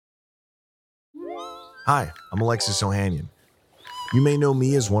Hi, I'm Alexis Ohanian. You may know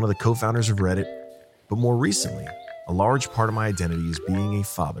me as one of the co-founders of Reddit, but more recently, a large part of my identity is being a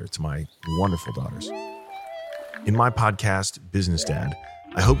father to my wonderful daughters. In my podcast, Business Dad,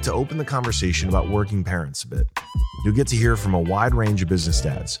 I hope to open the conversation about working parents a bit. You'll get to hear from a wide range of business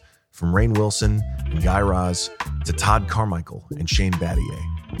dads, from Rainn Wilson and Guy Raz to Todd Carmichael and Shane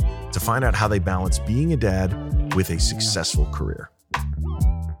Battier, to find out how they balance being a dad with a successful career.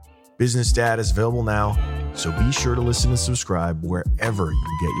 Business Dad is available now, so be sure to listen and subscribe wherever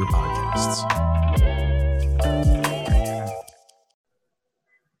you get your podcasts.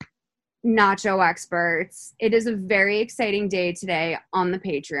 Nacho experts, it is a very exciting day today on the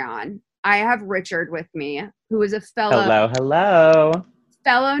Patreon. I have Richard with me, who is a fellow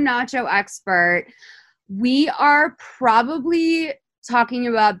nacho expert. We are probably talking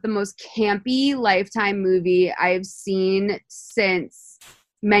about the most campy Lifetime movie I've seen since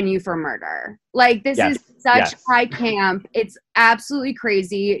Menu for Murder. Like, this is such high camp. It's absolutely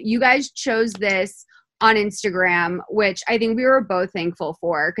crazy. You guys chose this on Instagram, which I think we were both thankful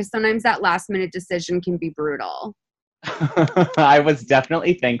for, because sometimes that last minute decision can be brutal. I was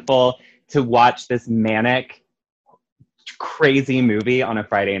definitely thankful to watch this manic, crazy movie on a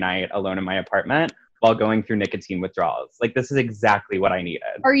Friday night alone in my apartment while going through nicotine withdrawals. Like, this is exactly what I needed.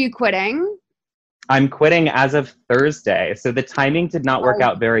 Are you quitting? I'm quitting as of Thursday. So the timing did not work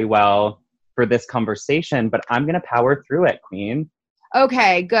out very well for this conversation, but I'm going to power through it, Queen.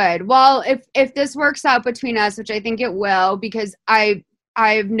 Okay, good. Well, if this works out between us, which I think it will, because I've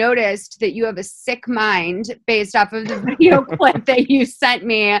noticed that you have a sick mind based off of the video clip that you sent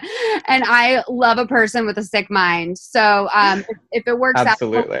me, and I love a person with a sick mind. So if it works out,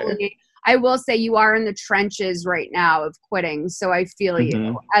 hopefully, I will say you are in the trenches right now of quitting. So I feel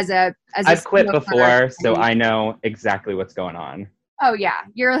you as I've quit before, so I know exactly what's going on. Oh yeah,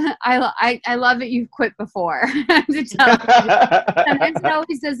 I love that you've quit before. To tell you. Sometimes it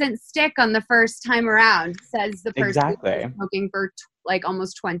always doesn't stick on the first time around, says the person who's been smoking for like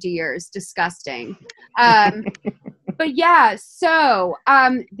almost 20 years. Disgusting. But yeah, so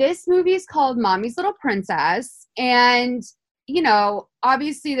this movie is called Mommy's Little Princess, and you know,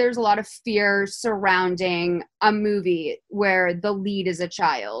 obviously there's a lot of fear surrounding a movie where the lead is a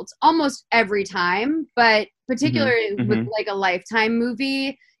child almost every time, but particularly with like a Lifetime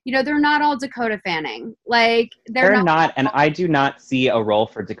movie, you know, they're not all Dakota Fanning. Like they're not, and I do not see a role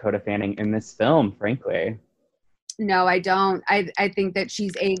for Dakota Fanning in this film, frankly. No, I don't. I think that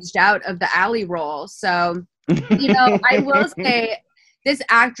she's aged out of the Allie role. So, you know, I will say this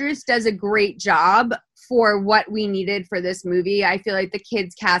actress does a great job for what we needed for this movie. I feel like the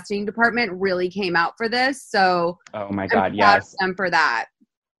kids casting department really came out for this. So, oh my God, I'm proud of them for that.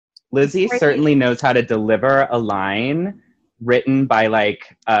 Lizzie certainly knows how to deliver a line written by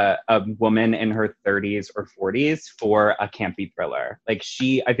like a woman in her 30s or 40s for a campy thriller. Like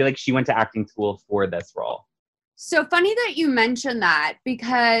I feel like she went to acting school for this role. So funny that you mentioned that,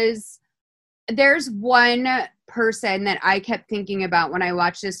 because there's one person that I kept thinking about when I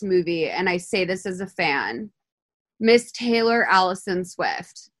watched this movie, and I say this as a fan, Miss Taylor Allison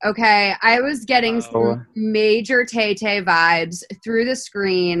Swift. Okay, I was getting some major Tay-Tay vibes through the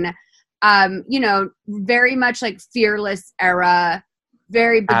screen. You know, very much like Fearless era,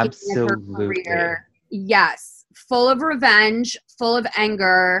 very beginning of her career. Yes, full of revenge, full of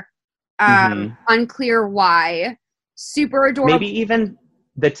anger, unclear why. Super adorable. Maybe even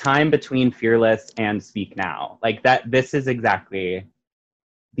the time between Fearless and Speak Now. Like that, this is exactly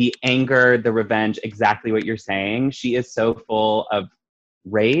the anger, the revenge, exactly what you're saying. She is so full of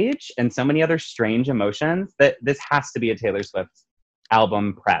rage and so many other strange emotions that this has to be a Taylor Swift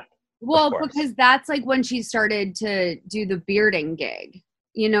album prep. Well, because that's like when she started to do the bearding gig.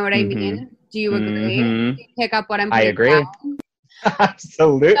 You know what I mean? Do you agree? Do you pick up what I'm putting down?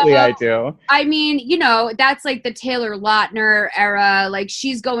 Absolutely, so, I do. I mean, you know, that's like the Taylor Lautner era. Like,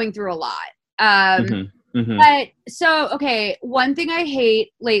 she's going through a lot. But so, okay, one thing I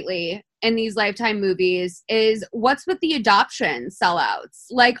hate lately in these Lifetime movies is what's with the adoption sellouts.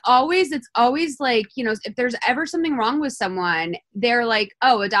 Like, it's always like, you know, if there's ever something wrong with someone, they're like,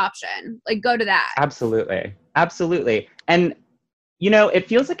 oh, adoption. Like, go to that. Absolutely. And, you know, it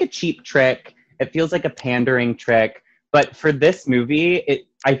feels like a cheap trick. It feels like a pandering trick. But for this movie,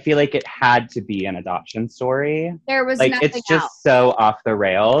 I feel like it had to be an adoption story. There was like, nothing it's just else. So off the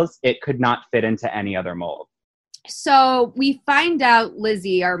rails. It could not fit into any other mold. So we find out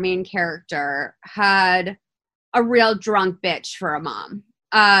Lizzie, our main character, had a real drunk bitch for a mom.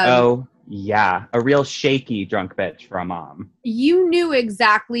 Yeah, a real shaky drunk bitch for a mom. You knew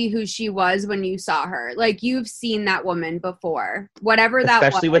exactly who she was when you saw her. Like, you've seen that woman before. Whatever that was.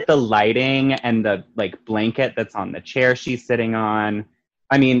 Especially with the lighting and the, like, blanket that's on the chair she's sitting on.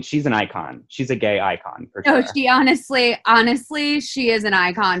 I mean, she's an icon. She's a gay icon, for sure. No, she honestly, she is an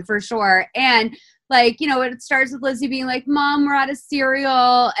icon, for sure. And, like, you know, it starts with Lizzie being like, Mom, we're out of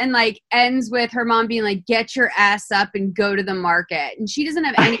cereal. And, like, ends with her mom being like, get your ass up and go to the market. And she doesn't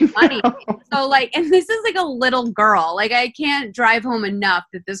have any money. So, like, and this is, like, a little girl. Like, I can't drive home enough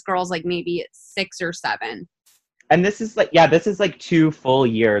that this girl's, like, maybe 6 or 7. And this is, like, yeah, this is, like, 2 full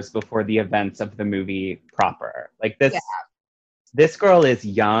years before the events of the movie proper. Like, this girl is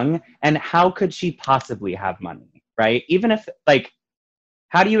young, and how could she possibly have money, right? Even if, like,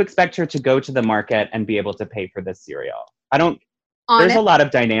 how do you expect her to go to the market and be able to pay for this cereal? There's a lot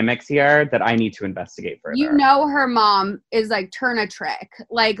of dynamics here that I need to investigate further. You know, her mom is like, turn a trick,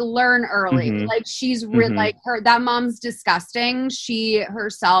 like, learn early. Mm-hmm. Like, she's like, that mom's disgusting. She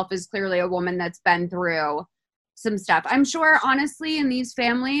herself is clearly a woman that's been through some stuff. I'm sure, honestly, in these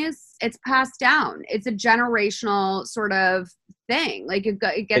families, it's passed down. It's a generational sort of thing. Like, it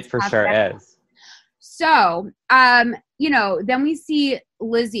gets it for sure down. Is. So, you know, then we see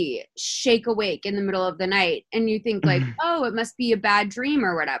Lizzie shake awake in the middle of the night, and you think, like, oh, it must be a bad dream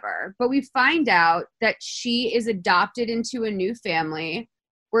or whatever. But we find out that she is adopted into a new family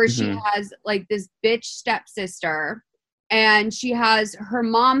where she has, like, this bitch stepsister, and she has her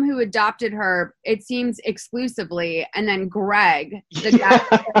mom who adopted her, it seems, exclusively, and then Greg, the guy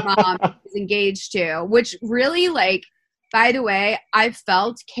her mom is engaged to, which really, like, by the way, I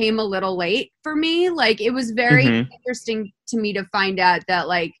felt came a little late for me. Like, it was very interesting to me to find out that,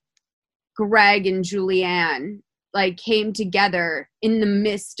 like, Greg and Julianne, like, came together in the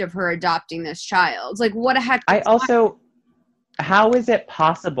midst of her adopting this child. Like, what a heck. How is it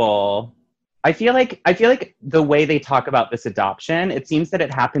possible? I feel like the way they talk about this adoption, it seems that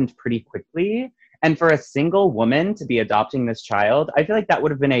it happened pretty quickly. And for a single woman to be adopting this child, I feel like that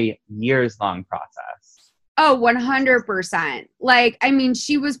would have been a years-long process. Oh, 100%. Like, I mean,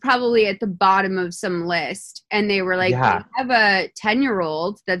 she was probably at the bottom of some list, and they were like, we have a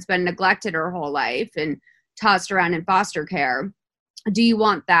 10-year-old that's been neglected her whole life and tossed around in foster care. Do you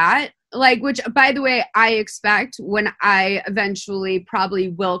want that? Like, which, by the way, I expect when I eventually probably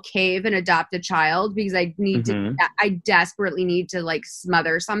will cave and adopt a child, because I need I desperately need to, like,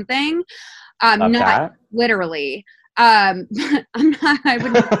 smother something. Not that. Literally. I would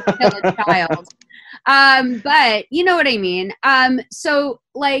not kill a child. But you know what I mean? So,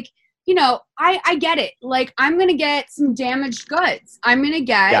 like, you know, I get it. Like, I'm going to get some damaged goods. I'm going to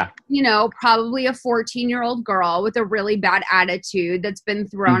get, you know, probably a 14-year-old girl with a really bad attitude that's been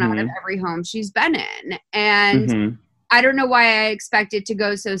thrown out of every home she's been in. And I don't know why I expect it to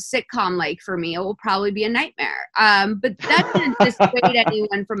go so sitcom-like for me. It will probably be a nightmare. But that didn't dissuade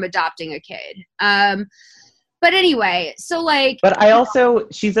anyone from adopting a kid. But anyway, so, like... But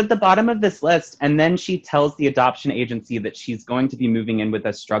she's at the bottom of this list, and then she tells the adoption agency that she's going to be moving in with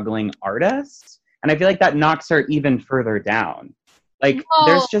a struggling artist. And I feel like that knocks her even further down. Like,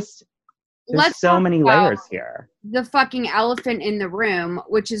 there's so many layers here. The fucking elephant in the room,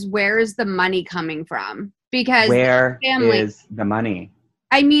 which is, where is the money coming from? Because where is the money?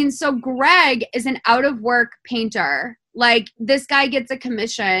 I mean, so Greg is an out-of-work painter. Like, this guy gets a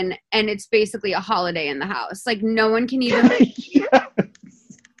commission, and it's basically a holiday in the house. Like, no one can even...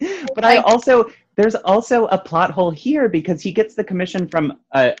 But like, there's also a plot hole here, because he gets the commission from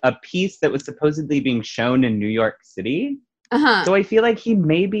a piece that was supposedly being shown in New York City. So I feel like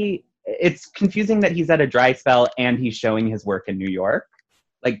it's confusing that he's at a dry spell and he's showing his work in New York.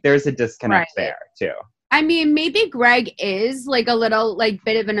 Like, there's a disconnect there, too. I mean, maybe Greg is, like, a little, like,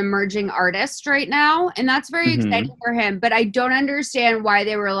 bit of an emerging artist right now, and that's very exciting for him. But I don't understand why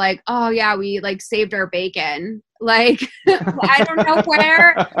they were like, oh, yeah, we, like, saved our bacon. Like, I don't know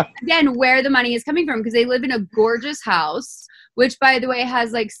where the money is coming from, because they live in a gorgeous house, which, by the way,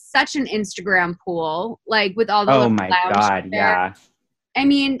 has, like, such an Instagram pool, like, with all the oh my God, yeah. I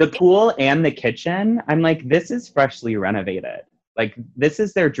mean, the pool and the kitchen, I'm like, this is freshly renovated. Like, this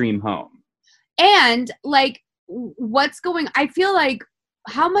is their dream home. And, like, I feel like,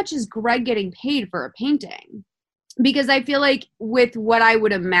 how much is Greg getting paid for a painting? Because I feel like, with what I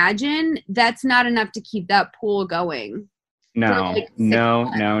would imagine, that's not enough to keep that pool going. No.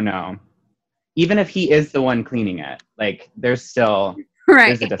 Even if he is the one cleaning it, like, there's still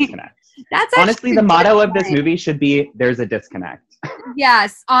there's a disconnect. That's honestly the motto of this movie should be, there's a disconnect.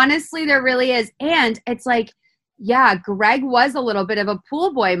 Yes, honestly, there really is. And it's like, Yeah, Greg was a little bit of a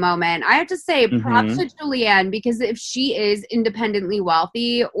pool boy moment. I have to say props to Julianne, because if she is independently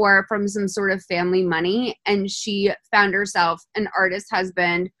wealthy or from some sort of family money and she found herself an artist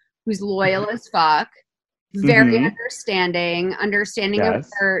husband who's loyal as fuck, very understanding of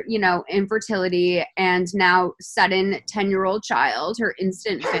her, you know, infertility and now sudden 10-year-old child, her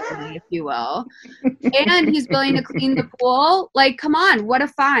instant family, if you will. And he's willing to clean the pool. Like, come on, what a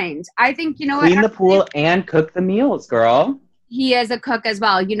find. I think, you know what? Clean the pool and cook the meals, girl. He is a cook as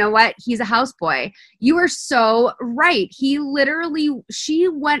well. You know what? He's a houseboy. You are so right. He literally,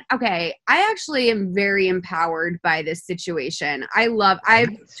 okay, I actually am very empowered by this situation.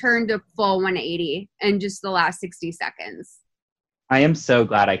 I've turned a full 180 in just the last 60 seconds. I am so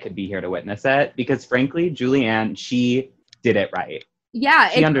glad I could be here to witness it because frankly, Julianne, she did it right. Yeah,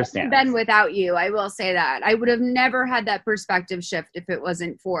 she understands. Been without you, I will say that. I would have never had that perspective shift if it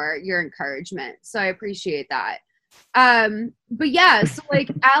wasn't for your encouragement. So I appreciate that. But yeah, so like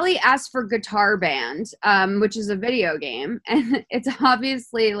Allie asked for Guitar Band, which is a video game, and it's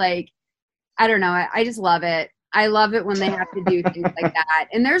obviously like, I don't know, I just love it. I love it when they have to do things like that.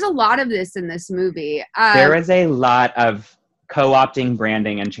 And there's a lot of this in this movie. There is a lot of co-opting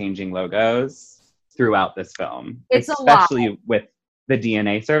branding and changing logos throughout this film. It's especially a lot. With the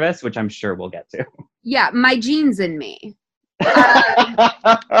DNA service, which I'm sure we'll get to. Yeah, My Genes in Me.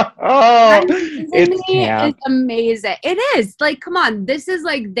 It's amazing. It is like, come on, this is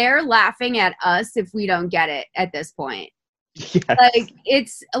like they're laughing at us if we don't get it at this point. Yes. Like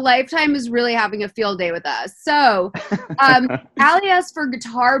it's Lifetime is really having a field day with us. So Allie asked for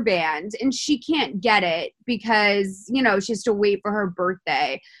Guitar Band and she can't get it because, you know, she has to wait for her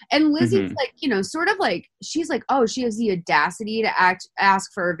birthday. And Lizzie's like, you know, sort of like, she's like, oh, she has the audacity to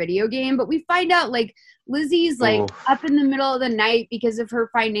ask for a video game. But we find out like Lizzie's like up in the middle of the night because of her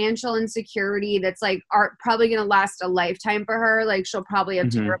financial insecurity that's like probably going to last a lifetime for her. Like she'll probably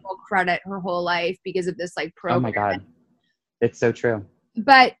have terrible credit her whole life because of this like program. Oh my God. It's so true.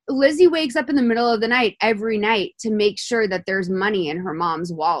 But Lizzie wakes up in the middle of the night every night to make sure that there's money in her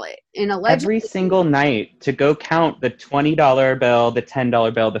mom's wallet. And every single night to go count the $20 bill, the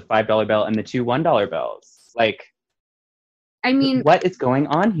 $10 bill, the $5 bill, and the two $1 bills. Like, I mean, what is going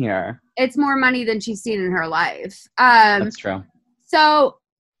on here? It's more money than she's seen in her life. That's true. So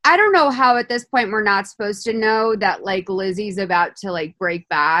I don't know how at this point we're not supposed to know that like Lizzie's about to like break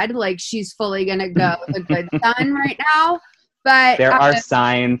bad. Like she's fully going to go the good son right now. But there are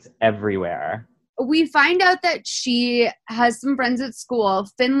signs everywhere. We find out that she has some friends at school,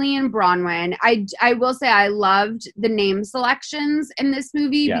 Finley and Bronwyn. I will say I loved the name selections in this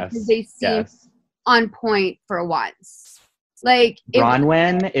movie because they seem on point for once. Like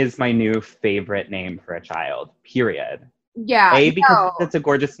Bronwyn is my new favorite name for a child, period. Yeah. A, because it's a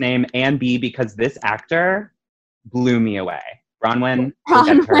gorgeous name, and B, because this actor blew me away. Bronwyn,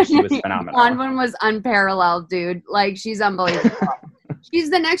 she was phenomenal. Bronwyn was unparalleled, dude. Like, she's unbelievable.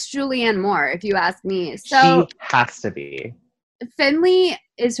 She's the next Julianne Moore, if you ask me. So she has to be. Finley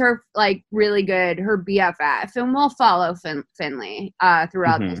is her, like, really good, her BFF, and we'll follow Finley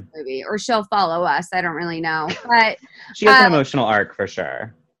throughout this movie. Or she'll follow us. I don't really know. But she has an emotional arc, for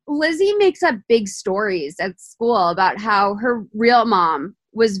sure. Lizzie makes up big stories at school about how her real mom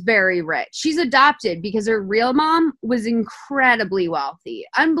was very rich. She's adopted because her real mom was incredibly wealthy,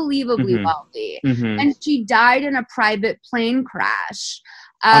 unbelievably wealthy. And she died in a private plane crash.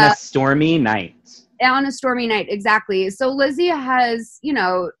 On a stormy night. On a stormy night, exactly. So Lizzie has, you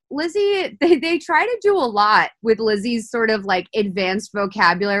know, they try to do a lot with Lizzie's sort of like advanced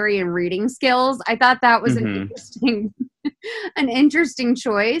vocabulary and reading skills. I thought that was an interesting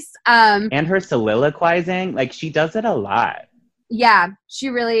choice. And her soliloquizing, like she does it a lot. Yeah, she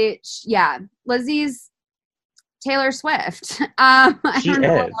really, Lizzie's Taylor Swift. I don't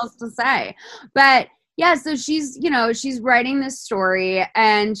know what else to say. But yeah, so she's writing this story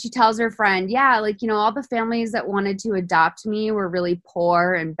and she tells her friend, like, you know, all the families that wanted to adopt me were really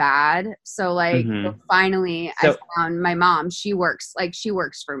poor and bad. So like, finally I found my mom. She works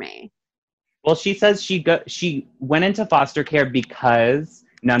for me. Well, she says she went into foster care because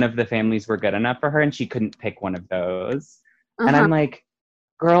none of the families were good enough for her and she couldn't pick one of those. And I'm like,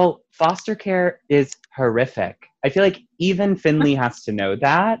 girl, foster care is horrific. I feel like even Finley has to know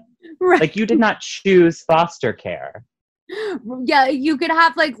that. Right. Like, you did not choose foster care. Yeah, you could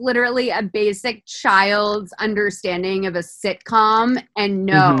have, like, literally a basic child's understanding of a sitcom and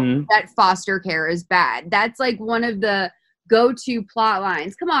know that foster care is bad. That's, like, one of the go-to plot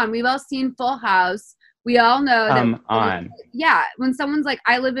lines. Come on, we've all seen Full House. We all know that. Yeah, when someone's like,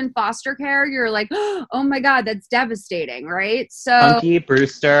 I live in foster care, you're like, oh my God, that's devastating, right? So Punky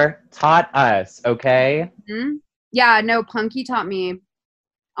Brewster taught us, okay? Yeah, no, Punky taught me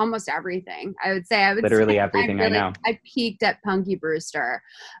almost everything. I would say literally everything I know. I peaked at Punky Brewster.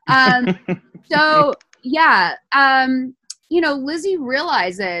 So yeah, Lizzie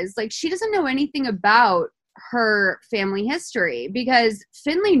realizes like she doesn't know anything about her family history because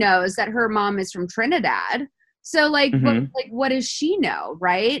Finley knows that her mom is from Trinidad. So like, what does she know,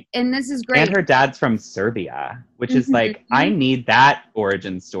 right? And this is great. And her dad's from Serbia, which is like, I need that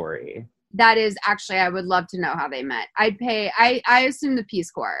origin story. That is actually, I would love to know how they met. I assume the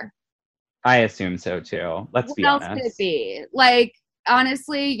Peace Corps. I assume so too. Let's be honest. What else could it be? Like,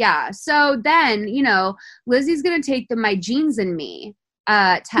 honestly, yeah. So then, Lizzie's going to take the My Genes and Me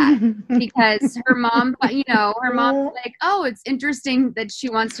test because her mom, her mom's like, oh, it's interesting that she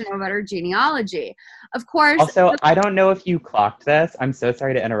wants to know about her genealogy. Of course. Also, I don't know if you clocked this. I'm so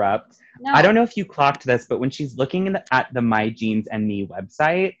sorry to interrupt. No. I don't know if you clocked this, but when she's looking at the My Genes and Me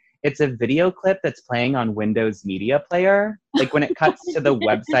website, it's a video clip that's playing on Windows Media Player. Like when it cuts to the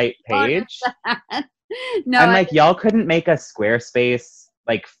website page. No, I'm like, y'all couldn't make a Squarespace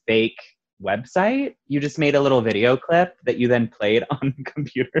like fake website. You just made a little video clip that you then played on the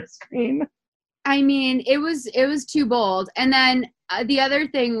computer screen. I mean, it was too bold. And then the other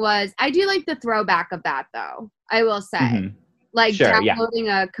thing was, I do like the throwback of that though. I will say, like downloading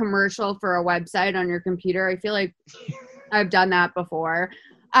a commercial for a website on your computer. I feel like I've done that before.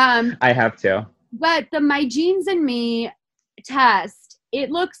 I have too. But the My Genes and Me test,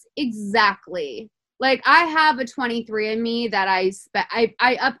 it looks exactly like I have a 23andMe that I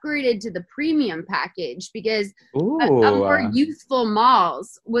upgraded to the premium package because a more youthful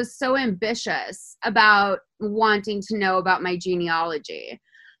Malls was so ambitious about wanting to know about my genealogy.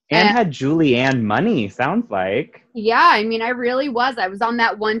 And had Julianne money, sounds like. Yeah, I mean, I really was. I was on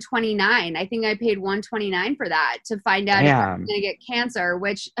that 129. I think I paid 129 for that to find out if I was going to get cancer,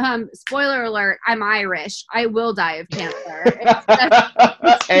 which, spoiler alert, I'm Irish. I will die of cancer.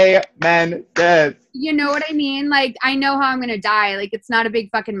 Amen, sis. You know what I mean? Like, I know how I'm going to die. Like, it's not a big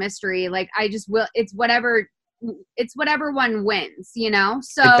fucking mystery. Like, I just will. It's whatever one wins,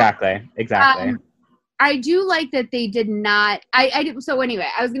 So Exactly. I do like that they did not. So anyway,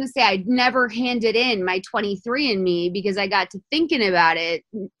 I was going to say I'd never handed in my 23andMe because I got to thinking about it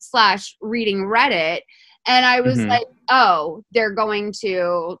 / reading Reddit. And I was like, oh, they're going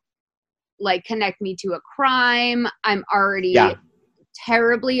to like connect me to a crime. I'm already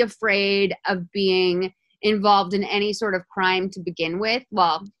terribly afraid of being involved in any sort of crime to begin with.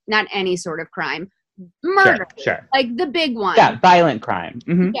 Well, not any sort of crime. Murder, sure. Like the big one. Yeah, violent crime.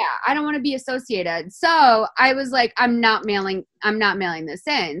 Yeah, I don't want to be associated. So I was like, I'm not mailing this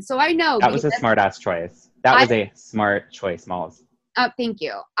in. So I know that was a smart ass choice. That was a smart choice, Malls. Oh, thank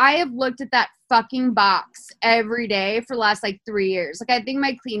you. I have looked at that fucking box every day for the last 3 years. Like I think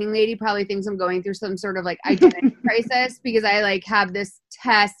my cleaning lady probably thinks I'm going through some sort of identity crisis because I have this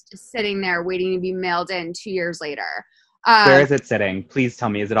test sitting there waiting to be mailed in 2 years later. Where is it sitting? Please tell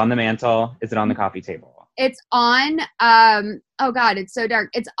me. Is it on the mantle? Is it on the coffee table? It's on, oh God, it's so dark.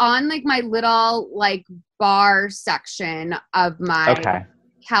 It's on my little bar section of my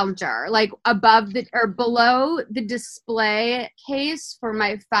counter, above or below the display case for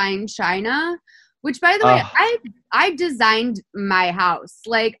my fine china, which by the way, I designed my house.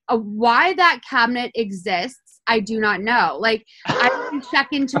 Why that cabinet exists, I do not know. I didn't check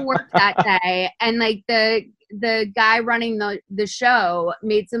into work that day and the guy running the show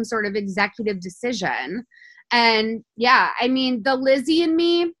made some sort of executive decision. And yeah, I mean, the Lizzie in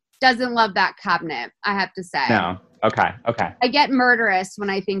me doesn't love that cabinet, I have to say. No. Okay. I get murderous when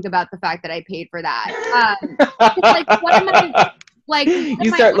I think about the fact that I paid for that. What am I,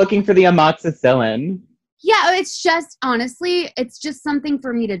 you start looking for the amoxicillin. Yeah, it's just, honestly, it's just something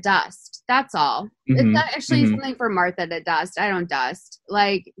for me to dust. That's all. It's not actually something for Martha to dust. I don't dust.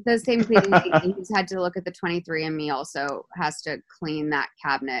 The same cleaning lady who's had to look at the 23andMe also has to clean that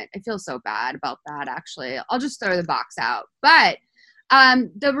cabinet. I feel so bad about that, actually. I'll just throw the box out. But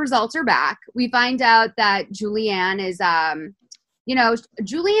the results are back. We find out that Julianne is,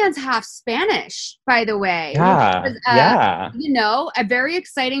 Julianne's half Spanish, by the way. Yeah. A very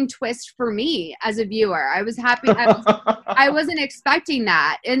exciting twist for me as a viewer. I was happy. I wasn't expecting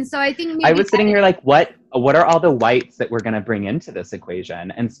that. And so I think maybe I was sitting here what are all the whites that we're going to bring into this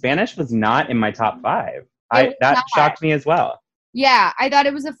equation? And Spanish was not in my top 5. That shocked me as well. Yeah, I thought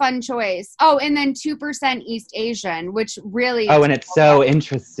it was a fun choice. Oh, and then 2% East Asian, which really... Oh, and it's so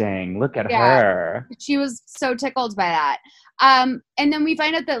interesting. Look at her. She was so tickled by that. And then we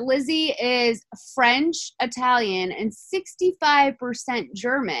find out that Lizzie is French, Italian, and 65%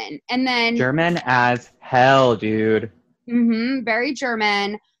 German. And then... German as hell, dude. Very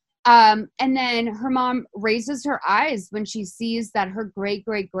German. And then her mom raises her eyes when she sees that her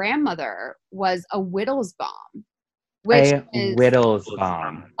great-great-grandmother was a Whittlesbaum. Which is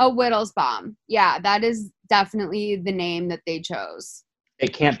Whittlesbaum. A Whittlesbaum. Yeah, that is definitely the name that they chose.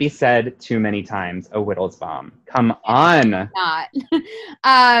 It can't be said too many times, a Whittlesbaum. Come on. Not.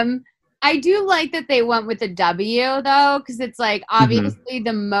 I do like that they went with a W, though, because it's like obviously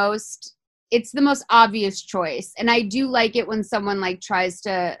it's the most obvious choice. And I do like it when someone like tries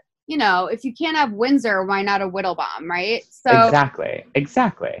to, you know, if you can't have Windsor, why not a Whittlesbaum, right? So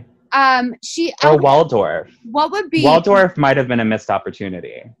Exactly. Or Waldorf. What would be Waldorf might have been a missed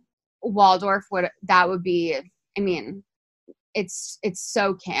opportunity. Waldorf would I mean, it's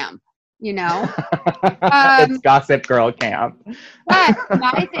so camp, you know? It's Gossip Girl camp. But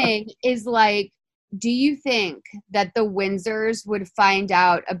my thing is like, do you think that the Windsors would find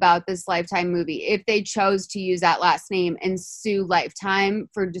out about this Lifetime movie if they chose to use that last name and sue Lifetime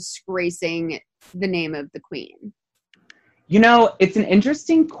for disgracing the name of the Queen? You know, it's an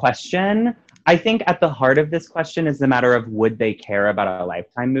interesting question. I think at the heart of this question is the matter of would they care about a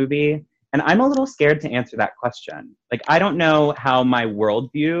Lifetime movie? And I'm a little scared to answer that question. Like, I don't know how my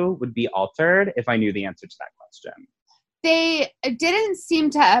worldview would be altered if I knew the answer to that question. They didn't seem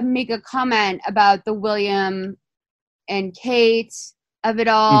to make a comment about the William and Kate of it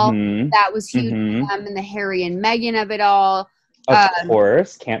all. Mm-hmm. That was huge for them, and the Harry and Meghan of it all. Of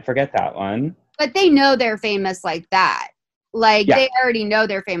course, can't forget that one. But they know they're famous like that. Like, they already know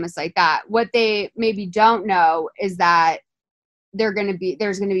they're famous like that. What they maybe don't know is that there's going to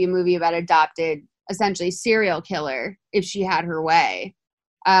be a movie about adopted, essentially, serial killer if she had her way.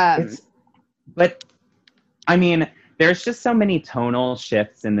 But, I mean, there's just so many tonal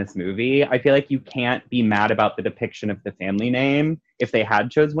shifts in this movie. I feel like you can't be mad about the depiction of the family name if they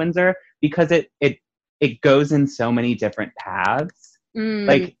had chose Windsor, because it goes in so many different paths.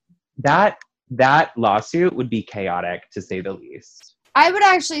 Like, that lawsuit would be chaotic, to say the least. I would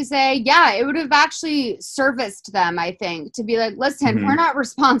actually say, yeah, it would have actually serviced them, I think, to be like, listen, we're not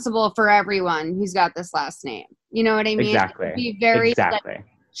responsible for everyone who's got this last name. You know what I mean? Exactly. It would be very like,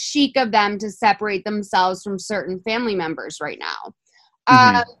 chic of them to separate themselves from certain family members right now.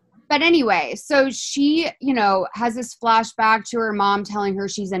 But anyway, so she, you know, has this flashback to her mom telling her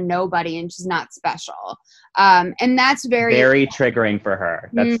she's a nobody and she's not special. And that's very triggering for her.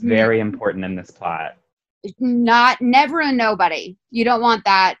 That's very important in this plot. Never a nobody. You don't want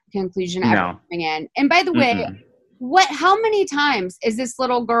that conclusion ever coming in. And by the way, how many times is this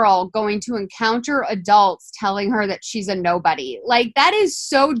little girl going to encounter adults telling her that she's a nobody? Like, that is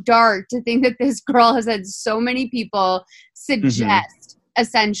so dark to think that this girl has had so many people suggest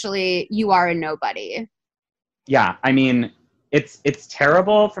essentially you are a nobody. Yeah, I mean, it's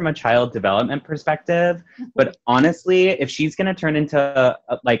terrible from a child development perspective, but honestly, if she's going to turn into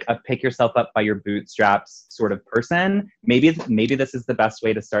a pick yourself up by your bootstraps sort of person, maybe this is the best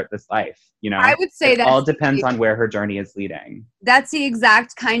way to start this life, you know? I would say that all depends on where her journey is leading. That's the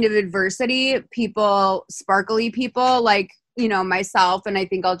exact kind of adversity sparkly people like, you know, myself, and I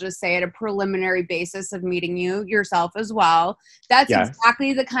think I'll just say at a preliminary basis of meeting yourself as well. That's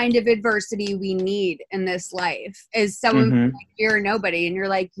exactly the kind of adversity we need in this life, is someone like, you're a nobody, and you're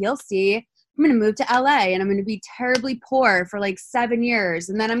like, you'll see, I'm going to move to LA and I'm going to be terribly poor for like 7 years.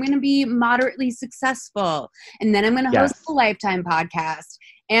 And then I'm going to be moderately successful. And then I'm going to host a Lifetime podcast.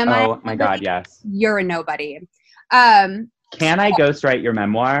 Oh my God, yes. You're a nobody. Can I ghostwrite your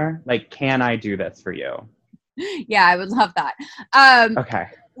memoir? Like, can I do this for you? Yeah, I would love that. Okay.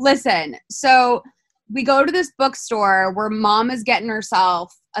 Listen, so we go to this bookstore where mom is getting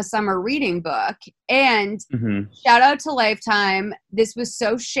herself a summer reading book, and shout out to Lifetime. This was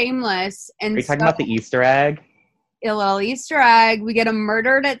so shameless. And are you talking about the Easter egg? A little Easter egg. We get a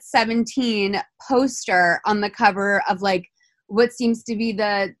Murdered at 17 poster on the cover of like what seems to be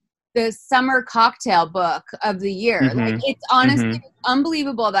the summer cocktail book of the year. Like, it's honestly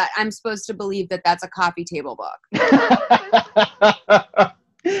unbelievable that I'm supposed to believe that that's a coffee table book.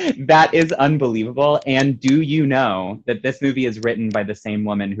 That is unbelievable. And do you know that this movie is written by the same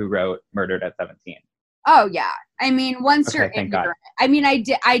woman who wrote Murdered at 17? Oh yeah. I mean, once you're ignorant. I mean, I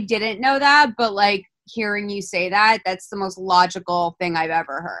didn't know that, but like hearing you say that, that's the most logical thing I've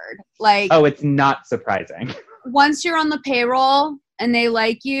ever heard. Like, oh, it's not surprising. Once you're on the payroll and they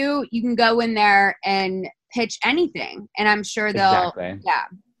like you, you can go in there and pitch anything. And I'm sure they'll,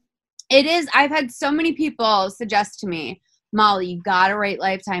 it is. I've had so many people suggest to me, Molly, you got to write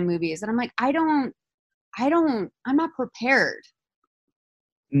Lifetime movies. And I'm like, I'm not prepared.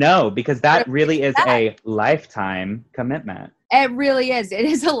 No, because that really is a lifetime commitment. It really is. It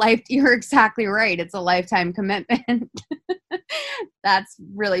is a life. You're exactly right. It's a lifetime commitment. That's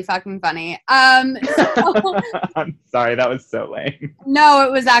really fucking funny. I'm sorry, that was so lame. No,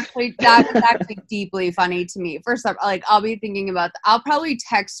 that was actually deeply funny to me. First off, like I'll be thinking about. I'll probably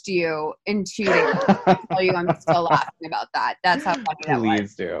text you in 2 days and tell you I'm still laughing about that. That's how funny that was.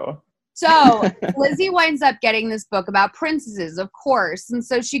 Please do. So Lizzie winds up getting this book about princesses, of course. And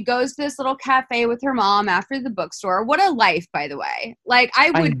so she goes to this little cafe with her mom after the bookstore. What a life, by the way. Like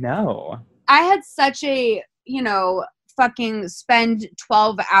I know. I had such a, fucking spend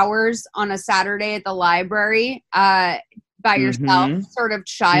 12 hours on a Saturday at the library by yourself sort of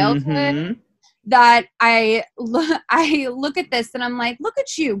childhood that I look at this and I'm like, look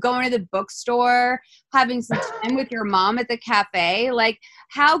at you going to the bookstore, having some time with your mom at the cafe. Like,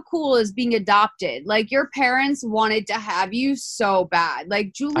 how cool is being adopted? Like, your parents wanted to have you so bad.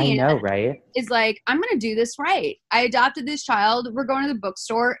 Like, Julian I know, right? is like, I'm going to do this right. I adopted this child. We're going to the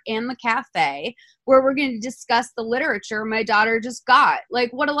bookstore and the cafe where we're going to discuss the literature my daughter just got.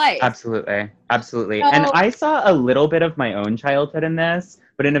 Like, what a life. Absolutely. And I saw a little bit of my own childhood in this,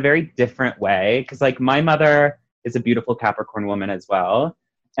 but in a very different way. Because, like, my mother is a beautiful Capricorn woman as well.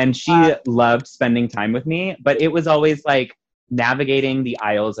 And she loved spending time with me. But it was always, like, navigating the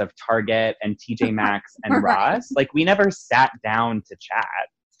aisles of Target and TJ Maxx and Right. Ross. Like, we never sat down to chat.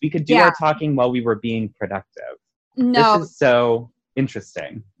 We could do our talking while we were being productive. No. This is so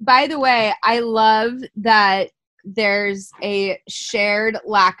interesting. By the way, I love that there's a shared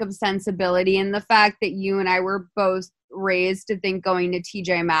lack of sensibility in the fact that you and I were both raised to think going to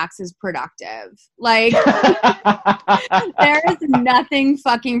TJ Maxx is productive. Like, there is nothing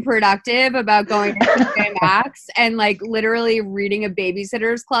fucking productive about going to TJ Maxx and, like, literally reading a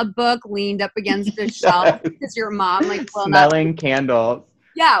Babysitter's Club book leaned up against the shelf because your mom, like, will smelling candles.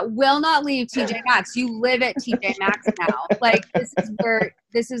 Yeah, will not leave TJ Maxx. You live at TJ Maxx now. Like, this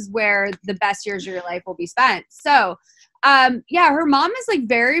is where the best years of your life will be spent. So, her mom is, like,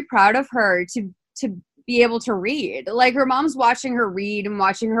 very proud of her to be able to read. Like, her mom's watching her read and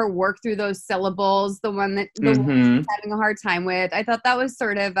watching her work through those syllables, the one that she's having a hard time with. I thought that was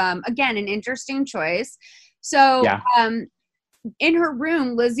sort of again an interesting choice. So, in her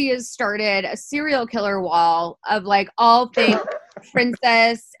room, Lizzie has started a serial killer wall of, like, all things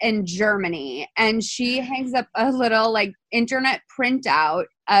princess and Germany. And she hangs up a little, like, internet printout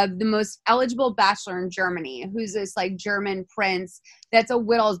of the most eligible bachelor in Germany, who's this, like, German prince that's a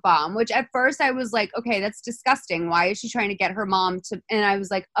Wittelsbaum, which at first I was like, okay, that's disgusting. Why is she trying to get her mom to, and I was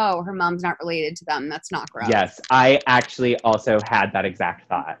like, oh, her mom's not related to them. That's not gross. Yes, I actually also had that exact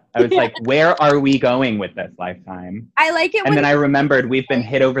thought. I was like, where are we going with this lifetime? I like it. And then I remembered we've been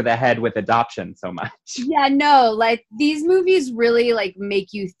hit over the head with adoption so much. Yeah, no, like, these movies really, like, make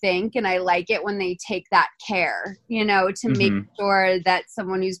you think, and I like it when they take that care, to make sure that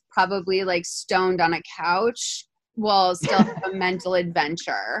someone who's probably, like, stoned on a couch will still have a mental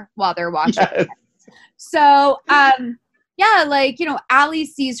adventure while they're watching it. So, Allie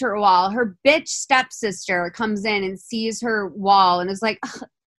sees her wall. Her bitch stepsister comes in and sees her wall and is like,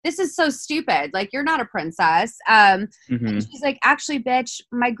 this is so stupid. Like, you're not a princess. And she's like, actually, bitch,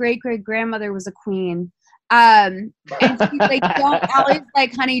 my great-great-grandmother was a queen. And she's like, Allie's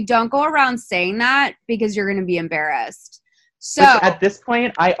like, honey, don't go around saying that because you're going to be embarrassed. So, which at this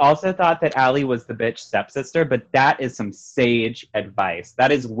point, I also thought that Allie was the bitch stepsister, but that is some sage advice.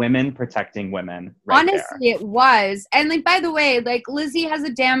 That is women protecting women. Honestly, it was. And, like, by the way, like, Lizzie has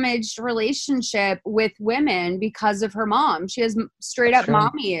a damaged relationship with women because of her mom. She has straight up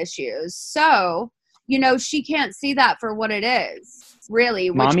mommy issues. So, she can't see that for what it is,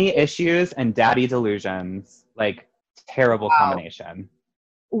 really. Mommy issues and daddy delusions. Like, terrible combination.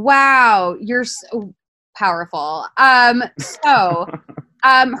 Wow. You're so powerful. So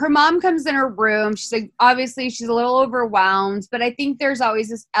her mom comes in her room. She's like, obviously she's a little overwhelmed, but I think there's always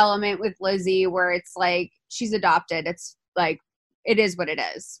this element with Lizzie where it's like, she's adopted. It's like, it is what it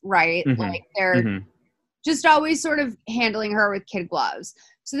is, right? Like, they're just always sort of handling her with kid gloves.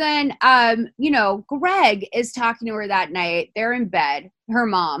 So then, Greg is talking to her that night. They're in bed. Her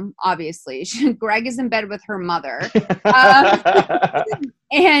mom, obviously. Greg is in bed with her mother.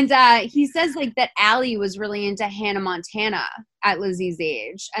 And he says, like, that Allie was really into Hannah Montana at Lizzie's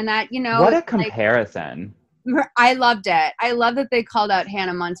age. And that, what a comparison. Like, I loved it. I love that they called out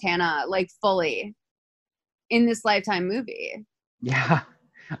Hannah Montana, like, fully in this Lifetime movie. Yeah.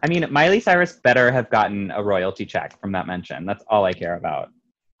 I mean, Miley Cyrus better have gotten a royalty check from that mention. That's all I care about.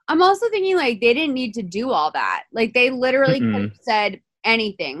 I'm also thinking, like, they didn't need to do all that. Like, they literally could have said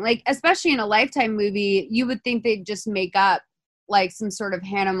anything. Like, especially in a Lifetime movie, you would think they'd just make up, like, some sort of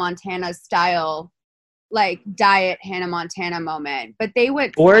Hannah Montana style like diet Hannah Montana moment, but they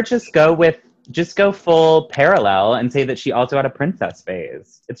would. Or just go full parallel and say that she also had a princess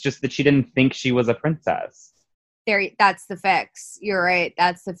phase. It's just that she didn't think she was a princess. That's the fix. You're right.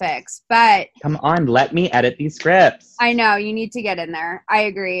 That's the fix. But come on, let me edit these scripts. I know you need to get in there. I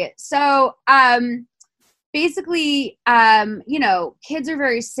agree. So, basically, you know, kids are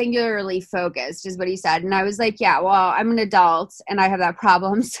very singularly focused is what he said. And I was like, yeah, well, I'm an adult and I have that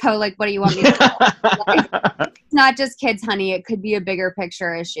problem. So like, what do you want me to do? Like, it's not just kids, honey. It could be a bigger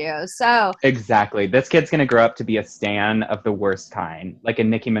picture issue. So exactly. This kid's going to grow up to be a stan of the worst kind, like a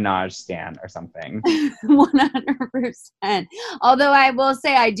Nicki Minaj stan or something. 100%. Although I will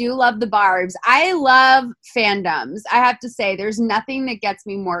say I do love the barbs. I love fandoms. I have to say there's nothing that gets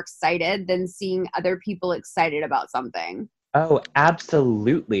me more excited than seeing other people excited about something. Oh,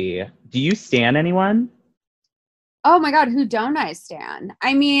 absolutely. Do you stan anyone? Oh my God, who don't I stan?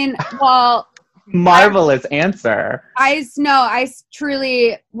 I mean, well... Marvelous answer. I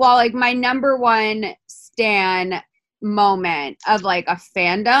truly, well, like my number one stan moment of like a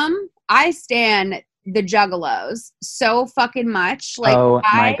fandom, I stan the Juggalos so fucking much. Like, oh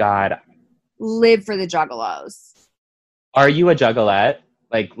my God. Live for the Juggalos. Are you a Juggalette?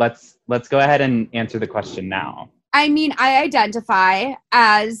 Like, let's go ahead and answer the question now. I mean, I identify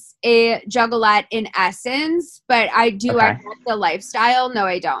as a Juggalette in essence, but I do I want the lifestyle. No,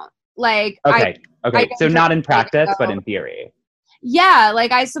 I don't. Like, okay. So not in practice, so. But in theory. Yeah,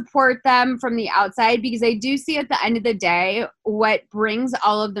 like I support them from the outside because I do see at the end of the day, what brings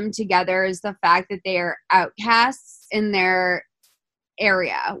all of them together is the fact that they are outcasts in their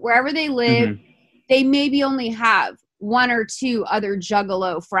area. Wherever they live, they maybe only have one or two other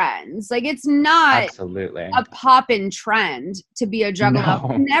Juggalo friends. Like, it's not absolutely a pop-in trend to be a Juggalo.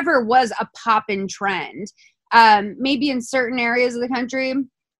 No. It never was a pop-in trend. Maybe in certain areas of the country,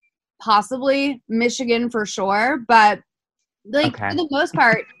 possibly Michigan for sure, but like for the most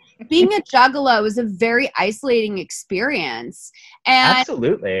part, being a Juggalo is a very isolating experience. And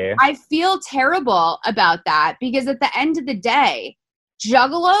absolutely. I feel terrible about that because at the end of the day,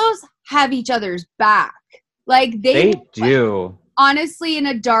 Juggalos have each other's back. Like they do. Honestly, in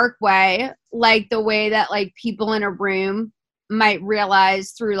a dark way, like the way that like people in a room might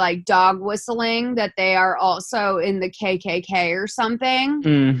realize through like dog whistling that they are also in the KKK or something.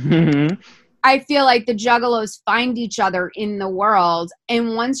 Mm-hmm. I feel like the Juggalos find each other in the world,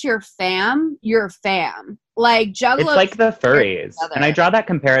 and once you're fam, you're fam. Like Juggalos, it's like the furries, and I draw that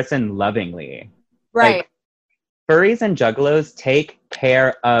comparison lovingly. Right, like, furries and Juggalos take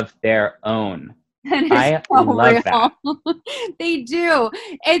care of their own. I so love real. that. They do.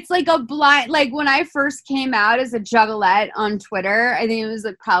 It's like a blind, like when I first came out as a Juggalette on Twitter, I think it was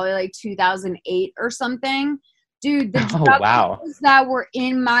like probably like 2008 or something. Dude, the Juggalos that were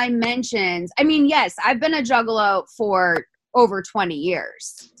in my mentions. I mean, yes, I've been a Juggalo for over 20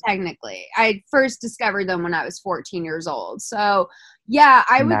 years, technically. I first discovered them when I was 14 years old. So, yeah,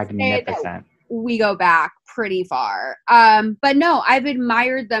 I would say that we go back pretty far. But no, I've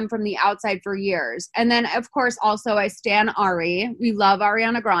admired them from the outside for years. And then, of course, also I stan Ari. We love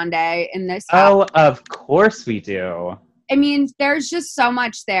Ariana Grande in this house. Oh, of course we do. I mean, there's just so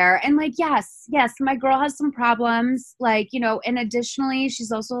much there. And like, yes, my girl has some problems. Like, you know, and additionally,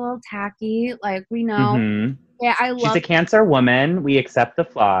 she's also a little tacky. Like, we know. Mm-hmm. Yeah, I love. She's a Cancer woman. We accept the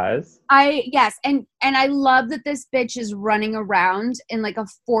flaws. Yes, and I love that this bitch is running around in like a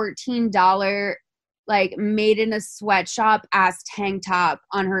 $14 like made in a sweatshop ass tank top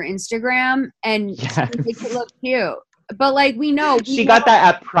on her Instagram, and she makes it look cute. But like we know she got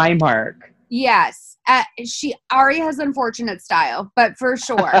that at Primark. Yes. Ari has unfortunate style, but for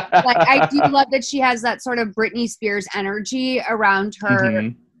sure. Like I do love that she has that sort of Britney Spears energy around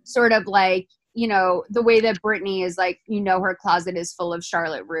her, sort of like, you know, the way that Britney is like, you know, her closet is full of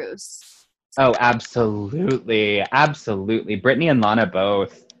Charlotte Russe. Oh, absolutely. Absolutely. Britney and Lana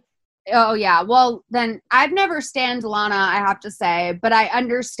both. Oh, yeah. Well, then I've never stanned Lana, I have to say, but I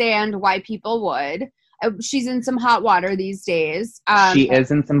understand why people would. She's in some hot water these days. She is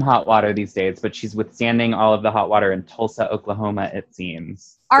in some hot water these days, but she's withstanding all of the hot water in Tulsa, Oklahoma, it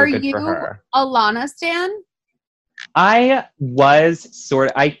seems. Are you a Lana stan? I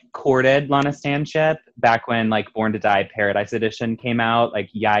courted Lana stanship back when like Born to Die Paradise Edition came out.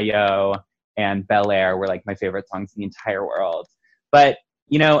 Like Yayo and Bel Air were like my favorite songs in the entire world. But,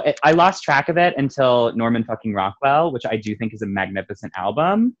 you know, I lost track of it until Norman fucking Rockwell, which I do think is a magnificent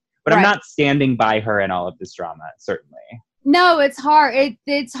album. But I'm not standing by her in all of this drama, certainly. No, it's hard.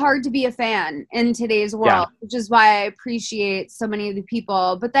 It's hard to be a fan in today's world, which is why I appreciate so many of the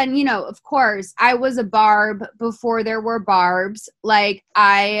people. But then, you know, of course, I was a Barb before there were Barbs. Like,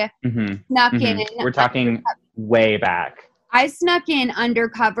 I snuck in. We're talking way back. I snuck in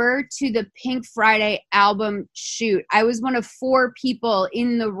undercover to the Pink Friday album shoot. I was one of 4 people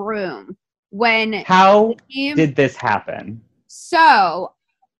in the room when... How did this happen? So...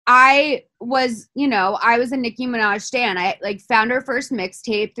 I was a Nicki Minaj stan. I like found her first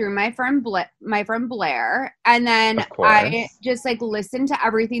mixtape through my friend Blair, and then I just like listened to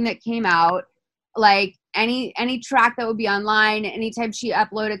everything that came out, like any track that would be online. Anytime she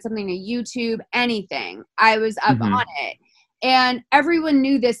uploaded something to YouTube, anything, I was up on it. And everyone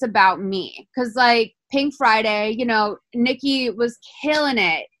knew this about me because, like, Pink Friday, you know, Nicki was killing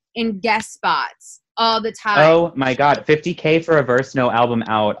it in guest spots all the time. Oh my God. $50K for a verse, no album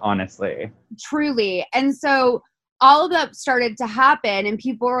out, honestly. Truly. And so all of that started to happen and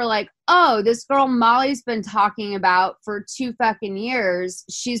people were like, oh, this girl Molly's been talking about for 2 fucking years.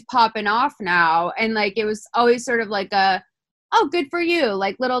 She's popping off now. And like, it was always sort of like a, oh, good for you,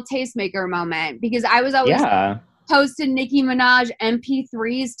 like little tastemaker moment, because I was always posting Nicki Minaj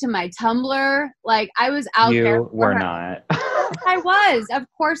MP3s to my Tumblr. Like, I was out there. You were not. I was. Of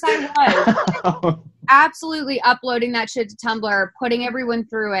course I was. Absolutely uploading that shit to Tumblr, putting everyone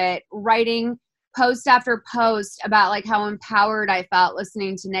through it, writing post after post about like how empowered I felt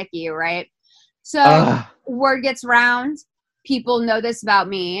listening to Nicki, right? So word gets round. People know this about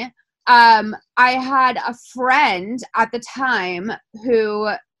me. I had a friend at the time who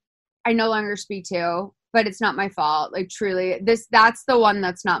I no longer speak to, but it's not my fault. Like, truly, that's the one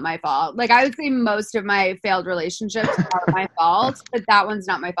that's not my fault. Like, I would say most of my failed relationships are my fault, but that one's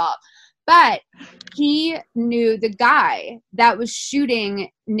not my fault. But he knew the guy that was shooting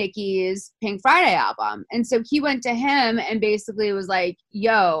Nicki's Pink Friday album. And so he went to him and basically was like,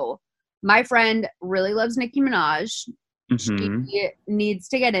 yo, my friend really loves Nicki Minaj. She needs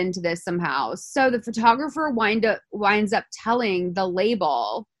to get into this somehow. So the photographer winds up telling the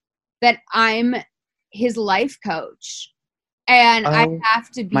label that I'm his life coach and I have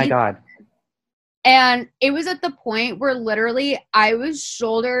to be. My God. And it was at the point where literally I was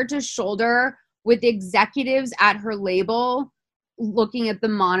shoulder to shoulder with executives at her label looking at the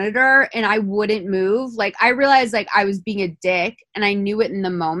monitor and I wouldn't move. Like, I realized like I was being a dick and I knew it in the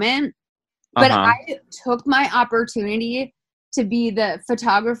moment, but I took my opportunity to be the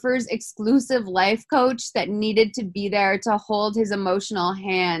photographer's exclusive life coach that needed to be there to hold his emotional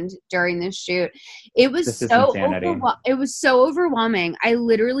hand during this shoot. It was it was so overwhelming. I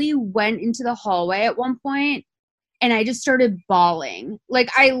literally went into the hallway at one point and I just started bawling. Like,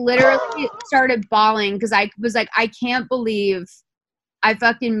 I literally started bawling because I was like, I can't believe I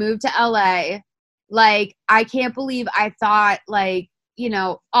fucking moved to LA. Like, I can't believe I thought, like, you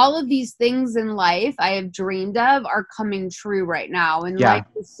know, all of these things in life I have dreamed of are coming true right now. And life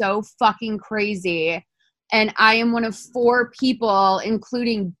is so fucking crazy. And I am one of 4 people,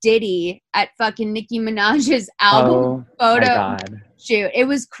 including Diddy, at fucking Nicki Minaj's album photo shoot. It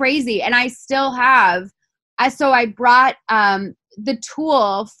was crazy. And I still have. So I brought the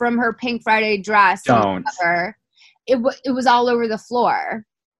tulle from her Pink Friday dress. It was all over the floor.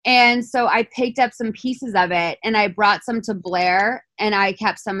 And so I picked up some pieces of it and I brought some to Blair and I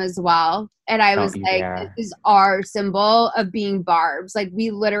kept some as well. And I was like, this is our symbol of being Barbs. Like, we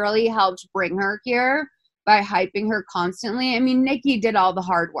literally helped bring her here by hyping her constantly. I mean, Nicki did all the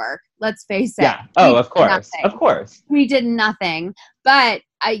hard work. Let's face it. Yeah. Oh, of course. Of course. We did nothing. But,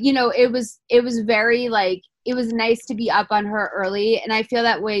 you know, it was very like, it was nice to be up on her early. And I feel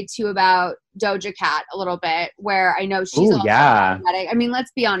that way too about Doja Cat a little bit, where I know she's problematic. I mean,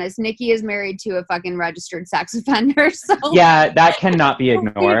 let's be honest, Nicki is married to a fucking registered sex offender. So yeah, that cannot be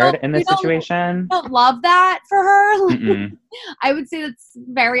ignored in this situation. I don't love that for her. I would say that's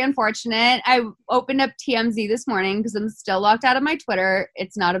very unfortunate. I opened up TMZ this morning because I'm still locked out of my Twitter.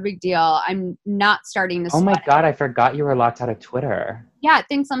 It's not a big deal. I'm not starting this. Oh my God, I forgot you were locked out of Twitter. Yeah, it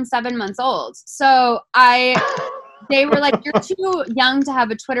thinks I'm 7 months old. So they were like, you're too young to have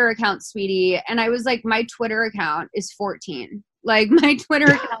a Twitter account, sweetie. And I was like, my Twitter account is 14. Like, my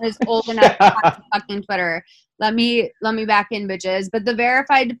Twitter account is old enough to have fucking Twitter. Let me back in, bitches. But the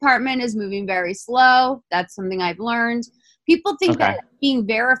verified department is moving very slow. That's something I've learned. People think that being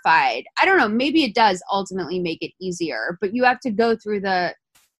verified, I don't know, maybe it does ultimately make it easier, but you have to go through the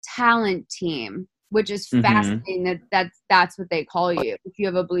talent team, which is fascinating that's what they call you. If you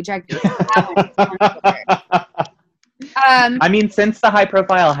have a blue check, I mean, since the high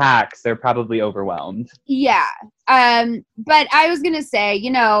profile hacks, they're probably overwhelmed. Yeah. But I was going to say, you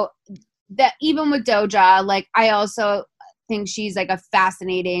know, that even with Doja, like, I also think she's like a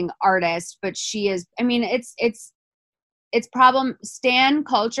fascinating artist, but she is, I mean, stan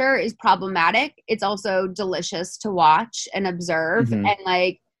culture is problematic. It's also delicious to watch and observe. Mm-hmm. And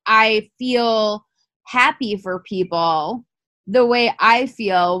like, I feel happy for people the way I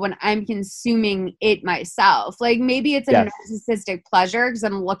feel when I'm consuming it myself. Like maybe it's a narcissistic pleasure because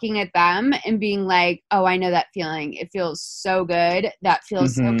I'm looking at them and being like, oh, I know that feeling. It feels so good. That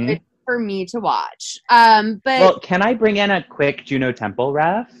feels so good for me to watch. But can I bring in a quick Juno Temple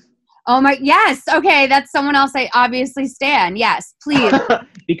ref? Oh my, yes. Okay. That's someone else I obviously stan. Yes, please.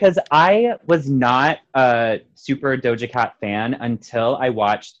 Because I was not a super Doja Cat fan until I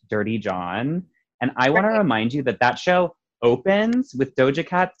watched Dirty John. And I want to remind you that show opens with Doja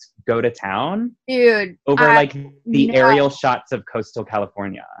Cat's Go to Town. Dude. Over like the aerial shots of coastal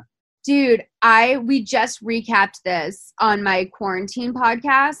California. Dude, we just recapped this on my quarantine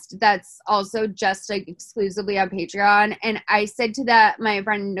podcast. That's also just like exclusively on Patreon. And I said to my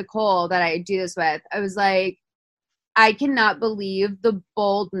friend Nicole that I do this with, I was like, I cannot believe the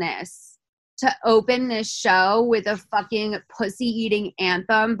boldness to open this show with a fucking pussy eating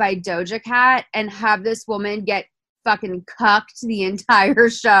anthem by Doja Cat and have this woman get fucking cucked the entire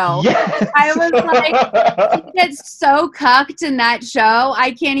show. Yes. I was like, she gets so cucked in that show.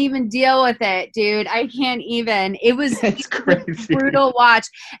 I can't even deal with it, dude. I can't even. It was crazy. Brutal watch.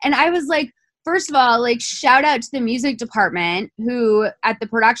 And I was like, first of all, like shout out to the music department who at the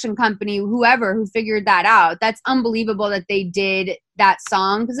production company, whoever who figured that out. That's unbelievable that they did that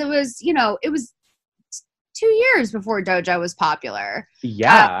song because it was 2 years before Doja was popular.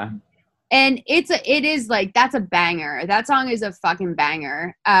 Yeah. And it is like, that's a banger. That song is a fucking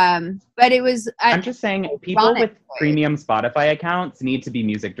banger. But it was... I'm just saying, people with premium Spotify accounts need to be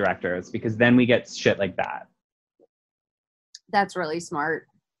music directors because then we get shit like that. That's really smart.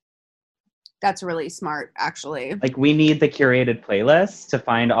 That's really smart, actually. Like, we need the curated playlist to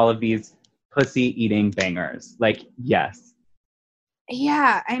find all of these pussy-eating bangers. Like, yes.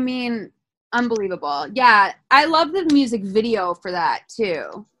 Yeah, I mean, unbelievable. Yeah, I love the music video for that,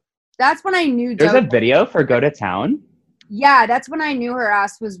 too. That's when I knew There's a video for Go to Town? Yeah, that's when I knew her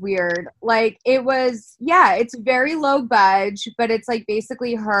ass was weird. Like, it was, yeah, it's very low budge, but it's like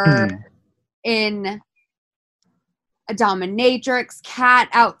basically her in a dominatrix cat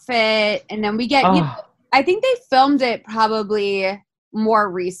outfit. And then we get, I think they filmed it probably more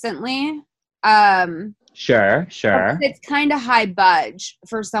recently. Sure. It's kind of high budge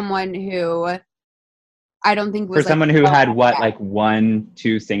for someone who... I don't think was for someone who had like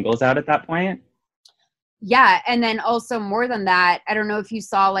 1-2 singles out at that point. Yeah, and then also more than that, I don't know if you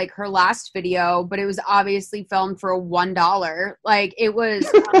saw like her last video, but it was obviously filmed for $1. Like it was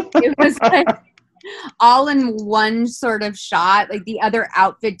like all in one sort of shot. Like the other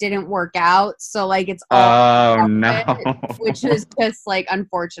outfit didn't work out, so like it's all which is just like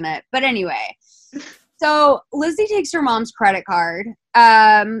unfortunate. But anyway, so Lizzie takes her mom's credit card.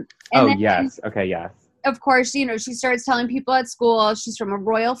 Yes. Okay, yes. Of course, she starts telling people at school she's from a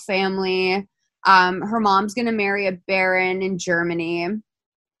royal family. Her mom's going to marry a baron in Germany.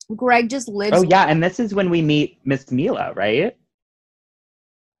 Greg just lives... Oh, yeah, and this is when we meet Miss Mila, right?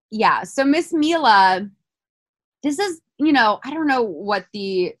 Yeah, so Miss Mila, this is, I don't know what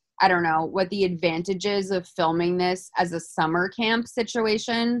the advantages of filming this as a summer camp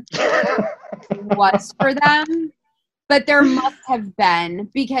situation was for them. But there must have been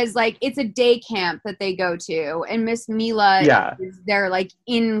because, like, it's a day camp that they go to, and Miss Mila is there, like,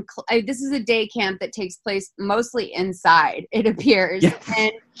 this is a day camp that takes place mostly inside, it appears. Yes.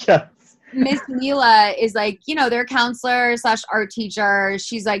 And Miss Mila is, like, their counselor / art teacher.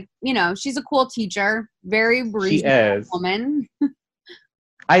 She's, like, she's a cool teacher, very reasonable woman.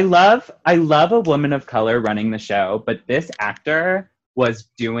 I love a woman of color running the show, but this actor was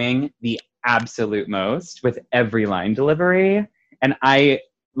doing the absolute most with every line delivery, and I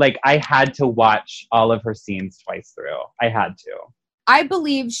had to watch all of her scenes twice through. I had to. I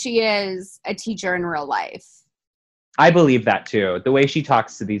believe she is a teacher in real life. I believe that too. The way she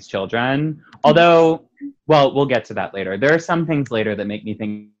talks to these children, although, well, we'll get to that later. There are some things later that make me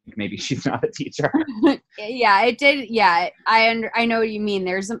think maybe she's not a teacher. Yeah, it did. Yeah, I know what you mean.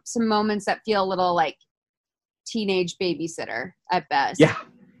 There's some moments that feel a little like teenage babysitter at best. Yeah.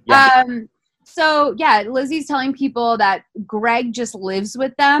 So yeah, Lizzie's telling people that Greg just lives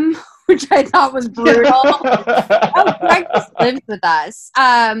with them, which I thought was brutal. Greg just lives with us.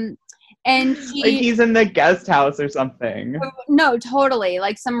 And she, like he's in the guest house or something. No, totally,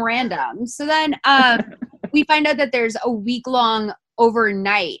 like some random. So then we find out that there's a week-long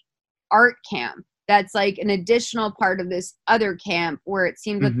overnight art camp that's like an additional part of this other camp where it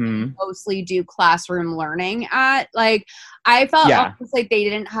seems like they mostly do classroom learning at. Like, I felt almost like they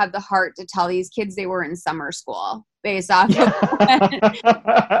didn't have the heart to tell these kids they were in summer school based off of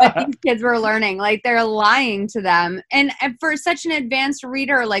what these kids were learning. Like, they're lying to them. And for such an advanced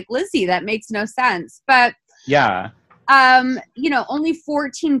reader like Lizzie, that makes no sense. But only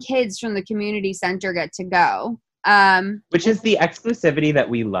 14 kids from the community center get to go. Which is the exclusivity that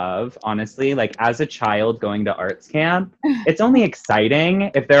we love, honestly. Like, as a child going to arts camp, it's only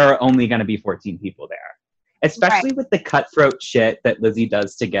exciting if there are only going to be 14 people there. Especially with the cutthroat shit that Lizzie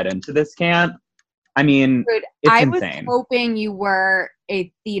does to get into this camp. I mean, dude, it's insane. Was hoping you were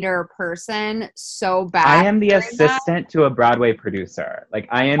a theater person so bad. I am the assistant to a Broadway producer. Like,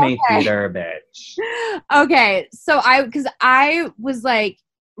 I am a theater bitch. Okay, so because I was like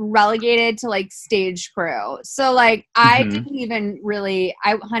relegated to like stage crew. So like I didn't even really,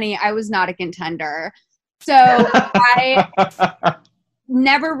 I was not a contender. So I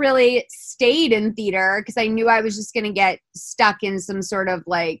never really stayed in theater because I knew I was just going to get stuck in some sort of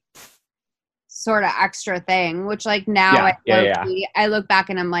extra thing, which like now I look back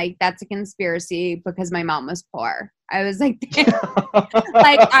and I'm like, that's a conspiracy because my mom was poor. I was like,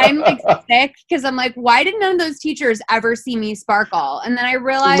 like, I'm like sick because I'm like, why did none of those teachers ever see me sparkle? And then I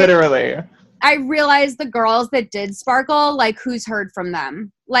realized the girls that did sparkle, like, who's heard from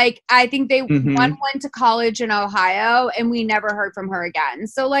them? Like, I think one went to college in Ohio and we never heard from her again.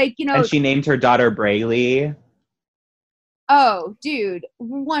 So like, and she named her daughter Braylee. Oh, dude,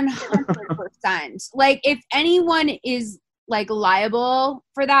 100%. Like, if anyone is like liable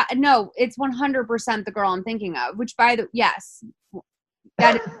for that, no, it's 100% the girl I'm thinking of, which yes,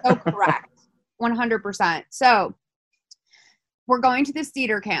 that is so correct. 100%. So we're going to this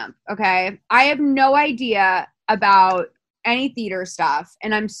theater camp. Okay. I have no idea about any theater stuff.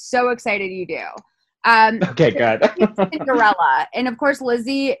 And I'm so excited you do. Okay, good. Cinderella. And of course,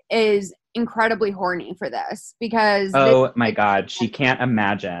 Lizzie is incredibly horny for this because my God, she can't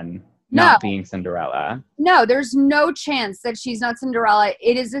imagine not being Cinderella. No, there's no chance that she's not Cinderella.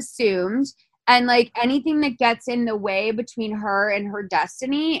 It is assumed. And like anything that gets in the way between her and her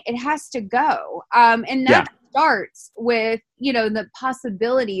destiny, it has to go. And that starts with, the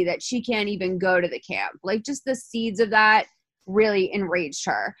possibility that she can't even go to the camp. Like, just the seeds of that really enraged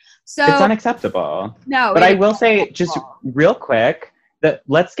her. So it's unacceptable. No. But I will say, just real quick,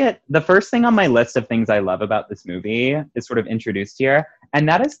 let's get the first thing on my list of things I love about this movie is sort of introduced here. And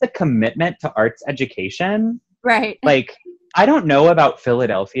that is the commitment to arts education. Right. Like, I don't know about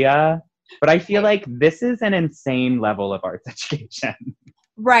Philadelphia, but I feel like this is an insane level of arts education.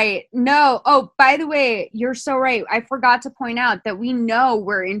 Right. No. Oh, by the way, you're so right. I forgot to point out that we know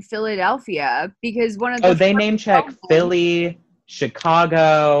we're in Philadelphia because one of the they name check Philly,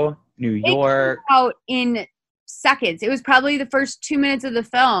 Chicago, New York. Out in seconds. It was probably the first 2 minutes of the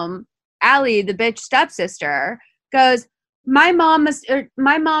film. Allie, the bitch stepsister, goes, my mom is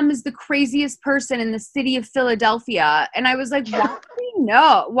the craziest person in the city of Philadelphia. And I was like, why do we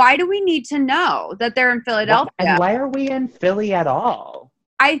know? Why do we need to know that they're in Philadelphia? And why are we in Philly at all?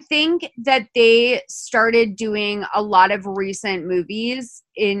 I think that they started doing a lot of recent movies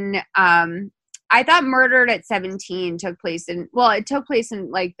in, I thought Murdered at 17 took place in like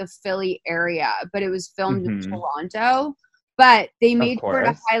the Philly area, but it was filmed in Toronto. But they made sure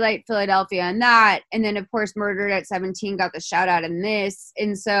to highlight Philadelphia in that. And then, of course, Murdered at 17 got the shout out in this.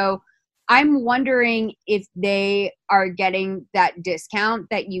 And so I'm wondering if they are getting that discount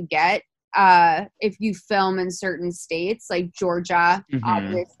that you get if you film in certain states, like Georgia,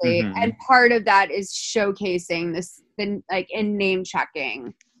 obviously. And part of that is showcasing and name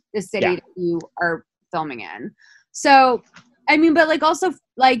checking the city that you are filming in. So, I mean, but like also,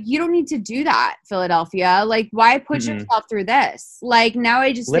 like, you don't need to do that, Philadelphia. Like, why put yourself through this? Like, now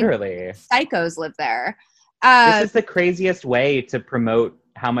I just literally think psychos live there. This is the craziest way to promote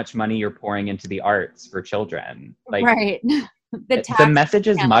how much money you're pouring into the arts for children. Like, right. The message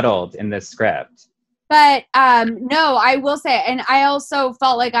is muddled in this script. But no, I will say, and I also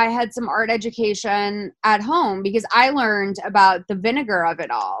felt like I had some art education at home because I learned about the vinegar of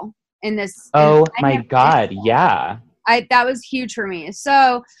it all in this. Oh my God, yeah. That was huge for me.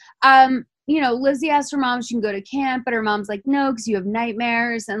 So, Lizzie asked her mom if she can go to camp, but her mom's like, no, because you have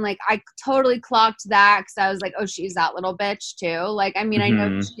nightmares. And like, I totally clocked that because I was like, oh, she's that little bitch too. Like, I mean, I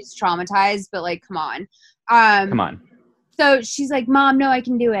know she's traumatized, but like, come on. Come on. So she's like, Mom, no, I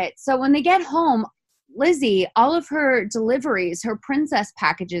can do it. So when they get home, Lizzie, all of her deliveries, her princess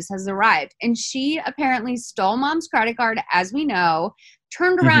packages has arrived. And she apparently stole Mom's credit card, as we know,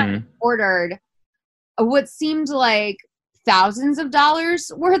 turned around and ordered what seemed like thousands of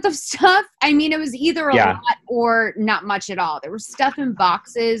dollars worth of stuff. I mean, it was either a lot or not much at all. There was stuff in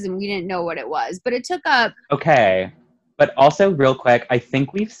boxes and we didn't know what it was, but it took up. Okay. But also real quick, I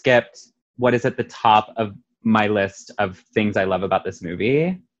think we've skipped what is at the top of my list of things I love about this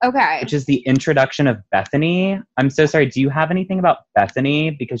movie. Okay. Which is the introduction of Bethany. I'm so sorry. Do you have anything about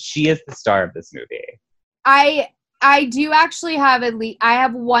Bethany? Because she is the star of this movie. I do actually have I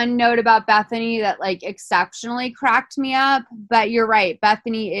have one note about Bethany that like exceptionally cracked me up, but you're right.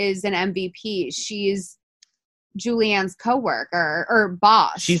 Bethany is an MVP. She's Julianne's coworker or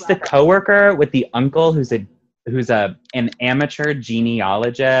boss. She's the coworker with the uncle who's an amateur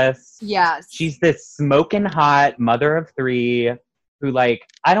genealogist. Yes. She's this smoking hot mother of three who, like,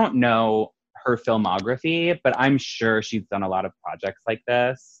 I don't know her filmography, but I'm sure she's done a lot of projects like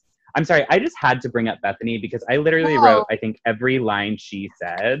this. I'm sorry, I just had to bring up Bethany because I literally wrote, I think, every line she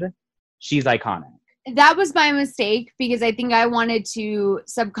said. She's iconic. That was my mistake because I think I wanted to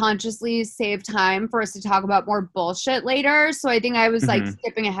subconsciously save time for us to talk about more bullshit later. So I think I was like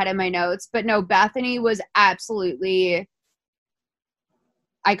skipping ahead in my notes. But no, Bethany was absolutely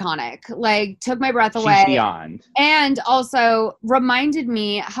iconic. Like, took my breath away. She's beyond. And also reminded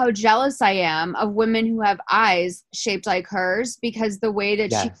me how jealous I am of women who have eyes shaped like hers, because the way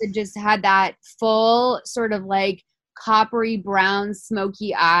that she could just had that full sort of like coppery brown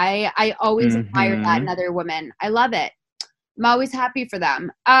smoky eye. I always admire that in other women. I love it. I'm always happy for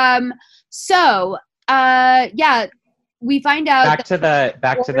them. We find out back to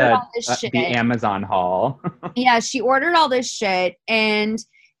the Amazon haul. Yeah, she ordered all this shit, and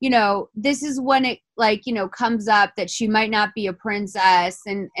you know, this is when it like, you know, comes up that she might not be a princess,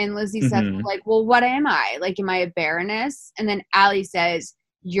 and Lizzie says like, well, what am I? Like, am I a baroness? And then Allie says,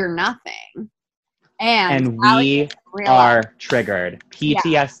 you're nothing. And we are triggered.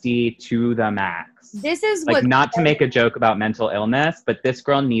 PTSD to the max. This is like, not to make a joke about mental illness, but this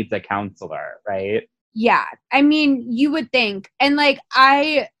girl needs a counselor, right? Yeah. I mean, you would think. And like,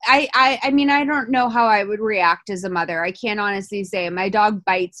 I mean, I don't know how I would react as a mother. I can't honestly say. My dog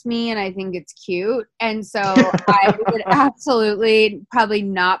bites me and I think it's cute. And so I would absolutely probably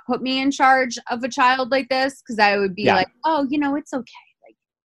not put me in charge of a child like this, because I would be like, oh, you know, it's okay.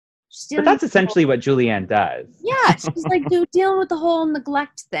 But that's essentially what Julianne does. Yeah, she's like, dude, dealing with the whole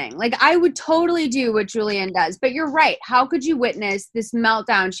neglect thing. Like, I would totally do what Julianne does. But you're right. How could you witness this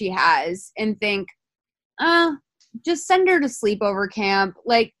meltdown she has and think, just send her to sleepover camp.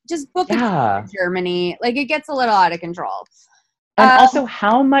 Like, just book it to Germany. Like, it gets a little out of control. And also,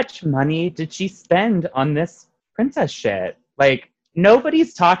 how much money did she spend on this princess shit? Like,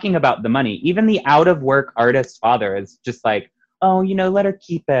 nobody's talking about the money. Even the out-of-work artist father is just like, oh, you know, let her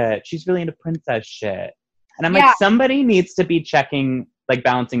keep it. She's really into princess shit. And I'm like, somebody needs to be checking, like,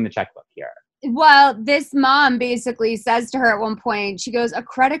 balancing the checkbook here. Well, this mom basically says to her at one point, she goes, a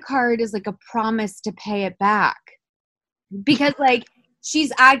credit card is like a promise to pay it back. Because, like,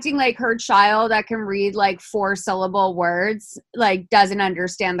 she's acting like her child that can read, like, 4-syllable words, like, doesn't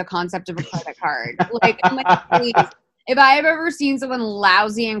understand the concept of a credit card. Like, I'm like, please. If I have ever seen someone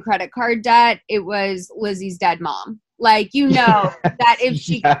lousy in credit card debt, it was Lizzie's dead mom. Like, you know, that if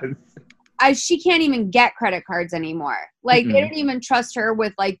she... she can't even get credit cards anymore. Like, they don't even trust her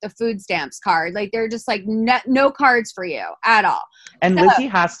with, like, the food stamps card. Like, they're just like, no cards for you at all. And so, Lizzie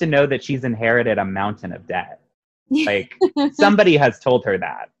has to know that she's inherited a mountain of debt. Like, somebody has told her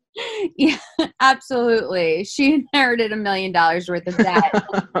that. Yeah, absolutely. She inherited $1 million worth of debt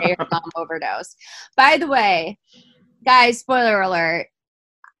to pay her mom overdose. By the way, guys, spoiler alert.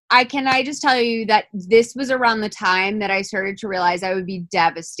 Can I just tell you that this was around the time that I started to realize I would be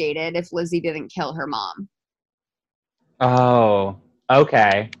devastated if Lizzie didn't kill her mom. Oh,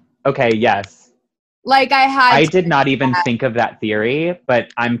 okay. Okay, yes. Like, I did not even think of that theory, but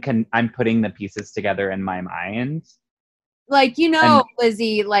I'm putting the pieces together in my mind. Like, you know,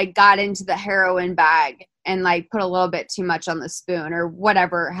 Lizzie, like, got into the heroin bag and, like, put a little bit too much on the spoon or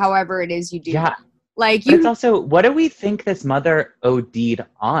whatever, however it is you do. Yeah. Like, but it's also, what do we think this mother OD'd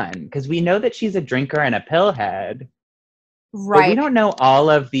on? Because we know that she's a drinker and a pillhead. Right. But we don't know all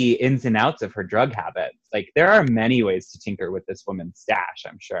of the ins and outs of her drug habits. Like, there are many ways to tinker with this woman's stash,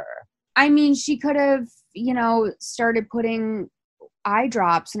 I'm sure. I mean, she could have, you know, started putting eye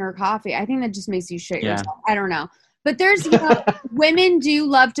drops in her coffee. I think that just makes you shit yourself. I don't know. But there's, you know, women do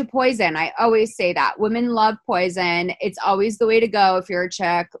love to poison. I always say that. Women love poison. It's always the way to go if you're a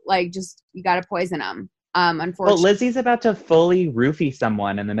chick. Like, just, you got to poison them. Unfortunately. Well, Lizzie's about to fully roofie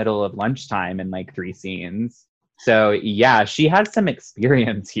someone in the middle of lunchtime in, like, 3 scenes. So, yeah, she has some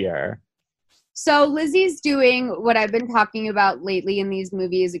experience here. So Lizzie's doing what I've been talking about lately in these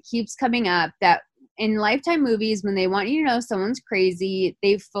movies. It keeps coming up that in Lifetime movies, when they want you to know someone's crazy,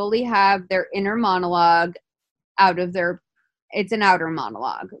 they fully have their inner monologue out of their, it's an outer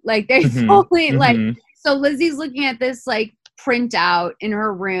monologue. Like they fully like, so Lizzie's looking at this like printout in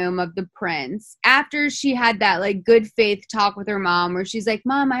her room of the prince after she had that like good faith talk with her mom where she's like,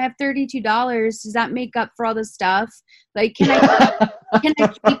 Mom, I have $32. Does that make up for all the stuff? Like, can I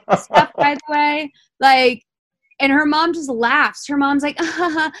keep the stuff, by the way? Like, and her mom just laughs. Her mom's like,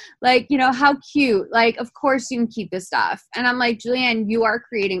 like, you know, how cute. Like, of course you can keep this stuff. And I'm like, Julianne, you are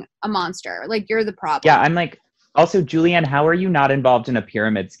creating a monster. Like, you're the problem. Yeah, I'm like, also, Julianne, how are you not involved in a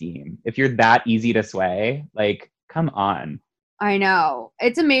pyramid scheme? If you're that easy to sway, like, come on. I know.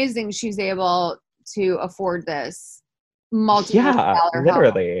 It's amazing she's able to afford this multi-million-dollar home.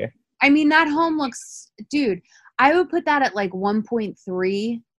 Literally. I mean, that home looks, dude, I would put that at like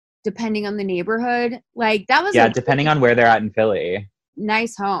 1.3, depending on the neighborhood. Like that was depending on where they're at in Philly.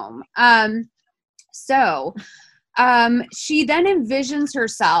 Nice home. So she then envisions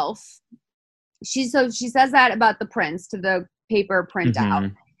herself. She says that about the prince to the paper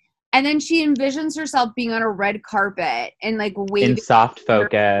printout. And then she envisions herself being on a red carpet and like waving in soft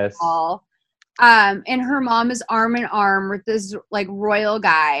focus. And her mom is arm in arm with this like royal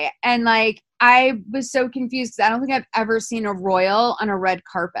guy. And like I was so confused because I don't think I've ever seen a royal on a red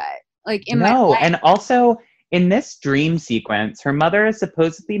carpet. Like in my life. And also in this dream sequence, her mother is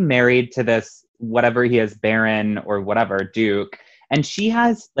supposedly married to this whatever he is, Baron or whatever, Duke. And she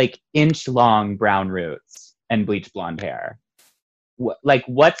has like inch-long brown roots and bleached blonde hair. Like,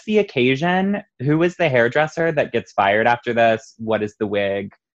 what's the occasion? Who is the hairdresser that gets fired after this? What is the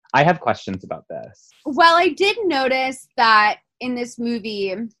wig? I have questions about this. Well, I did notice that in this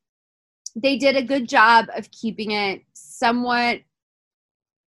movie, they did a good job of keeping it somewhat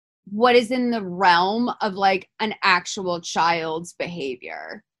what is in the realm of like an actual child's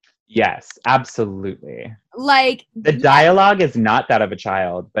behavior. Yes, absolutely. Like the dialogue is not that of a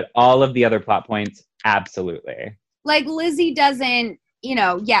child, but all of the other plot points, absolutely. Like Lizzie doesn't, you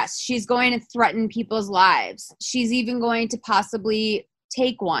know, yes, she's going to threaten people's lives. She's even going to possibly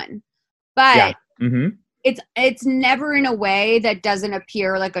take one. But it's never in a way that doesn't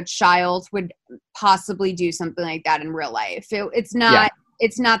appear like a child would possibly do something like that in real life. It's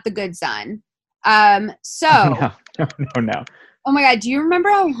not the good son. So No. Oh my God, do you remember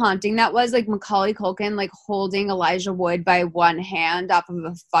how haunting that was? Like Macaulay Culkin like holding Elijah Wood by one hand off of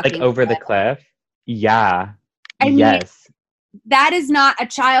a fucking like over cliff. The cliff? Yeah. I mean, yes. That is not, a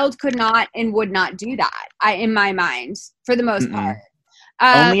child could not and would not do that, in my mind, for the most part.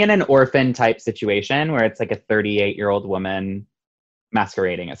 Only in an orphan type situation where it's like a 38-year-old woman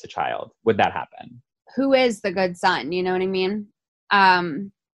masquerading as a child would that happen. Who is the good son? You know what I mean?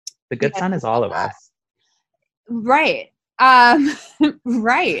 The good son is all of us. Right.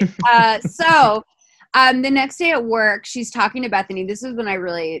 Right. So the next day at work, she's talking to Bethany. This is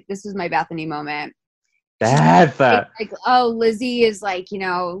my Bethany moment. Like, oh, Lizzie is like, you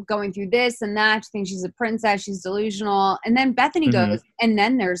know, going through this and that. She thinks she's a princess. She's delusional. And then Bethany goes, and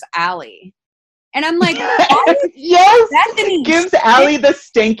then there's Allie. And I'm like, yes, Bethany gives Allie the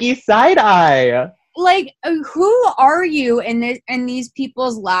stinky side eye. Like, who are you in these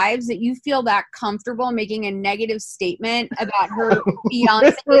people's lives that you feel that comfortable making a negative statement about her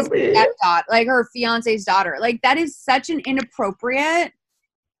fiance's stepdaughter, like her fiance's daughter? Like, that is such an inappropriate,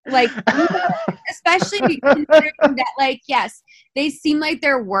 like, especially considering that, like, yes, they seem like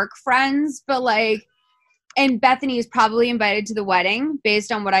they're work friends, but like, and Bethany is probably invited to the wedding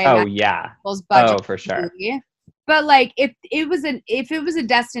based on what I budget for sure. But like, if it was a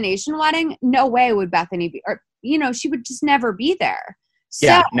destination wedding, no way would Bethany be, or you know, she would just never be there.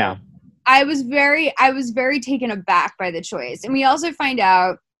 So no. I was very taken aback by the choice, and we also find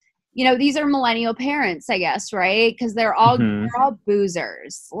out, you know, these are millennial parents, I guess, right? Because they're all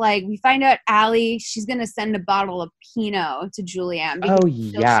boozers. Like, we find out Allie, she's gonna send a bottle of Pinot to Julianne. Oh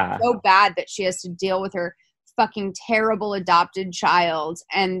yeah, so bad that she has to deal with her fucking terrible adopted child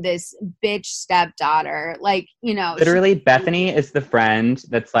and this bitch stepdaughter. Like, you know, literally Bethany is the friend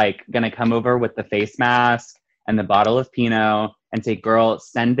that's like gonna come over with the face mask and the bottle of Pinot and say, girl,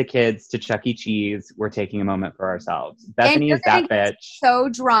 send the kids to Chuck E. Cheese. We're taking a moment for ourselves. Bethany is that bitch. So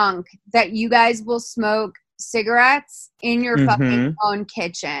drunk that you guys will smoke cigarettes in your fucking own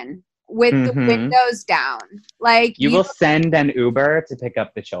kitchen with the windows down. Like, you will send an Uber to pick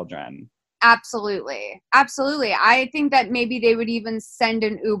up the children. Absolutely. I think that maybe they would even send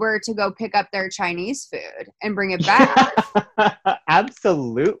an Uber to go pick up their Chinese food and bring it back.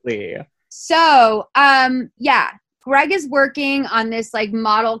 Absolutely. So, Greg is working on this like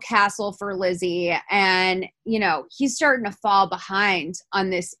model castle for Lizzie, and, you know, he's starting to fall behind on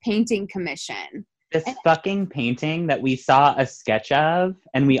this painting commission. This fucking painting that we saw a sketch of,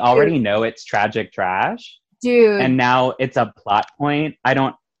 and we already know it's tragic trash. Dude. And now it's a plot point.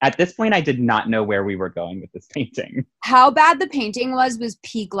 At this point, I did not know where we were going with this painting. How bad the painting was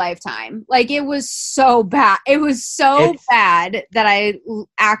peak Lifetime. Like, it was so bad. It was so bad that I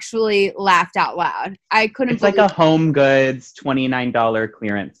actually laughed out loud. I couldn't It's like a Home Goods $29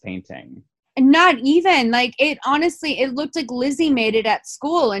 clearance painting. Not even. Like, it honestly, it looked like Lizzie made it at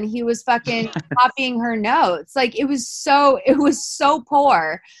school and he was fucking copying her notes. Like, it was so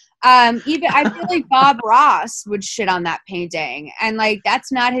poor. Even I feel like Bob Ross would shit on that painting, and like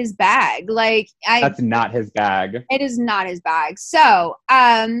that's not his bag. That's not his bag. It is not his bag. So,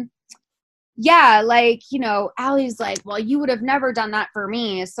 yeah, like, you know, Allie's like, well, you would have never done that for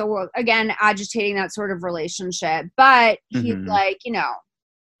me. So we're again agitating that sort of relationship, but he's like, you know,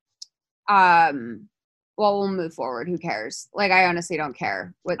 well, we'll move forward. Who cares? Like, I honestly don't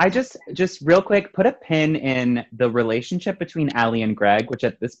care. I just real quick, put a pin in the relationship between Allie and Greg, which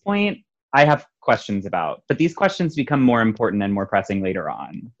at this point I have questions about. But these questions become more important and more pressing later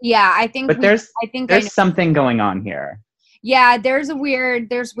on. Yeah, I think. But there's something going on here. Yeah, there's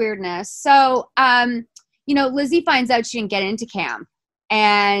weirdness. So, you know, Lizzie finds out she didn't get into camp.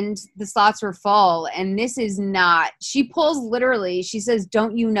 And the slots were full. And this is not. She pulls literally. She says,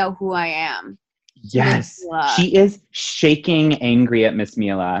 "Don't you know who I am?" Yes, she is shaking angry at Miss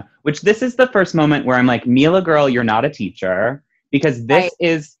Mila, which this is the first moment where I'm like, Mila girl, you're not a teacher, because this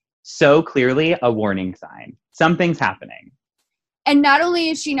is so clearly a warning sign. Something's happening. And not only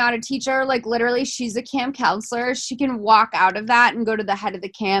is she not a teacher, like literally she's a camp counselor. She can walk out of that and go to the head of the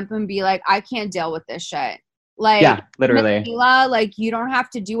camp and be like, I can't deal with this shit. Like, yeah, literally. Miss Mila, like, you don't have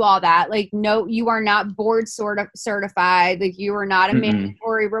to do all that. Like, no, you are not board certified. Like, you are not a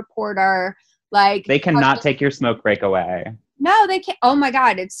mandatory reporter. Like, they cannot take your smoke break away. No, they can't. Oh my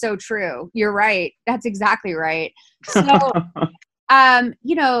God, it's so true. You're right. That's exactly right. So,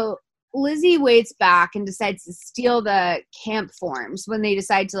 you know, Lizzie waits back and decides to steal the camp forms when they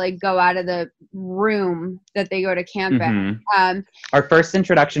decide to like go out of the room that they go to camp in. Our first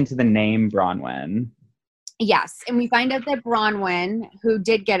introduction to the name Bronwyn. Yes, and we find out that Bronwyn, who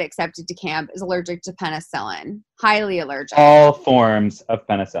did get accepted to camp, is allergic to penicillin. Highly allergic. All forms of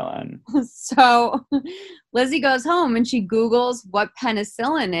penicillin. So Lizzie goes home and she Googles what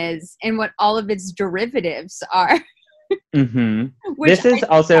penicillin is and what all of its derivatives are. This is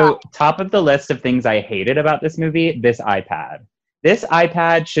also top of the list of things I hated about this movie, this iPad. This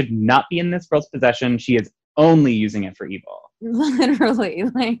iPad should not be in this girl's possession. She is only using it for evil. Literally,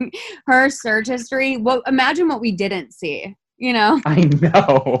 like her search history. Well, imagine what we didn't see, you know? I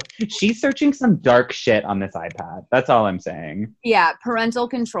know. She's searching some dark shit on this iPad. That's all I'm saying. Yeah, parental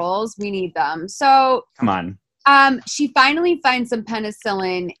controls, we need them. So come on. She finally finds some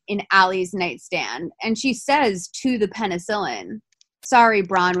penicillin in Allie's nightstand, and she says to the penicillin, "Sorry,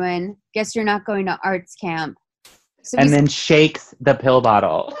 Bronwyn, guess you're not going to arts camp." So and then shakes the pill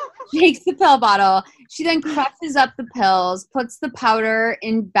bottle. Shakes the pill bottle. She then crushes up the pills, puts the powder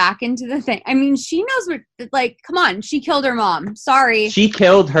back into the thing. I mean, she knows what, like, come on. She killed her mom. Sorry. She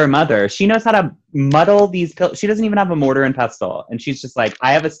killed her mother. She knows how to muddle these pills. She doesn't even have a mortar and pestle. And she's just like,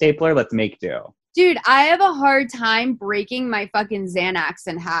 I have a stapler. Let's make do. Dude, I have a hard time breaking my fucking Xanax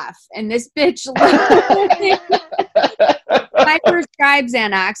in half. And this bitch, I prescribe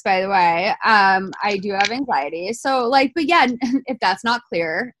Xanax, by the way. I do have anxiety. So, like, but yeah, if that's not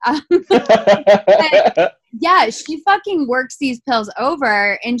clear. Yeah, she fucking works these pills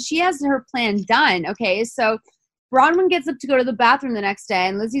over and she has her plan done. Okay, so Bronwyn gets up to go to the bathroom the next day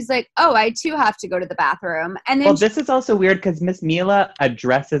and Lizzie's like, oh, I too have to go to the bathroom. And then well, this is also weird because Miss Mila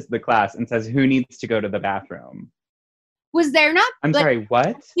addresses the class and says, who needs to go to the bathroom? Was there not? I'm sorry, what?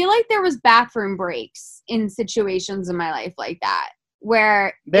 I feel like there was bathroom breaks in situations in my life like that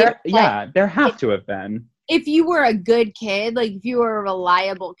where there have to have been. If you were a good kid, like if you were a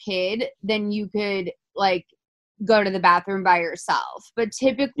reliable kid, then you could like go to the bathroom by yourself. But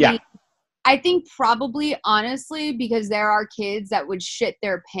typically, I think probably honestly, because there are kids that would shit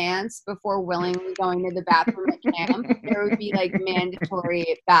their pants before willingly going to the bathroom at camp, there would be like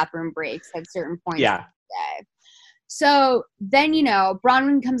mandatory bathroom breaks at certain points of the day. So then, you know,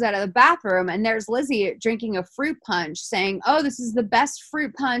 Bronwyn comes out of the bathroom and there's Lizzie drinking a fruit punch saying, oh, this is the best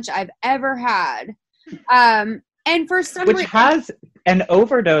fruit punch I've ever had. And for some reason, which has an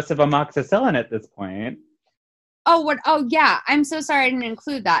overdose of amoxicillin at this point. Oh, what? Oh, yeah. I'm so sorry I didn't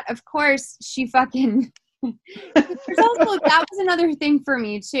include that. Of course, she fucking... There's also, that was another thing for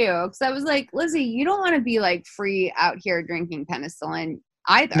me, too. Because I was like, Lizzie, you don't want to be, like, free out here drinking penicillin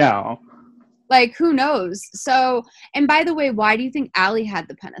either. No. Like, who knows? So, and by the way, why do you think Allie had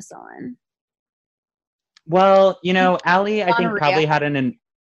the penicillin? Well, you know, Allie, I think Gonorrhea. probably had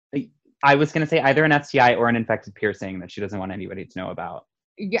I was going to say either an STI or an infected piercing that she doesn't want anybody to know about.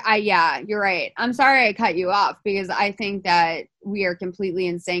 Yeah, you're right. I'm sorry I cut you off because I think that we are completely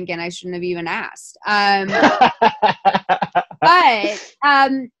in sync and I shouldn't have even asked. But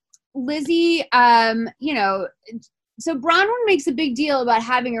Lizzie, you know, so Bronwyn makes a big deal about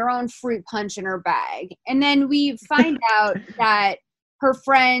having her own fruit punch in her bag. And then we find out that her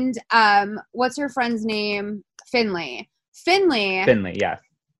friend, what's her friend's name? Finley, yeah.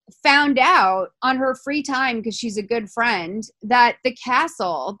 Found out on her free time, because she's a good friend, that the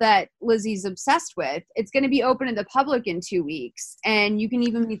castle that Lizzie's obsessed with, it's going to be open to the public in 2 weeks. And you can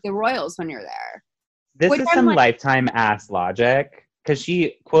even meet the royals when you're there. This is some Lifetime ass logic. Because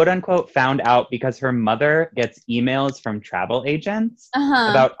she, quote unquote, found out because her mother gets emails from travel agents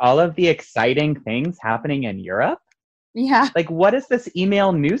about all of the exciting things happening in Europe. Yeah. Like, what is this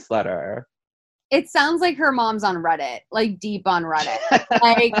email newsletter? It sounds like her mom's on Reddit, like deep on Reddit.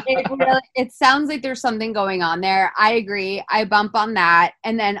 Like it sounds like there's something going on there. I agree. I bump on that.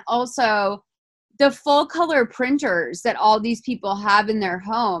 And then also the full color printers that all these people have in their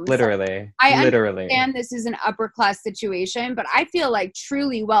homes. Literally. I understand this is an upper class situation, but I feel like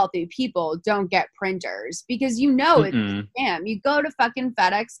truly wealthy people don't get printers because it's a scam. You go to fucking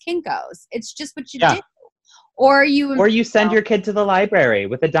FedEx Kinko's. It's just what you do. Or you send your kid to the library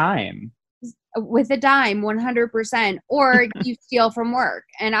with a dime. With a dime, 100%. Or you steal from work.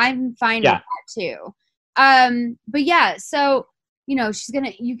 And I'm fine with that too. But yeah, so you know,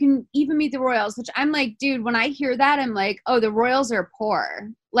 you can even meet the royals, which I'm like, dude, when I hear that, I'm like, oh, the royals are poor.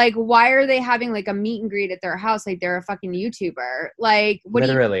 Like, why are they having like a meet and greet at their house? Like they're a fucking YouTuber. Like, what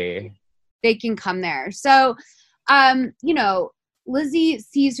literally, they can come there. So, you know, Lizzie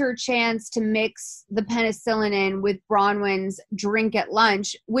sees her chance to mix the penicillin in with Bronwyn's drink at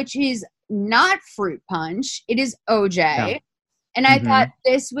lunch, which is not fruit punch. It is OJ. No. And I thought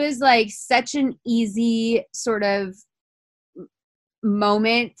this was like such an easy sort of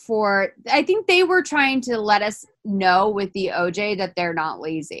moment I think they were trying to let us know with the OJ that they're not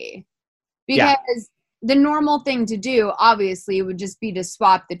lazy, because the normal thing to do obviously would just be to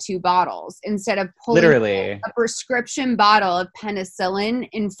swap the two bottles instead of pulling a prescription bottle of penicillin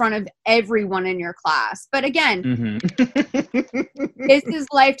in front of everyone in your class. But again, this is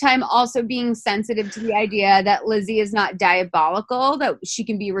Lifetime also being sensitive to the idea that Lizzie is not diabolical, that she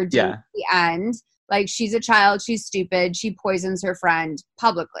can be redeemed at the end. Like, she's a child, she's stupid, she poisons her friend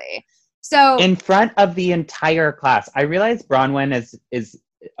publicly. So in front of the entire class. I realize Bronwyn is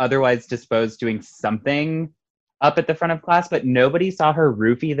otherwise disposed doing something up at the front of class, but nobody saw her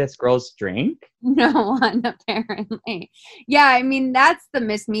roofie this girl's drink. No one, apparently. Yeah, I mean, that's the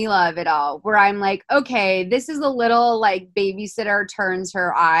Miss Mila of it all, where I'm like, okay, this is a little like babysitter turns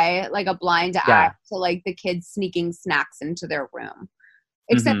her eye, like a blind eye to like the kids sneaking snacks into their room.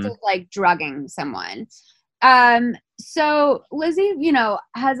 Except it's like drugging someone. So Lizzie, you know,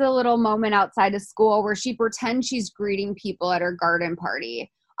 has a little moment outside of school where she pretends she's greeting people at her garden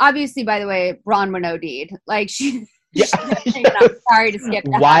party. Obviously, by the way, Bronwyn OD'd. Like, sorry to skip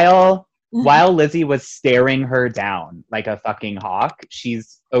that. While Lizzie was staring her down like a fucking hawk,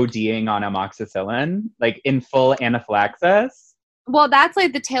 she's ODing on amoxicillin, like in full anaphylaxis. Well, that's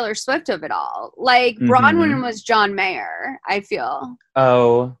like the Taylor Swift of it all. Like, Bronwyn was John Mayer, I feel.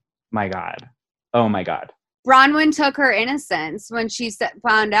 Oh, my God. Bronwyn took her innocence when she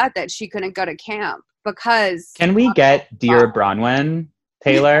found out that she couldn't go to camp because... Can we get Dear Bronwyn,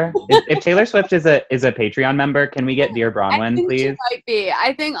 Taylor? if Taylor Swift is a Patreon member, can we get Dear Bronwyn, please? She might be.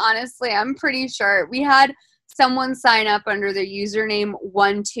 I think, honestly, I'm pretty sure. We had someone sign up under the username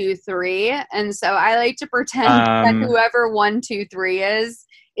 123, and so I like to pretend that whoever 123 is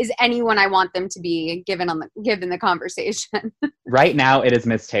anyone I want them to be given the conversation. Right now it is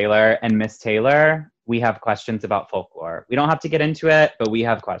Miss Taylor, and Miss Taylor, we have questions about folklore. We don't have to get into it, but we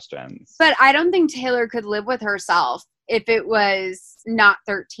have questions. But I don't think Taylor could live with herself if it was not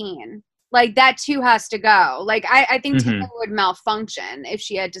 13. Like, that too has to go. Like, I think Taylor would malfunction if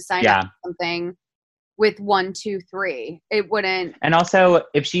she had to sign up for something with 123. It wouldn't. And also,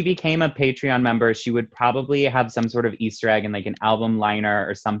 if she became a Patreon member, she would probably have some sort of Easter egg in like an album liner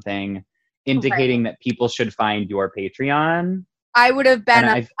or something indicating that people should find your Patreon. I would have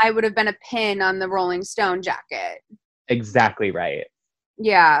been a pin on the Rolling Stone jacket. Exactly right.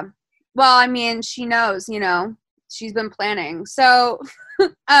 Yeah. Well, I mean, she knows, you know, she's been planning. So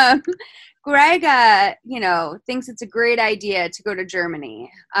Greg, you know, thinks it's a great idea to go to Germany.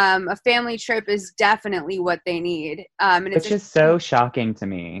 A family trip is definitely what they need. Which is so shocking to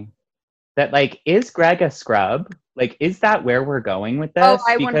me. That, like, is Greg a scrub? Like, is that where we're going with this? Oh,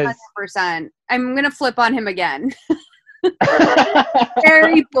 I 100%. I'm going to flip on him again.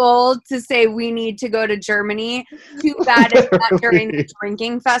 Very bold to say we need to go to Germany. Too bad it's not during the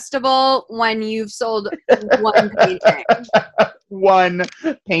drinking festival when you've sold one painting. One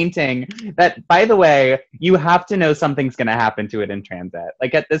painting that, by the way, you have to know something's going to happen to it in transit.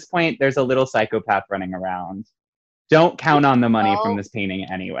 Like, at this point, there's a little psychopath running around. Don't count on the money from this painting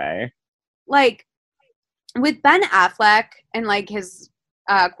anyway. Like, with Ben Affleck and, like, his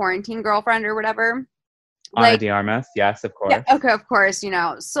quarantine girlfriend or whatever. Ana de Armas, yes, of course. Yeah, okay, of course, you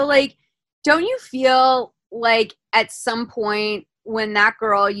know. So, like, don't you feel like at some point when that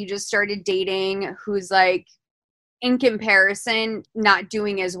girl you just started dating who's, like, in comparison, not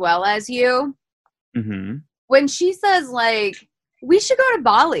doing as well as you, when she says, like, we should go to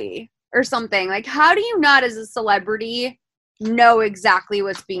Bali or something, like, how do you not as a celebrity know exactly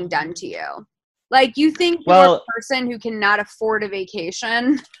what's being done to you? Like, you think you're a person who cannot afford a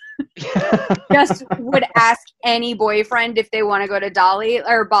vacation just would ask any boyfriend if they want to go to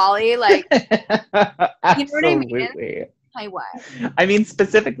Bali, like, you know what I mean? I mean,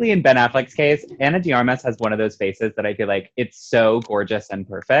 specifically in Ben Affleck's case, Ana de Armas has one of those faces that I feel like it's so gorgeous and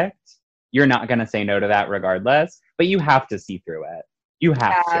perfect. You're not going to say no to that regardless, but you have to see through it. You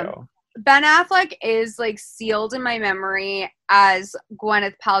have to. Ben Affleck is, like, sealed in my memory as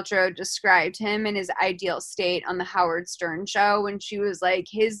Gwyneth Paltrow described him in his ideal state on the Howard Stern show when she was like,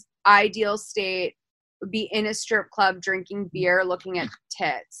 his ideal state would be in a strip club drinking beer looking at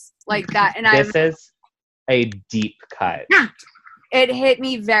tits. Like that. And this is a deep cut. It hit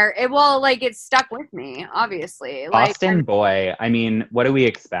me it stuck with me, obviously. Boston boy. I mean, what do we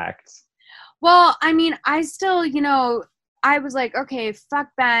expect? Well, I mean, I still, you know, I was like, okay, fuck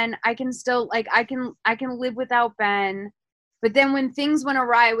Ben. I can still, like, I can live without Ben. But then when things went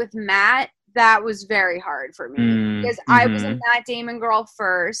awry with Matt, that was very hard for me because I was a Matt Damon girl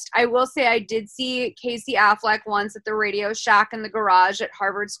first. I will say I did see Casey Affleck once at the Radio Shack in the garage at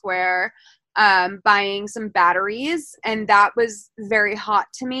Harvard Square buying some batteries, and that was very hot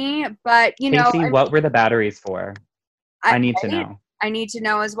to me. But, you know, Casey, what were the batteries for? I need to know. I need to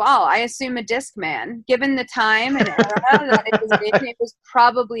know as well. I assume a Discman. Given the time and era that it was in, it was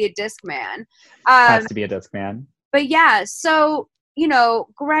probably a Discman. Has to be a Discman. But yeah, so, you know,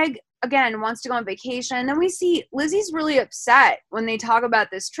 Greg, again, wants to go on vacation. Then we see Lizzie's really upset when they talk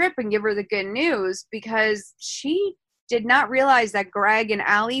about this trip and give her the good news because she did not realize that Greg and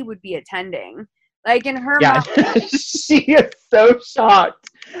Allie would be attending. Like, in her mind, she is so shocked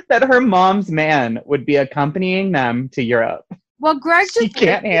that her mom's man would be accompanying them to Europe. Well, Greg just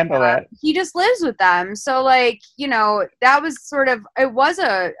can't handle it. He just lives with them. So, like, you know, that was sort of, it was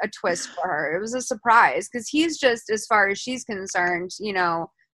a twist for her. It was a surprise because he's just, as far as she's concerned, you know,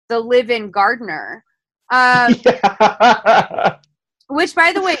 the live-in gardener. Which,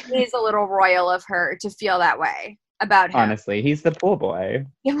 by the way, is a little royal of her to feel that way about him. Honestly, he's the pool boy.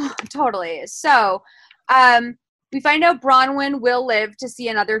 Yeah, totally. So, we find out Bronwyn will live to see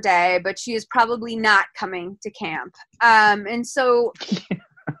another day, but she is probably not coming to camp. And so,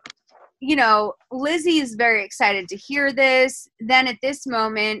 you know, Lizzie is very excited to hear this. Then at this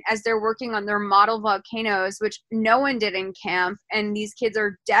moment, as they're working on their model volcanoes, which no one did in camp, and these kids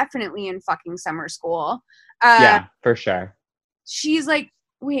are definitely in fucking summer school. Yeah, for sure. She's like,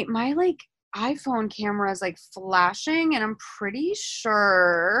 wait, my, like, iPhone camera is, like, flashing, and I'm pretty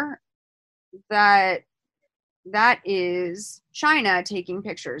sure that is China taking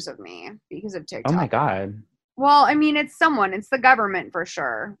pictures of me because of TikTok. Oh my God. Well, I mean, it's the government for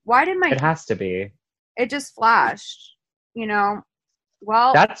sure. Why did It has to be. It just flashed, you know?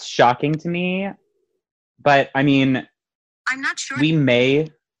 Well, that's shocking to me. But I mean, I'm not sure.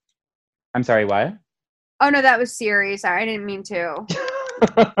 I'm sorry, what? Oh no, that was Siri. Sorry, I didn't mean to.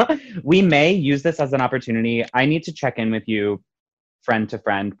 We may use this as an opportunity. I need to check in with you, friend to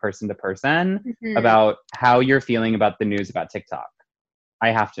friend, person to person, about how you're feeling about the news about TikTok. I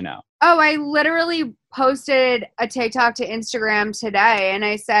have to know. Oh, I literally posted a TikTok to Instagram today, and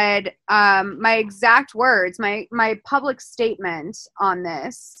I said my exact words, my public statement on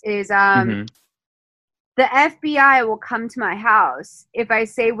this is the FBI will come to my house if I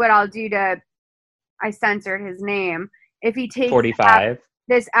say what I'll do to, I censored his name, if he takes 45.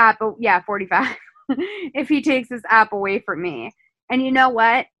 This app, yeah, 45. If he takes this app away from me. And you know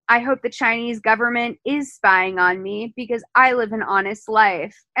what? I hope the Chinese government is spying on me because I live an honest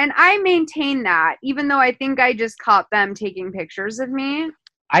life. And I maintain that, even though I think I just caught them taking pictures of me.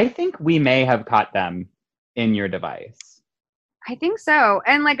 I think we may have caught them in your device. I think so.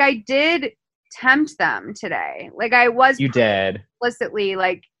 And, like, I did tempt them today. Like, I was... You did. Explicitly,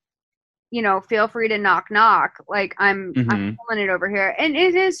 like, feel free to knock. Like I'm pulling it over here. And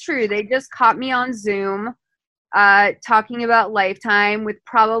it is true. They just caught me on Zoom talking about Lifetime with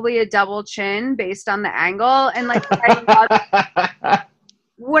probably a double chin based on the angle. And like,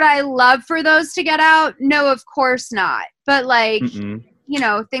 would I love for those to get out? No, of course not. But like,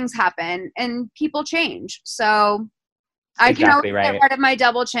 things happen and people change. So I can always get rid of my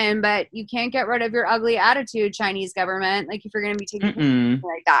double chin, but you can't get rid of your ugly attitude, Chinese government. Like if you're going to be taking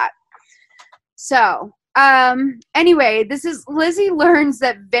like that. So, anyway, this is Lizzie learns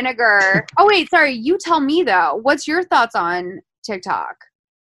that vinegar. Oh, wait, sorry. You tell me though. What's your thoughts on TikTok?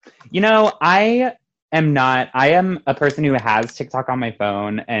 I am a person who has TikTok on my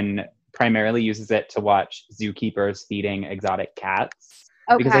phone and primarily uses it to watch zookeepers feeding exotic cats.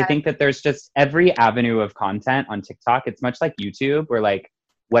 Okay. Because I think that there's just every avenue of content on TikTok. It's much like YouTube where like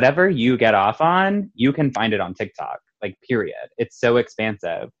whatever you get off on, you can find it on TikTok, like period. It's so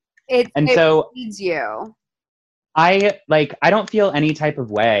expansive. It feeds you. I don't feel any type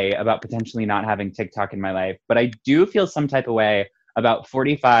of way about potentially not having TikTok in my life, but I do feel some type of way about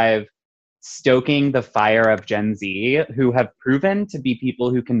 45 stoking the fire of Gen Z who have proven to be people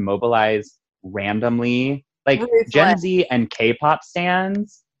who can mobilize randomly. Like Gen Z and K-pop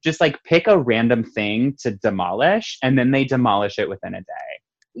stans just like pick a random thing to demolish and then they demolish it within a day.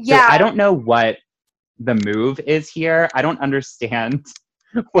 Yeah. So I don't know what the move is here. I don't understand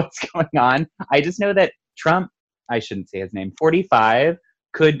what's going on. I just know that Trump, I shouldn't say his name, 45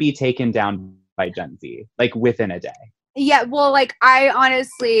 could be taken down by Gen Z, like within a day. Yeah, well, like I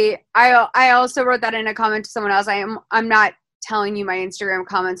honestly, I also wrote that in a comment to someone else. I'm not telling you my Instagram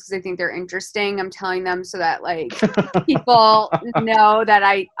comments because I think they're interesting. I'm telling them so that like people know that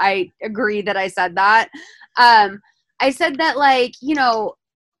I agree that I said that. I said that like,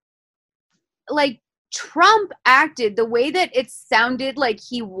 like Trump acted the way that it sounded like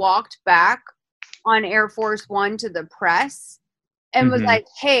he walked back on Air Force One to the press and was like,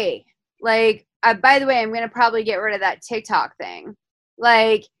 hey, like, by the way, I'm going to probably get rid of that TikTok thing.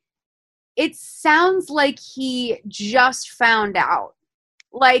 Like, it sounds like he just found out.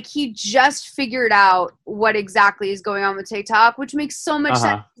 Like, he just figured out what exactly is going on with TikTok, which makes so much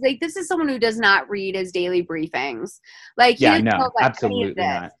sense. Like, this is someone who does not read his daily briefings. Like, he doesn't know about any of this.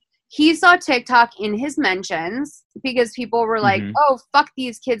 Not. He saw TikTok in his mentions because people were like, oh, fuck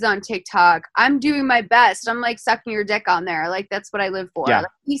these kids on TikTok. I'm doing my best. I'm like sucking your dick on there. Like, that's what I live for. Yeah.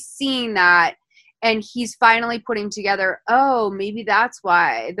 Like, he's seeing that. And he's finally putting together, oh, maybe that's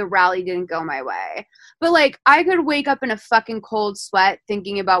why the rally didn't go my way. But, like, I could wake up in a fucking cold sweat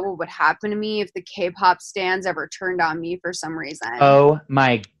thinking about what would happen to me if the K-pop stans ever turned on me for some reason. Oh,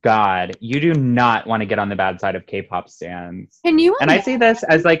 my God. You do not want to get on the bad side of K-pop stans. Can you? And I say this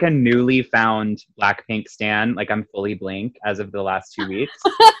as, like, a newly found Blackpink stan. Like, I'm fully Blink as of the last 2 weeks.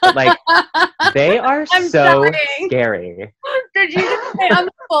 But, like, they are so scary. Did you just say I'm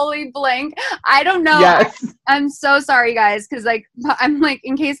fully Blink? I don't know. Yes. I'm so sorry, guys, because like I'm like,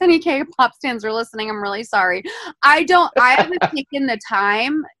 in case any K-pop stans are listening, I'm really sorry. I haven't taken the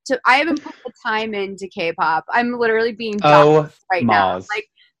time I haven't put the time into K-pop. I'm literally being right now. Like,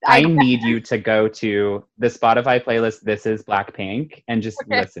 I need you to go to the Spotify playlist, This Is Blackpink, and just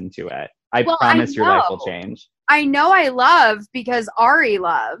listen to it. I promise your life will change. I know I love because Ari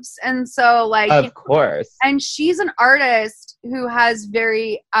loves. And so like, of course. And she's an artist who has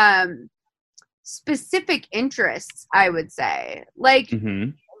very specific interests, I would say. Like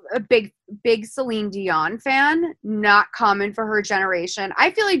a big Celine Dion fan, not common for her generation.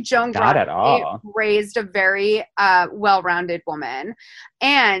 I feel like Joan Grande raised a very well-rounded woman.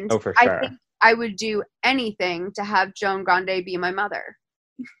 And for sure. I think I would do anything to have Joan Grande be my mother.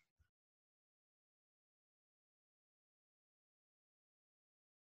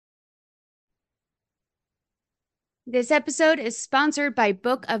 This episode is sponsored by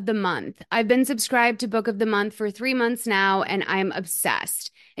Book of the Month. I've been subscribed to Book of the Month for 3 months now, and I'm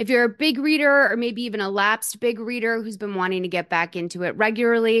obsessed. If you're a big reader or maybe even a lapsed big reader who's been wanting to get back into it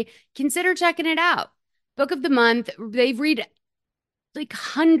regularly, consider checking it out. Book of the Month, they read like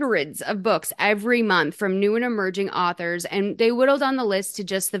hundreds of books every month from new and emerging authors, and they whittle down the list to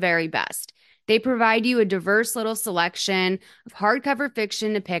just the very best. They provide you a diverse little selection of hardcover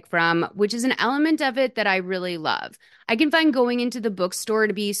fiction to pick from, which is an element of it that I really love. I can find going into the bookstore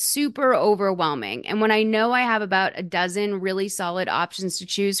to be super overwhelming. And when I know I have about a dozen really solid options to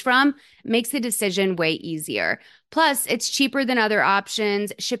choose from, it makes the decision way easier. Plus, it's cheaper than other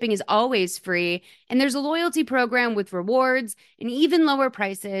options, shipping is always free, and there's a loyalty program with rewards and even lower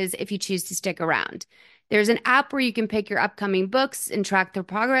prices if you choose to stick around. There's an app where you can pick your upcoming books and track the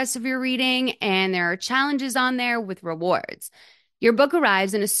progress of your reading, and there are challenges on there with rewards. Your book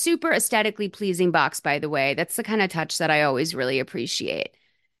arrives in a super aesthetically pleasing box, by the way. That's the kind of touch that I always really appreciate.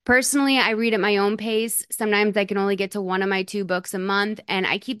 Personally, I read at my own pace. Sometimes I can only get to one of my 2 books a month, and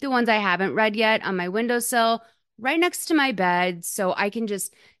I keep the ones I haven't read yet on my windowsill right next to my bed so I can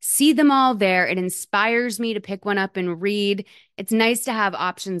just see them all there. It inspires me to pick one up and read. It's nice to have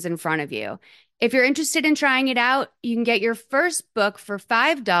options in front of you. If you're interested in trying it out, you can get your first book for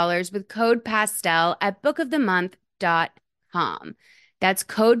 $5 with code PASTEL at bookofthemonth.com. That's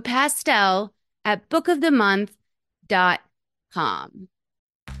code PASTEL at bookofthemonth.com.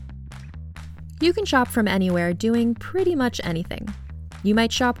 You can shop from anywhere doing pretty much anything. You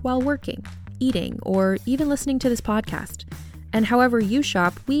might shop while working, eating, or even listening to this podcast. And however you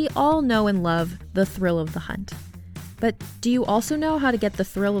shop, we all know and love the thrill of the hunt. But do you also know how to get the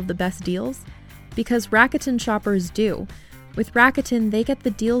thrill of the best deals? Because Rakuten shoppers do. With Rakuten, they get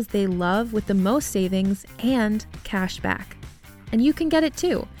the deals they love with the most savings and cash back. And you can get it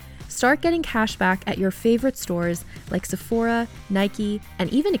too. Start getting cash back at your favorite stores like Sephora, Nike, and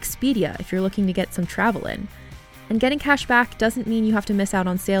even Expedia if you're looking to get some travel in. And getting cash back doesn't mean you have to miss out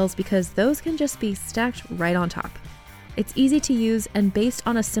on sales because those can just be stacked right on top. It's easy to use and based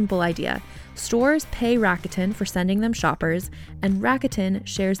on a simple idea. Stores pay Rakuten for sending them shoppers, and Rakuten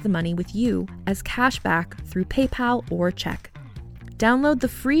shares the money with you as cash back through PayPal or check. Download the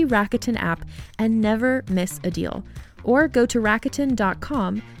free Rakuten app and never miss a deal. Or go to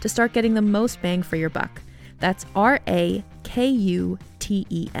Rakuten.com to start getting the most bang for your buck. That's Rakuten.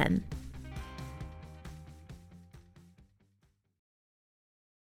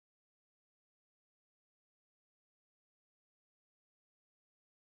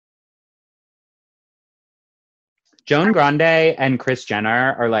 Joan Grande and Kris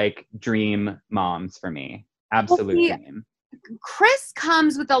Jenner are like dream moms for me. Absolute dream. Kris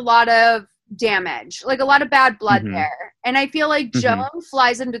comes with a lot of damage, like a lot of bad blood there. And I feel like Joan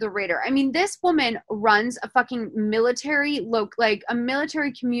flies under the radar. I mean, this woman runs a fucking military, like a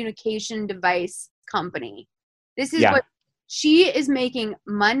military communication device company. This is what she is making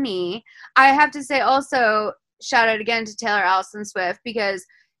money. I have to say also, shout out again to Taylor Allison Swift, because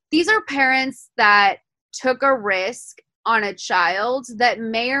these are parents that took a risk on a child that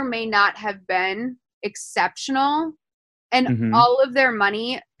may or may not have been exceptional, and all of their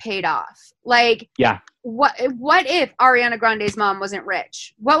money paid off. Like, what if Ariana Grande's mom wasn't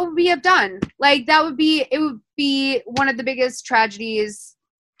rich? What would we have done? Like, it would be one of the biggest tragedies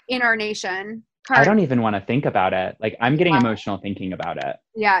in our nation. I don't even want to think about it. Like, I'm getting emotional thinking about it.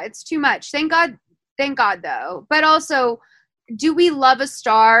 Yeah, it's too much. Thank God though. But also, do we love a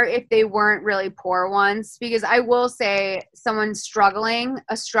star if they weren't really poor ones? Because I will say, someone struggling,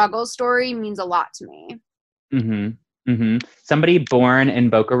 a struggle story means a lot to me. Somebody born in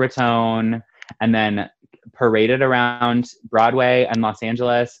Boca Raton and then paraded around Broadway and Los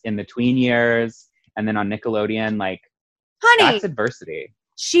Angeles in the tween years and then on Nickelodeon, like, honey, that's adversity.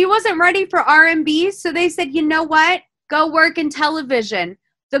 She wasn't ready for R&B, so they said, you know what? Go work in television.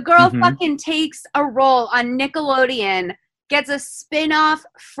 The girl fucking takes a role on Nickelodeon, gets a spin-off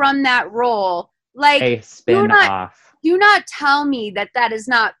from that role. Like, a spin-off. Do not tell me that is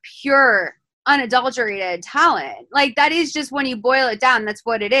not pure, unadulterated talent. Like, that is just, when you boil it down, that's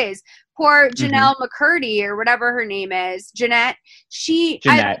what it is. Poor Janelle McCurdy, or whatever her name is, Jeanette.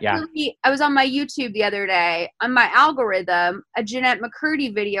 I was on my YouTube the other day. On my algorithm, a Jeanette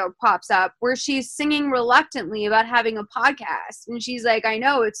McCurdy video pops up where she's singing reluctantly about having a podcast. And she's like, I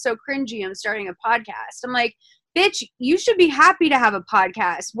know, it's so cringy, I'm starting a podcast. I'm like, bitch, you should be happy to have a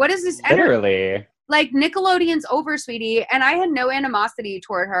podcast. What is this literally? Like, Nickelodeon's over, sweetie. And I had no animosity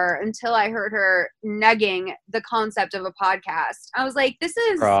toward her until I heard her negging the concept of a podcast. I was like, this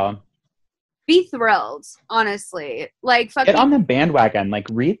is... Girl. Be thrilled, honestly. Like, fucking... Get on the bandwagon. Like,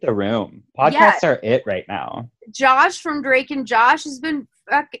 read the room. Podcasts are it right now. Josh from Drake and Josh has been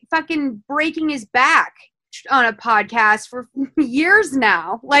fucking breaking his back on a podcast for years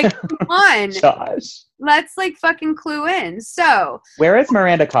now. Like, come on. Josh. Let's, like, fucking clue in. So... Where is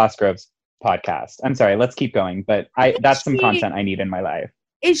Miranda Cosgrove's podcast? I'm sorry, let's keep going, but that's some content I need in my life.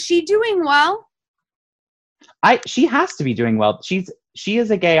 Is she doing well? She has to be doing well. She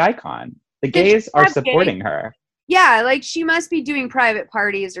is a gay icon. The gays are supporting her. Yeah, like, she must be doing private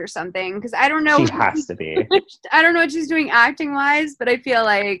parties or something, because I don't know. She has to be. I don't know what she's doing acting wise, but I feel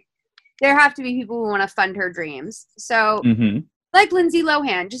like there have to be people who want to fund her dreams. So, like Lindsay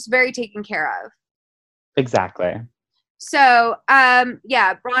Lohan, just very taken care of. Exactly. So,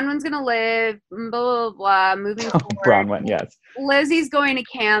 Bronwyn's gonna live, blah, blah, blah, moving forward. Bronwyn, yes. Lizzie's going to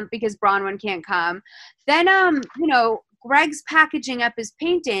camp because Bronwyn can't come. Then, Greg's packaging up his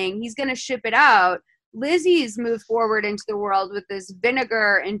painting. He's gonna ship it out. Lizzie's moved forward into the world with this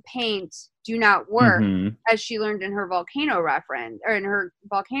vinegar and paint do not work, as she learned in her volcano reference, or in her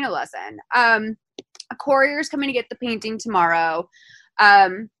volcano lesson. A courier's coming to get the painting tomorrow.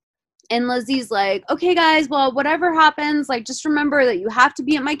 And Lizzie's like, okay, guys, well, whatever happens, like, just remember that you have to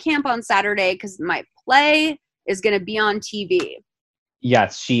be at my camp on Saturday because my play is going to be on TV.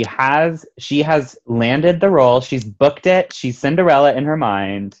 Yes, she has landed the role. She's booked it. She's Cinderella in her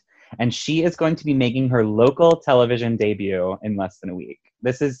mind. And she is going to be making her local television debut in less than a week.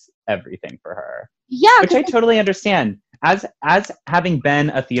 This is everything for her. Yeah. Which I totally understand. As having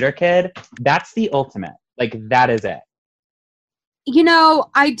been a theater kid, that's the ultimate. Like, that is it. You know,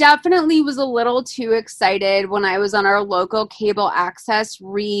 I definitely was a little too excited when I was on our local cable access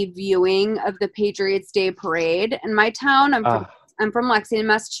reviewing of the Patriots Day Parade in my town. I'm from Lexington,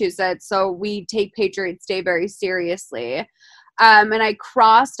 Massachusetts, so we take Patriots Day very seriously. And I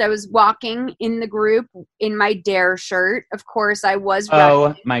was walking in the group in my DARE shirt. Of course, I was.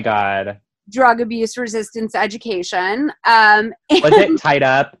 Oh, my God. Drug abuse resistance education. Was it tied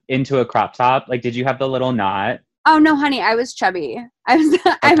up into a crop top? Like, did you have the little knot? Oh, no, honey. I was chubby.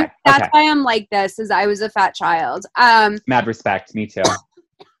 That's why I'm like this, is I was a fat child. Mad respect. Me too.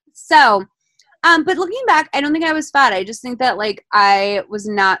 So, but looking back, I don't think I was fat. I just think that, like, I was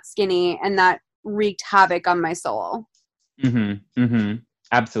not skinny, and that wreaked havoc on my soul.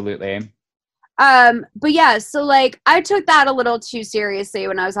 Absolutely. But yeah, so like I took that a little too seriously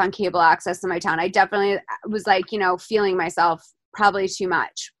when I was on cable access in my town. I definitely was like, you know, feeling myself probably too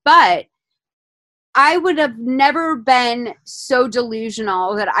much, but I would have never been so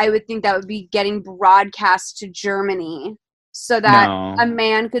delusional that I would think that would be getting broadcast to Germany so that a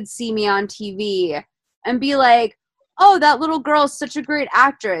man could see me on TV and be like, oh, that little girl's such a great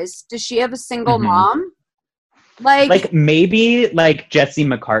actress. Does she have a single mom? Like maybe like Jesse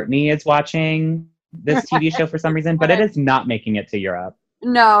McCartney is watching this TV show for some reason, but it is not making it to Europe.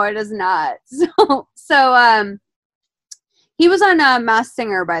 No, it is not. So he was on Masked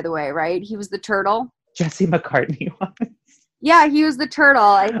Singer, by the way, right? He was the turtle. Jesse McCartney was. Yeah, he was the turtle,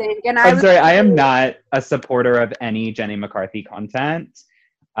 I think. And I'm sorry, I am not a supporter of any Jenny McCarthy content.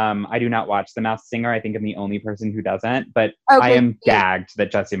 I do not watch The Masked Singer. I think I'm the only person who doesn't, but I am gagged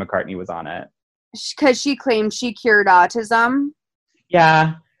that Jesse McCartney was on it. Because she claimed she cured autism.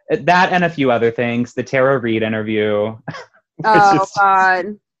 Yeah, that and a few other things. The Tara Reid interview. Oh,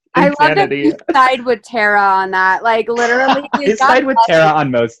 God. Insanity. I love that you side with Tara on that. Like, literally. I side with Tara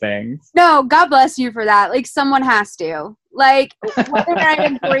on most things. No, God bless you for that. Like, someone has to. Like, whether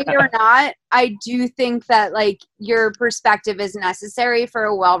I agree or not, I do think that, like, your perspective is necessary for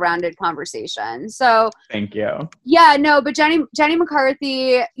a well-rounded conversation. So. Thank you. Yeah, no, but Jenny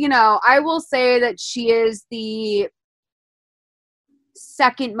McCarthy, you know, I will say that she is the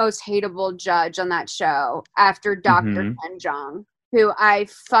second most hateable judge on that show after Dr. Ken Jeong, who I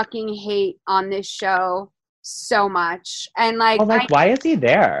fucking hate on this show so much. And like, why is he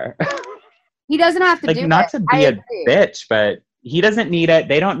there? He doesn't have to do it. Not to be a bitch, but he doesn't need it.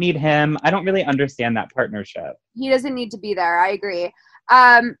 They don't need him. I don't really understand that partnership. He doesn't need to be there. I agree.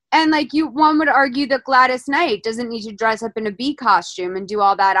 And like one would argue that Gladys Knight doesn't need to dress up in a bee costume and do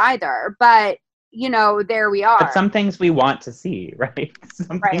all that either. But, you know, there we are. But some things we want to see, right?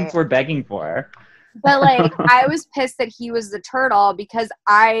 Some things we're begging for. But like, I was pissed that he was the turtle because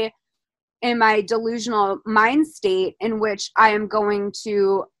in my delusional mind state in which I am going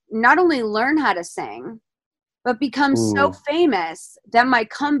to not only learn how to sing, but become so famous that my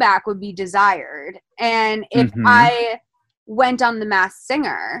comeback would be desired. And if I went on The Masked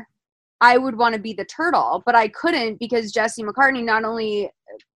Singer, I would want to be the turtle, but I couldn't because Jesse McCartney not only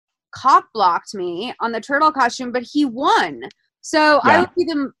cock blocked me on the turtle costume, but he won. So I would be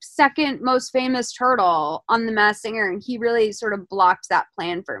the second most famous turtle on The Masked Singer, and he really sort of blocked that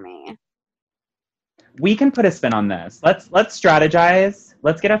plan for me. We can put a spin on this. Let's strategize.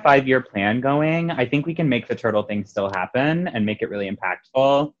 Let's get a 5-year plan going. I think we can make the turtle thing still happen and make it really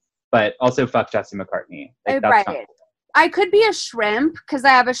impactful, but also fuck Jesse McCartney. Like, that's right. I could be a shrimp because I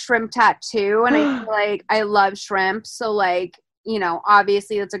have a shrimp tattoo and I feel like I love shrimp. So like, you know,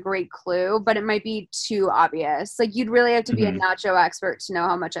 obviously that's a great clue, but it might be too obvious. Like you'd really have to be a nacho expert to know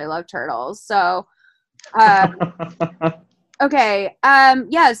how much I love turtles. So, okay.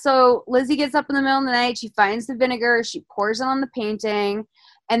 Yeah. So Lizzie gets up in the middle of the night. She finds the vinegar. She pours it on the painting.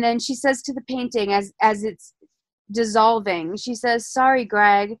 And then she says to the painting as it's dissolving, she says, "Sorry,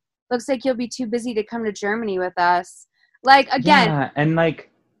 Greg. Looks like you'll be too busy to come to Germany with us." Like, again. Yeah, and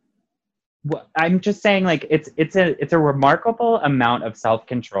like, I'm just saying, like, it's a remarkable amount of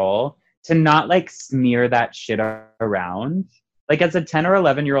self-control to not like smear that shit around. Like as a 10 or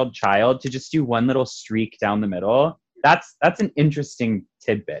 11-year-old child to just do one little streak down the middle, that's an interesting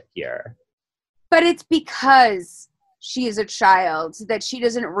tidbit here. But it's because she is a child that she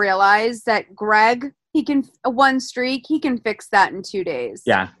doesn't realize that Greg, he can, one streak, he can fix that in 2 days.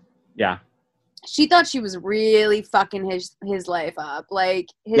 Yeah. She thought she was really fucking his life up. Like,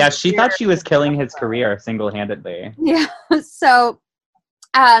 she thought she was killing his career single-handedly. Yeah. So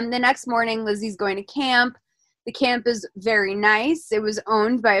the next morning, Lizzie's going to camp. The camp is very nice. It was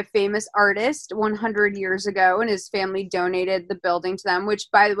owned by a famous artist 100 years ago, and his family donated the building to them, which,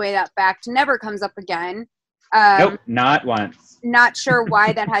 by the way, that fact never comes up again. Nope, not once. Not sure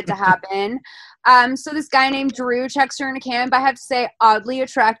why that had to happen. So this guy named Drew checks her into camp. I have to say, oddly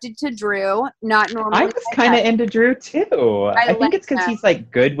attracted to Drew. Not normal. I was kind of into Drew, too. I think it's because he's,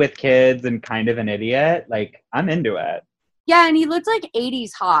 like, good with kids and kind of an idiot. Like, I'm into it. Yeah, and he looked like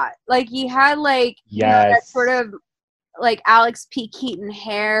 80s hot. Like, he had, like, that sort of, like, Alex P. Keaton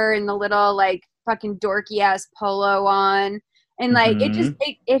hair and the little, like, fucking dorky-ass polo on. And, like,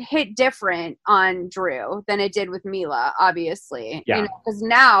 it hit different on Drew than it did with Mila, obviously. Yeah. Because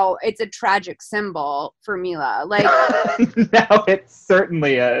now it's a tragic symbol for Mila. Like, now it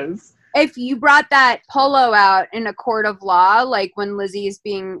certainly is. If you brought that polo out in a court of law, like when Lizzie is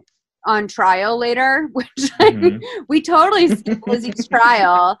being on trial later, which we totally skipped Lizzie's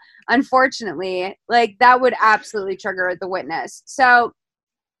trial, unfortunately, like that would absolutely trigger the witness. So,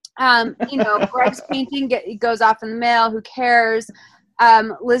 Greg's painting goes off in the mail. Who cares?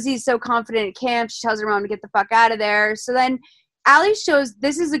 Lizzie's so confident at camp. She tells her mom to get the fuck out of there. So then Allie shows,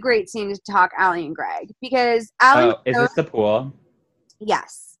 this is a great scene to talk Allie and Greg, because Allie is this the pool?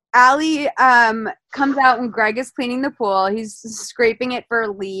 Yes. Allie comes out when Greg is cleaning the pool. He's scraping it for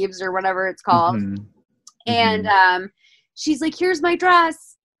leaves or whatever it's called. And she's like, here's my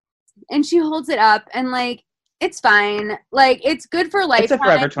dress. And she holds it up and like, it's fine. Like, it's good for Lifetime. It's a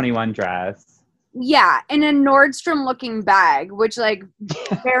Forever 21 dress. Yeah. In a Nordstrom looking bag, which like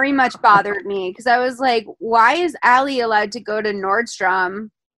very much bothered me. Because I was like, why is Allie allowed to go to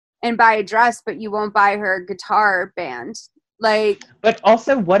Nordstrom and buy a dress, but you won't buy her guitar band? Like, but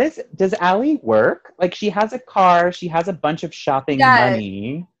also, does Allie work? Like, she has a car, she has a bunch of shopping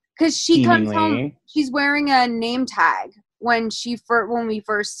money. Because she comes home, she's wearing a name tag when we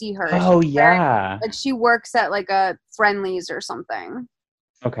first see her. Oh, yeah. Like, she works at like a Friendly's or something.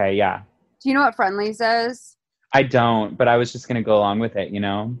 Okay, yeah. Do you know what Friendly's is? I don't, but I was just gonna go along with it,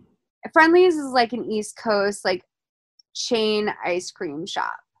 Friendly's is like an East Coast like chain ice cream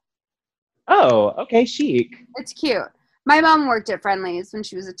shop. Oh, okay, chic. It's cute. My mom worked at Friendly's when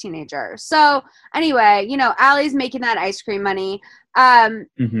she was a teenager. So anyway, Allie's making that ice cream money. And,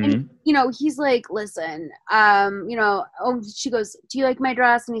 he's like, listen, she goes, do you like my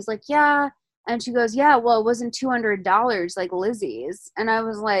dress? And he's like, yeah. And she goes, yeah, well, it wasn't $200 like Lizzie's. And I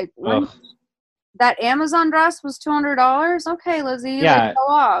was like, what? That Amazon dress was $200? Okay, Lizzie. Yeah, like,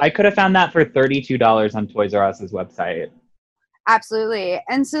 go off. I could have found that for $32 on Toys R Us's website. Absolutely.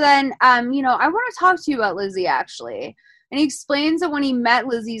 And so then, I want to talk to you about Lizzie, actually. And he explains that when he met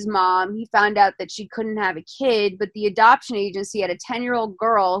Lizzie's mom, he found out that she couldn't have a kid, but the adoption agency had a 10-year-old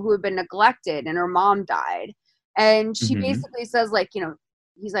girl who had been neglected and her mom died. And she basically says, like,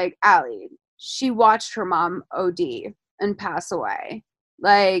 he's like, Allie, she watched her mom OD and pass away.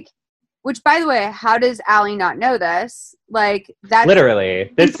 Like, which, by the way, how does Allie not know this? Like, that's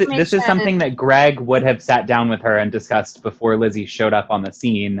literally, this is something that Greg would have sat down with her and discussed before Lizzie showed up on the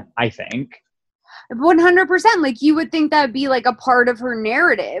scene, I think. 100%. Like, you would think that would be like a part of her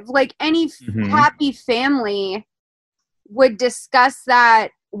narrative. Like, any happy family would discuss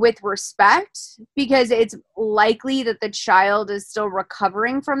that with respect, because it's likely that the child is still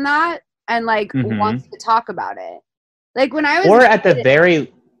recovering from that and like wants to talk about it. Like, when I was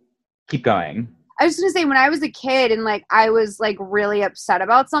keep going. I was gonna say, when I was a kid and like I was like really upset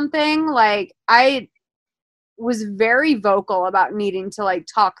about something, like I was very vocal about needing to like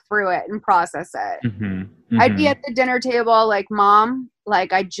talk through it and process it. I'd be at the dinner table like, Mom,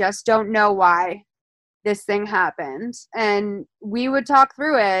 like I just don't know why this thing happened, and we would talk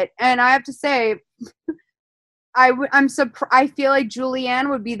through it. And I have to say, I feel like Julianne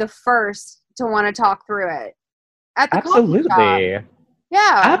would be the first to want to talk through it at the coffee shop.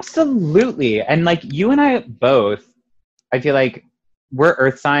 Yeah. Absolutely. And like you and I both, I feel like we're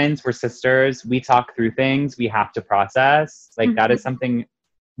earth signs, we're sisters. We talk through things we have to process. Like that is something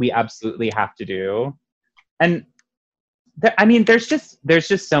we absolutely have to do. And there's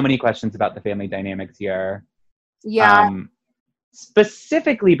just so many questions about the family dynamics here. Yeah.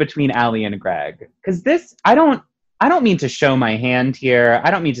 Specifically between Allie and Greg. Because I don't mean to show my hand here.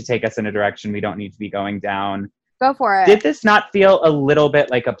 I don't mean to take us in a direction we don't need to be going down. Go for it. Did this not feel a little bit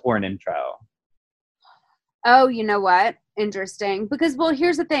like a porn intro? Oh, you know what? Interesting. Because, well,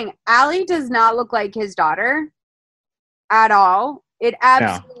 here's the thing. Allie does not look like his daughter at all. It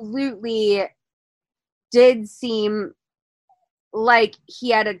absolutely did seem like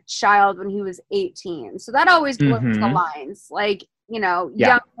he had a child when he was 18. So that always blurs the lines. Like, you know,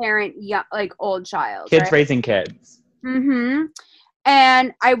 young parent, young, like old child. Kids right? raising kids. Mm-hmm.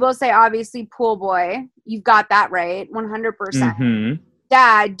 And I will say, obviously, pool boy, you've got that right, 100%.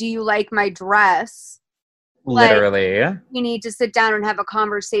 Dad, do you like my dress? Literally. Like, you need to sit down and have a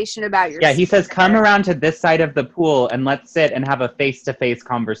conversation about your he says, come around to this side of the pool and let's sit and have a face-to-face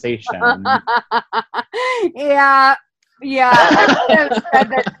conversation. Yeah. I would have said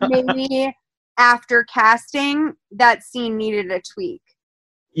that maybe after casting, that scene needed a tweak.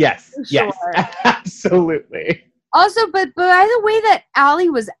 Yes, Sure. Absolutely. Also, but by the way that Allie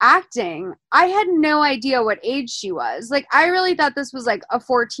was acting, I had no idea what age she was. Like, I really thought this was like a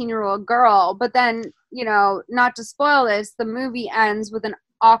 14-year-old girl. But then, you know, not to spoil this, the movie ends with an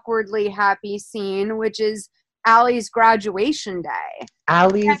awkwardly happy scene, which is Allie's graduation day.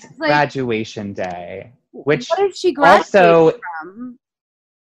 Allie's graduation day. Which what did she graduate from?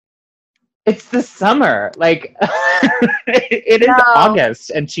 It's the summer. Like, it is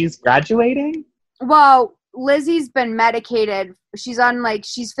August and she's graduating? Well, Lizzie's been medicated. She's on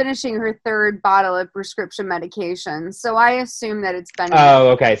she's finishing her 3rd bottle of prescription medication. So I assume that it's been. Oh,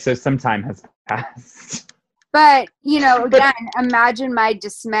 okay. So some time has passed. But, you know, again, imagine my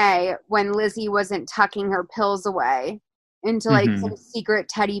dismay when Lizzie wasn't tucking her pills away into some secret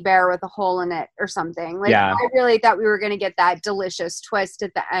teddy bear with a hole in it or something. Like, I really thought we were going to get that delicious twist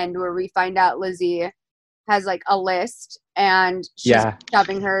at the end where we find out Lizzie has like a list and she's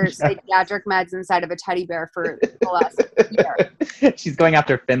shoving her psychiatric meds inside of a teddy bear for the last year. She's going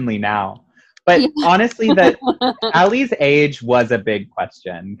after Finley now. But honestly, that Allie's age was a big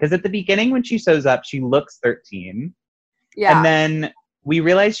question. Because at the beginning when she shows up, she looks 13. Yeah. And then we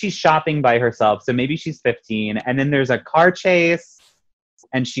realize she's shopping by herself. So maybe she's 15. And then there's a car chase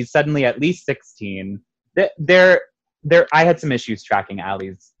and she's suddenly at least 16. I had some issues tracking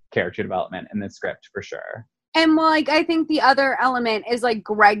Allie's character development in the script for sure. And I think the other element is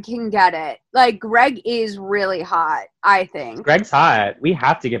Greg can get it. Like, Greg is really hot, I think. Greg's hot. We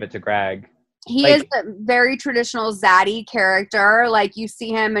have to give it to Greg. He is a very traditional zaddy character. Like, you see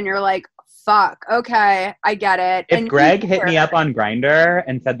him and you're like, fuck, okay, I get it. If Greg hit me up on Grindr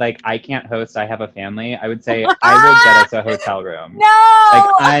and said, I can't host, I have a family, I would say, I will get us a hotel room.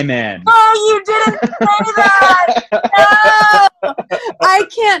 No! I'm in. Oh, you didn't say that! No! I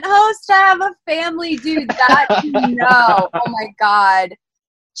can't host, I have a family, dude. No. Oh, my God.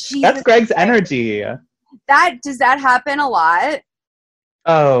 Jesus. That's Greg's energy. Does that happen a lot?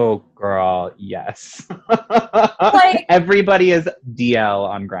 Oh, girl, yes. Everybody is DL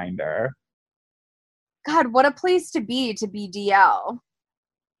on Grindr. God, what a place to be DL.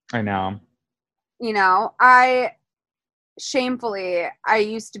 I know. You know, I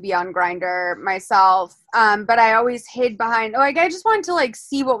used to be on Grindr myself, but I always hid behind, I just wanted to,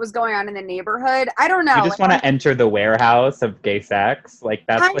 see what was going on in the neighborhood. I don't know. You just want to enter the warehouse of gay sex?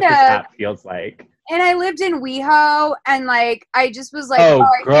 That's what this app feels like. And I lived in WeHo, and, I just was oh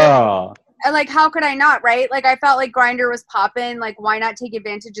girl. And, how could I not, right? I felt like Grindr was popping. Why not take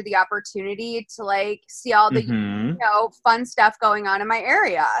advantage of the opportunity to, see all the, fun stuff going on in my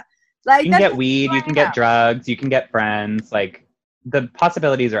area? You can get weed, you can get drugs, you can get friends. The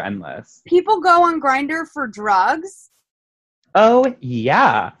possibilities are endless. People go on Grindr for drugs? Oh,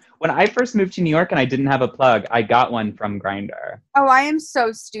 yeah. When I first moved to New York and I didn't have a plug, I got one from Grindr. Oh, I am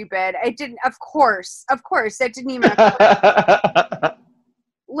so stupid. I didn't, of course, that didn't even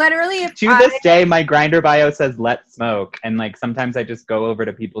literally, to this day, my Grindr bio says "Let's smoke," and sometimes I just go over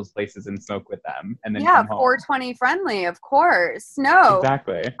to people's places and smoke with them, and then come home. 420 friendly, of course. No,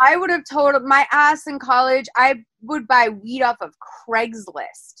 exactly. I would have told my ass in college. I would buy weed off of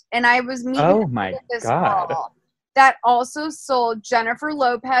Craigslist, and I was meeting this girl that also sold Jennifer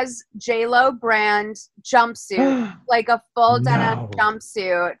Lopez J-Lo brand jumpsuit, a full denim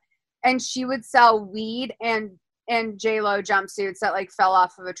jumpsuit, and she would sell weed and J-Lo jumpsuits that fell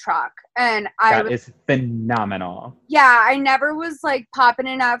off of a truck. And that is phenomenal. Yeah, I never was popping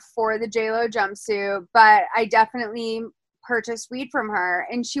enough for the J-Lo jumpsuit, but I definitely purchased weed from her,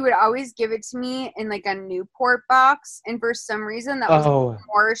 and she would always give it to me in a Newport box, and for some reason that was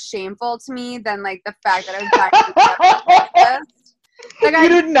more shameful to me than the fact that I was buying you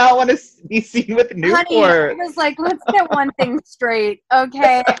did not want to be seen with Newport. Honey, I was let's get one thing straight,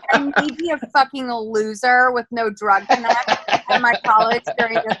 okay? I may be a fucking loser with no drug connect at my college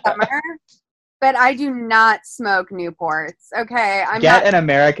during the summer, but I do not smoke Newports. Okay, Get an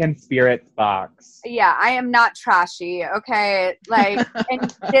American Spirits box. Yeah, I am not trashy. Okay, like,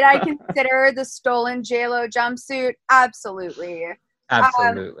 and did I consider the stolen JLo jumpsuit? Absolutely.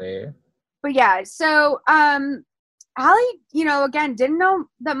 But yeah, so Allie, you know, again, didn't know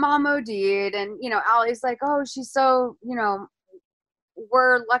that Mom OD'd, and you know, Allie's like, oh, she's so, you know,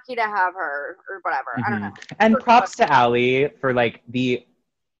 we're lucky to have her or whatever. I don't know. And props to Allie for like the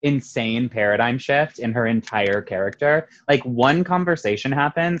insane paradigm shift in her entire character. Like one conversation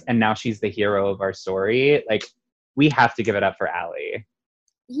happens and now she's the hero of our story. Like we have to give it up for Allie.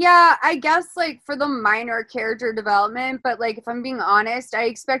 Yeah, I guess like for the minor character development, but like if I'm being honest, I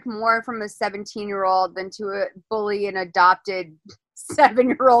expect more from a 17-year-old than to bully an adopted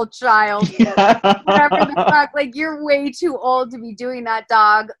 7-year-old child. Whatever the fuck, like you're way too old to be doing that,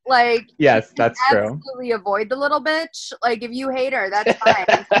 dog. Like, yes, that's true. Absolutely avoid the little bitch. Like if you hate her, that's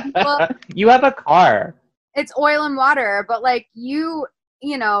fine. People, you have a car. It's oil and water, but like you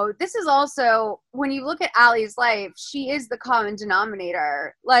know, this is also when you look at Allie's life, she is the common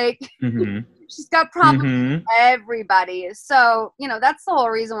denominator. Like she's got problems with everybody. So, you know, that's the whole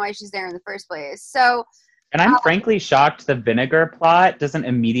reason why she's there in the first place. So, and I'm frankly shocked the vinegar plot doesn't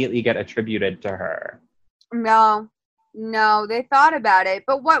immediately get attributed to her. No, they thought about it.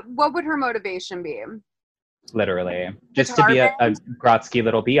 But what would her motivation be? Literally. Just to be a Grotsky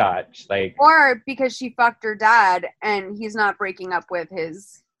little biatch. Like, or because she fucked her dad and he's not breaking up with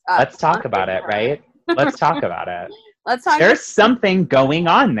his... let's talk about it, right? Let's talk about it. Let's talk. There's something going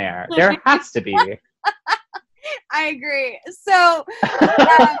on there. There has to be. I agree. So...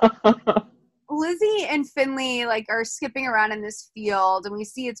 Lizzie and Finley like are skipping around in this field and we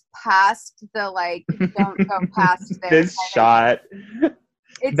see it's past the like don't go past this shot.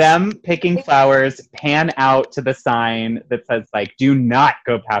 It's them picking flowers pan out to the sign that says like do not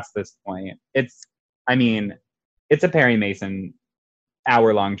go past this point. It's a Perry Mason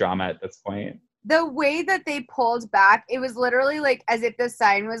hour-long drama at this point. The way that they pulled back, it was literally like as if the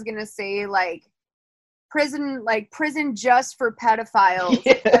sign was gonna say like prison just for pedophiles,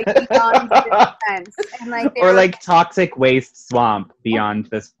 like beyond this fence. And like or like toxic waste swamp beyond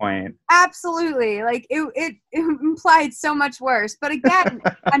this point. Absolutely, like it implied so much worse. But again,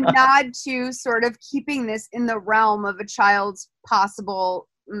 a nod to sort of keeping this in the realm of a child's possible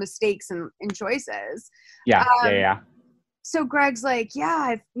mistakes and choices. Yeah. So Greg's like,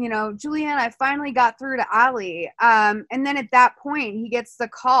 yeah, Julianne, I finally got through to Allie. And then at that point, he gets the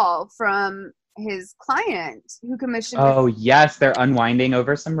call from his client who commissioned. Oh yes, they're unwinding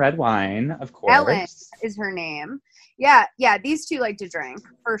over some red wine, of course. Ellen is her name. Yeah, these two like to drink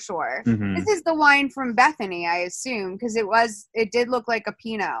for sure. This is the wine from Bethany, I assume, because it did look like a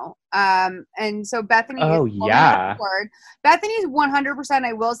Pinot. And so Bethany. Oh yeah. Bethany's 100%.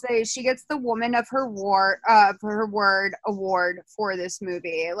 I will say she gets the Woman of Her Word award for this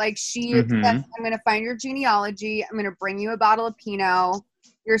movie. Like she says, I'm going to find your genealogy. I'm going to bring you a bottle of Pinot.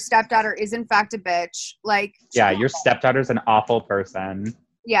 Your stepdaughter is in fact a bitch. Like, yeah, your stepdaughter's an awful person.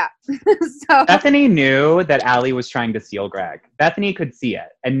 Yeah. So Bethany knew that Allie was trying to steal Greg. Bethany could see it.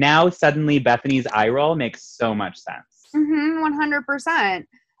 And now suddenly Bethany's eye roll makes so much sense. 100%.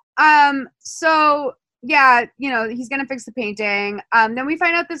 So yeah, he's going to fix the painting. Then we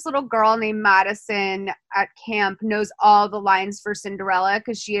find out this little girl named Madison at camp knows all the lines for Cinderella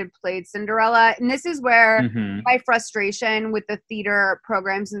because she had played Cinderella. And this is where my frustration with the theater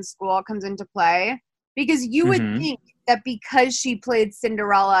programs in school comes into play. Because you would think that because she played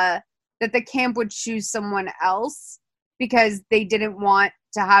Cinderella, that the camp would choose someone else because they didn't want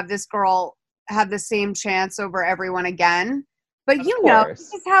to have this girl have the same chance over everyone again. But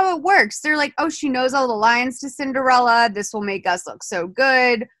this is how it works. They're like, oh, she knows all the lines to Cinderella. This will make us look so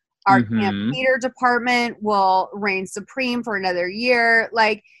good. Our camp theater department will reign supreme for another year.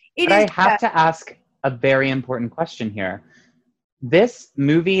 Like, I have to ask a very important question here. This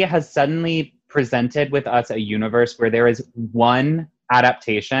movie has suddenly presented with us a universe where there is one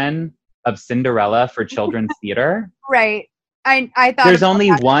adaptation of Cinderella for children's theater. Right. I thought there's only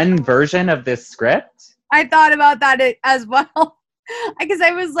one version of this script. I thought about that as well. Because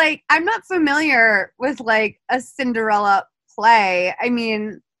I was like, I'm not familiar with like a Cinderella play. I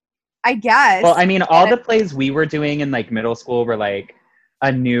mean, I guess. Well, I mean, all the plays we were doing in like middle school were like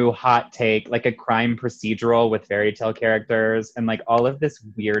a new hot take, like a crime procedural with fairy tale characters and like all of this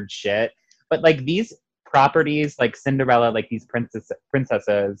weird shit. But like these properties, like Cinderella, like these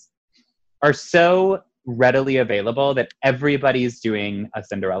princesses are so readily available that everybody's doing a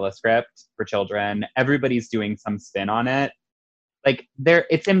Cinderella script for children. Everybody's doing some spin on it. Like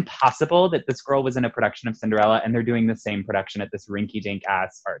it's impossible that this girl was in a production of Cinderella and they're doing the same production at this rinky-dink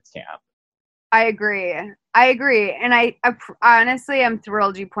ass arts camp. I agree. And I honestly, I'm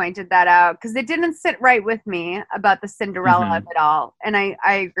thrilled you pointed that out because it didn't sit right with me about the Cinderella of it all. And I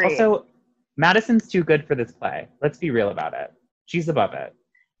agree. Also, Madison's too good for this play. Let's be real about it. She's above it.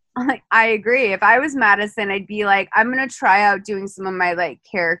 I agree. If I was Madison, I'd be like, I'm going to try out doing some of my like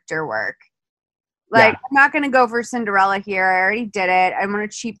character work. Like, I'm not going to go for Cinderella here. I already did it. I'm going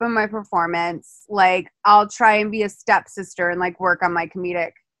to cheapen my performance. Like, I'll try and be a stepsister and like work on my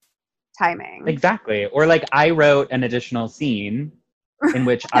comedic timing. Exactly. Or like I wrote an additional scene in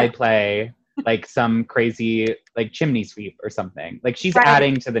which I play like some crazy like chimney sweep or something. Like she's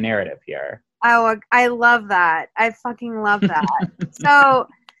adding to the narrative here. Oh, I love that. I fucking love that. So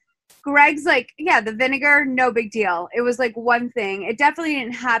Greg's like, yeah, the vinegar, no big deal. It was like one thing. It definitely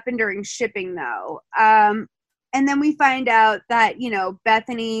didn't happen during shipping though. And then we find out that, you know,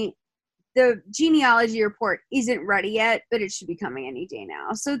 Bethany, the genealogy report isn't ready yet, but it should be coming any day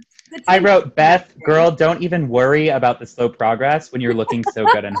now. So I wrote, Beth, girl, don't even worry about the slow progress when you're looking so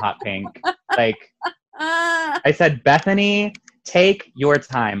good in hot pink. Like, I said, Bethany, take your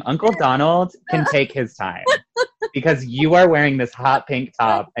time. Uncle Donald can take his time because you are wearing this hot pink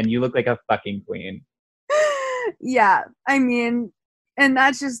top and you look like a fucking queen. Yeah, I mean, and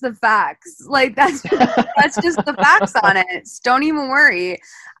that's just the facts. Like, that's just the facts on it. So don't even worry.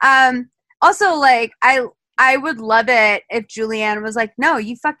 Also, like, I would love it if Julianne was like, no,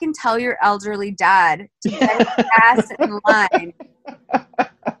 you fucking tell your elderly dad to get his ass in line.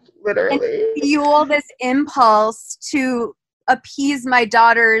 Literally. And fuel this impulse to appease my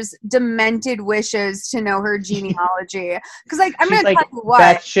daughter's demented wishes to know her genealogy. Because, like, I'm going to tell you what.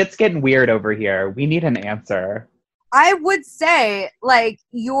 Beth, shit's getting weird over here. We need an answer. I would say, like,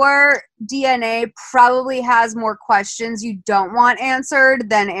 your DNA probably has more questions you don't want answered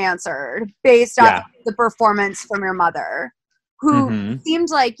than answered based off the performance from your mother, who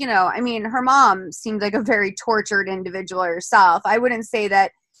seemed like, you know, I mean, her mom seemed like a very tortured individual herself. I wouldn't say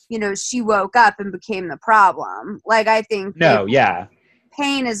that, you know, she woke up and became the problem. Like, I think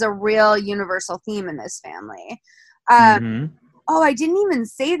pain is a real universal theme in this family. Oh, I didn't even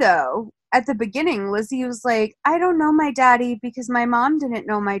say, though, at the beginning, Lizzie was like, I don't know my daddy because my mom didn't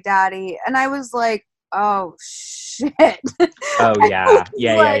know my daddy. And I was like, oh, shit. Oh, yeah.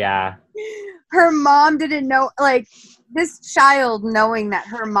 Yeah. Her mom didn't know, like, this child knowing that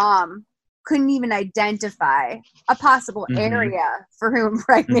her mom couldn't even identify a possible area for who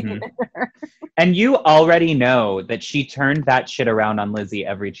impregnated her. And you already know that she turned that shit around on Lizzie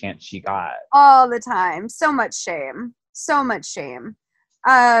every chance she got. All the time. So much shame.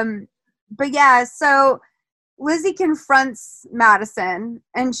 But yeah, so Lizzie confronts Madison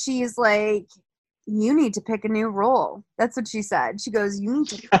and she's like, you need to pick a new role. That's what she said. She goes, you need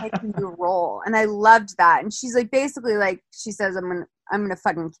to pick a new role. And I loved that. And she's like, basically, like, she says, I'm gonna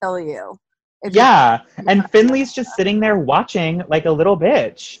fucking kill you. And Finley's just sitting there watching like a little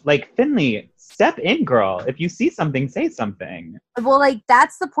bitch. Like, Finley, step in, girl. If you see something, say something. Well, like,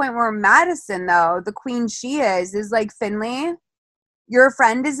 that's the point where Madison, though, the queen she is like, Finley, your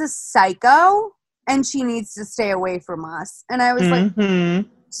friend is a psycho and she needs to stay away from us. And I was like,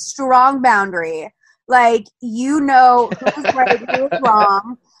 strong boundary. Like, you know who's right, who's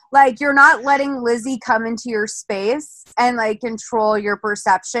wrong. Like, you're not letting Lizzie come into your space and, like, control your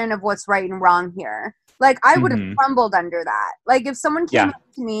perception of what's right and wrong here. Like, I would have crumbled under that. Like, if someone came up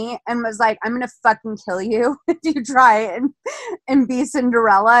to me and was like, I'm going to fucking kill you if you try and be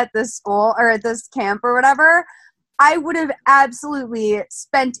Cinderella at this school or at this camp or whatever, I would have absolutely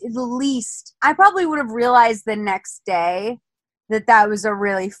spent at least, I probably would have realized the next day that was a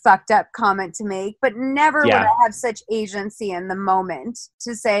really fucked up comment to make, but never would I have such agency in the moment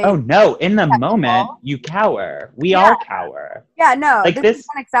to say, oh no, in the moment, you cower. We all cower. Yeah, no, like this is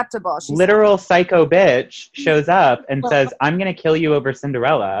unacceptable. Literal psycho bitch shows up and says, I'm going to kill you over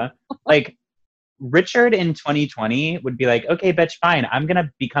Cinderella. Like, Richard in 2020 would be like, okay, bitch, fine. I'm going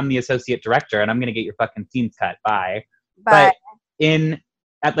to become the associate director and I'm going to get your fucking scenes cut. Bye. But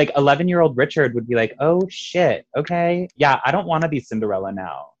at like 11-year-old Richard would be like, oh shit. Okay. Yeah. I don't want to be Cinderella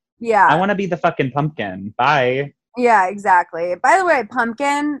now. Yeah. I want to be the fucking pumpkin. Bye. Yeah, exactly. By the way,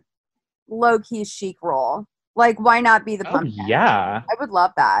 pumpkin, low-key chic role. Like, why not be the pumpkin? Yeah. I would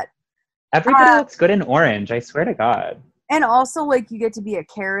love that. Everybody looks good in orange. I swear to God. And also, like, you get to be a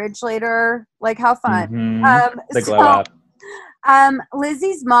carriage later. Like, how fun. The glow up.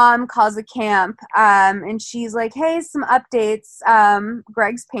 Lizzie's mom calls a camp, and she's like, hey, some updates.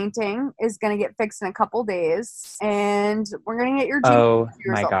 Greg's painting is going to get fixed in a couple days, and we're going to get your Oh,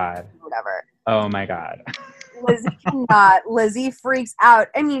 my God. Whatever. Oh, my God. Lizzie cannot. Lizzie freaks out.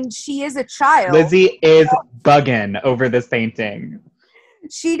 I mean, she is a child. Lizzie is bugging over this painting.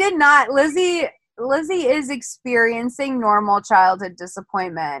 She did not. Lizzie is experiencing normal childhood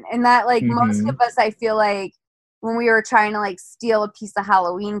disappointment. And that, like, most of us, I feel like, when we were trying to, like, steal a piece of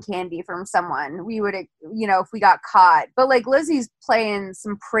Halloween candy from someone, we would, you know, if we got caught. But, like, Lizzie's playing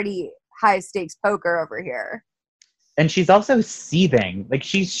some pretty high-stakes poker over here. And she's also seething. Like,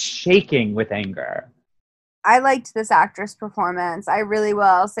 she's shaking with anger. I liked this actress' performance. I really will.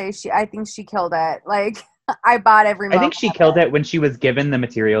 I'll say I think she killed it. Like, I bought every moment. I think she killed it when she was given the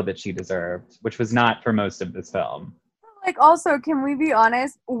material that she deserved, which was not for most of this film. Like, also, can we be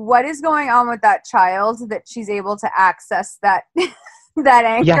honest? What is going on with that child that she's able to access that that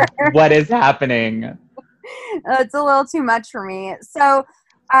anger? Yeah, what is happening? It's a little too much for me. So,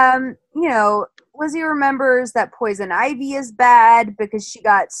 you know, Lizzie remembers that Poison Ivy is bad because she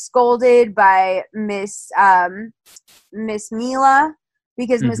got scolded by Miss Mila,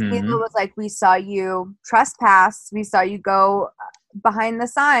 because Miss Mila was like, we saw you trespass. We saw you go behind the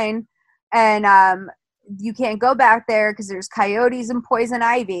sign, and you can't go back there because there's coyotes and Poison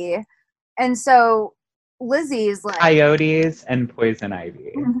Ivy. And so Lizzie's like, coyotes and Poison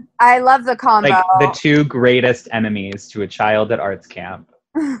Ivy. I love the combo. Like the two greatest enemies to a child at arts camp.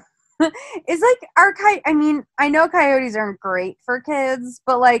 Is like I mean, I know coyotes aren't great for kids,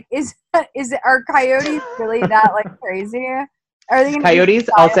 but like, are coyotes really that like crazy? Are they coyotes?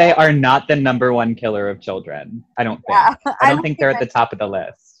 I'll say are not the number one killer of children. I don't think. Yeah, I don't think they're at the top of the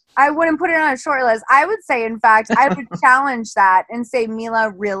list. I wouldn't put it on a short list. I would say, in fact, I would challenge that and say, Mila,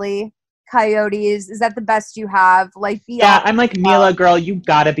 really? Coyotes? Is that the best you have? Like, I'm like, Mila, girl, you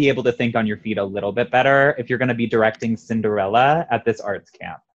gotta be able to think on your feet a little bit better if you're gonna be directing Cinderella at this arts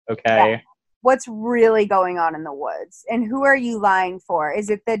camp, okay? Yeah. What's really going on in the woods? And who are you lying for? Is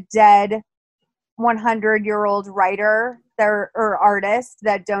it the dead 100-year-old writer or artist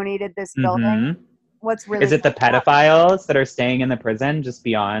that donated this building? What's really is it the pedophiles that are staying in the prison just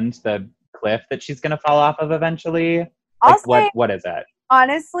beyond the cliff that she's going to fall off of eventually? Like, what is it?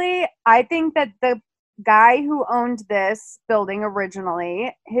 Honestly, I think that the guy who owned this building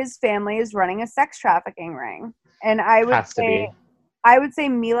originally, his family is running a sex trafficking ring. And I would say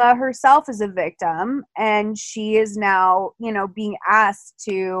Mila herself is a victim, and she is now, you know, being asked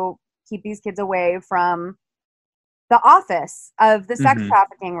to keep these kids away from the office of the sex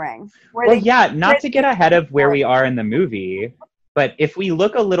trafficking ring. Not to get ahead of where we are in the movie, but if we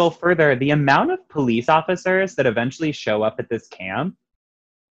look a little further, the amount of police officers that eventually show up at this camp,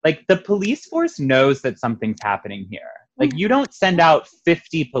 like, the police force knows that something's happening here. Like, you don't send out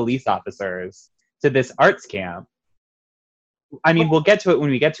 50 police officers to this arts camp. I mean, we'll get to it when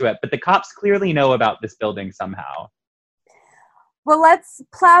we get to it, but the cops clearly know about this building somehow. Well, let's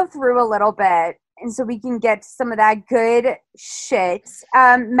plow through a little bit, and so we can get to some of that good shit.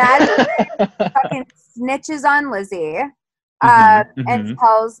 Madison fucking snitches on Lizzie and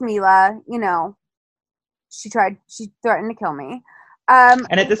tells Mila, you know, she threatened to kill me.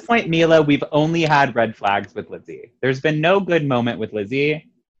 And at this point, Mila, we've only had red flags with Lizzie. There's been no good moment with Lizzie.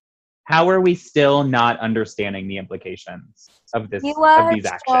 How are we still not understanding the implications of these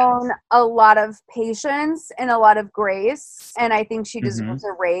actions? Shown a lot of patience and a lot of grace, and I think she deserves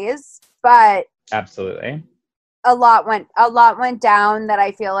a raise. But absolutely, a lot went down that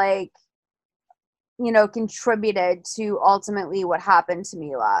I feel like, you know, contributed to ultimately what happened to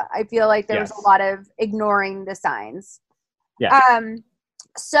Mila. I feel like there was a lot of ignoring the signs. Yeah.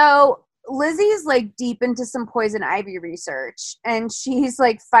 So Lizzie's like deep into some Poison Ivy research, and she's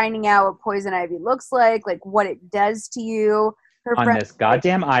like finding out what Poison Ivy looks like what it does to you. On this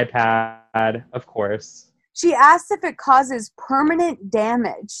goddamn iPad, of course. She asks if it causes permanent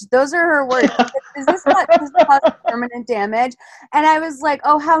damage. Those are her words. Does this cause permanent damage? And I was like,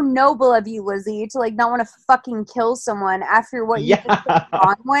 oh, how noble of you, Lizzie, to like not want to fucking kill someone after what you did to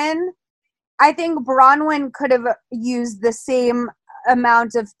Bronwyn. I think Bronwyn could have used the same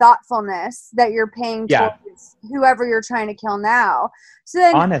amount of thoughtfulness that you're paying towards whoever you're trying to kill now. So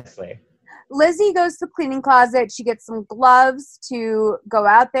then, honestly, Lizzie goes to the cleaning closet. She gets some gloves to go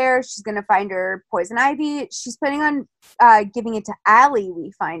out there. She's going to find her Poison Ivy. She's planning on giving it to Allie,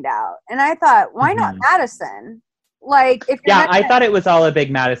 we find out. And I thought, why not Madison? Like, if I thought it was all a big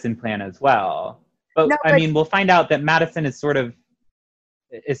Madison plan as well. But, I mean, we'll find out that Madison is sort of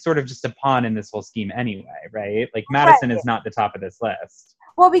just a pawn in this whole scheme anyway, right? Like, Madison is not the top of this list.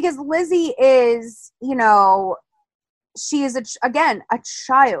 Well, because Lizzie is, you know, she is a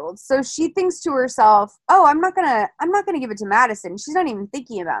child. So she thinks to herself, "Oh, I'm not gonna give it to Madison. She's not even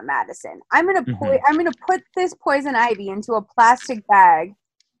thinking about Madison. I'm gonna put this Poison Ivy into a plastic bag,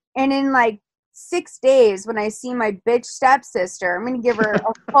 and in like 6 days, when I see my bitch stepsister, I'm gonna give her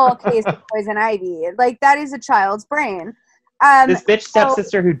a full case of Poison Ivy." Like, that is a child's brain. This bitch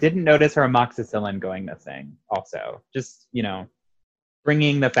stepsister who didn't notice her amoxicillin going missing. Also, just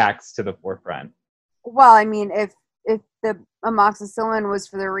bringing the facts to the forefront. Well, I mean, if the amoxicillin was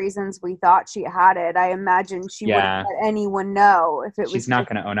for the reasons we thought she had it, I imagine she wouldn't let anyone know if it was. She's not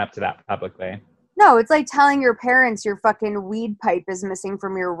going to own up to that publicly. No, it's like telling your parents your fucking weed pipe is missing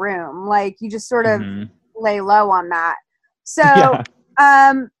from your room. Like, you just sort of lay low on that. So,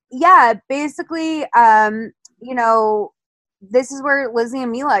 basically, this is where Lizzie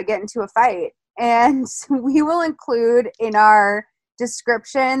and Mila get into a fight. And we will include in our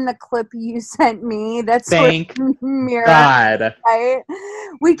description the clip you sent me. That's thank Mira, God. Right?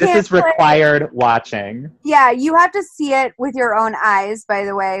 This is required watching. Yeah, you have to see it with your own eyes, by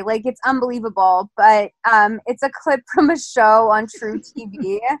the way. Like, it's unbelievable. But it's a clip from a show on True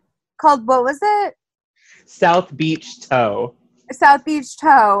TV called, what was it? South Beach Toe. South Beach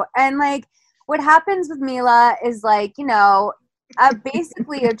Toe. And, like, what happens with Mila is, like,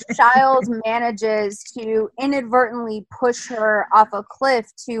 basically a child manages to inadvertently push her off a cliff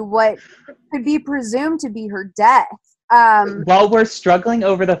to what could be presumed to be her death. While we're struggling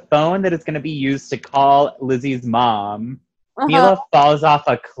over the phone that is going to be used to call Lizzie's mom, Mila falls off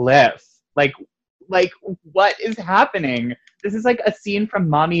a cliff. Like, what is happening? This is like a scene from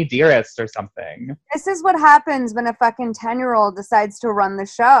Mommy Dearest or something. This is what happens when a fucking 10-year-old decides to run the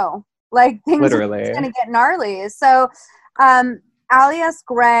show. Like, things are going to get gnarly. So, Allie asked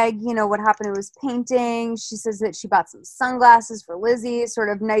Greg, what happened to his painting. She says that she bought some sunglasses for Lizzie, sort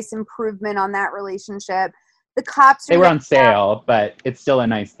of nice improvement on that relationship. The cops They were on sale, but it's still a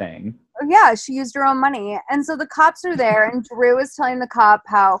nice thing. Yeah, she used her own money. And so the cops are there, and Drew is telling the cop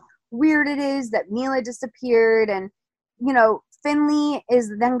how weird it is that Mila disappeared. And, Finley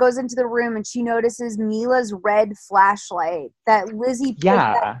then goes into the room, and she notices Mila's red flashlight that Lizzie picked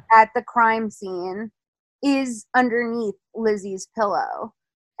up at the crime scene is underneath Lizzie's pillow.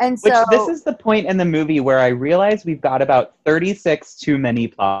 And so this is the point in the movie where I realize we've got about 36 too many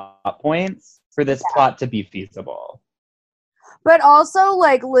plot points for this plot to be feasible. But also,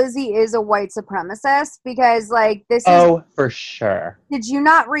 like, Lizzie is a white supremacist because, like, this is... Oh, for sure. Did you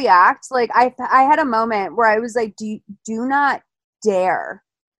not react? Like, I had a moment where I was like, do not dare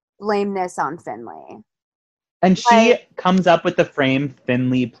blame this on Finley. And she comes up with the frame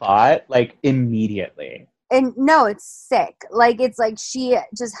Finley plot, like, immediately. And no, it's sick. Like, it's like she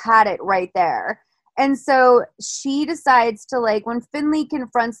just had it right there. And so she decides to, like, when Finley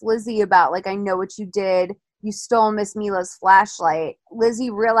confronts Lizzie about, like, I know what you did. You stole Miss Mila's flashlight. Lizzie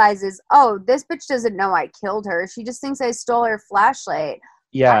realizes, oh, this bitch doesn't know I killed her. She just thinks I stole her flashlight.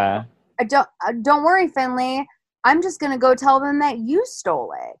 Yeah. Don't worry, Finley. I'm just going to go tell them that you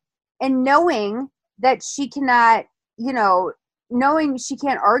stole it. And knowing that she cannot, knowing she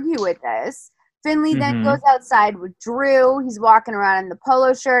can't argue with this, Finley then goes outside with Drew. He's walking around in the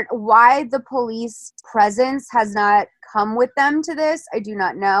polo shirt. Why the police presence has not come with them to this, I do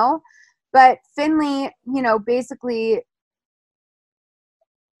not know. But Finley, basically,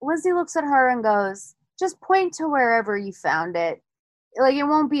 Lizzie looks at her and goes, just point to wherever you found it. Like, it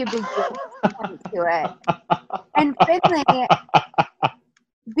won't be a big deal to point to it. And Finley,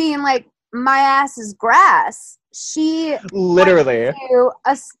 being like, my ass is grass, she literally to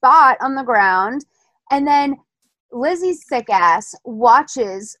a spot on the ground, and then Lizzie's sick ass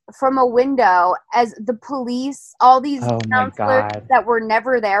watches from a window as the police, all these counselors that were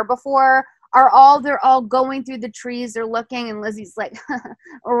never there before, they're all going through the trees, they're looking, and Lizzie's like,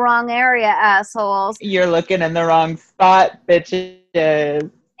 wrong area, assholes. You're looking in the wrong spot,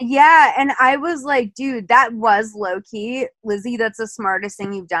 bitches. Yeah, and I was like, dude, that was low-key. Lizzie, that's the smartest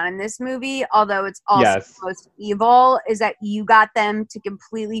thing you've done in this movie, although it's also the most evil, is that you got them to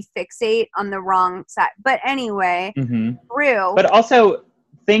completely fixate on the wrong side. But anyway, Drew. But also,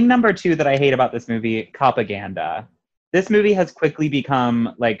 thing number 2 that I hate about this movie, propaganda. This movie has quickly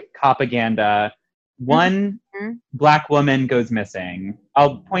become, like, propaganda. One black woman goes missing.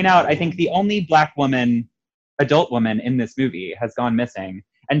 I'll point out, I think the only black woman, adult woman in this movie has gone missing.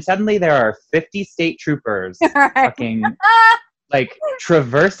 And suddenly there are 50 state troopers fucking, like,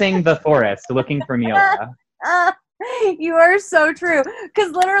 traversing the forest looking for Mila. You are so true.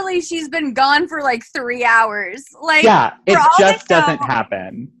 Because literally she's been gone for, like, 3 hours. Like, yeah, it just doesn't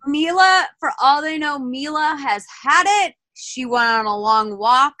happen. Mila, for all they know, Mila has had it. She went on a long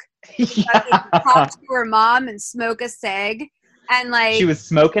walk. Talk to her mom and smoke a cig. And, like, she was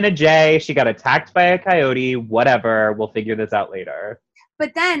smoking a J. She got attacked by a coyote. Whatever. We'll figure this out later.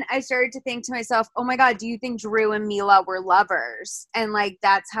 But then I started to think to myself, oh my God, do you think Drew and Mila were lovers? And, like,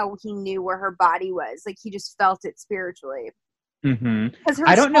 that's how he knew where her body was. Like, he just felt it spiritually.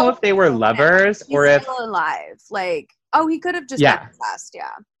 I don't know if they were lovers or if... still alive. Like... Oh, he could have just been obsessed,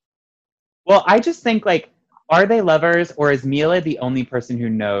 yeah. Well, I just think, like, are they lovers, or is Mila the only person who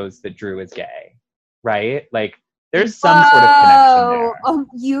knows that Drew is gay? Right? Like, there's some sort of connection there. Oh,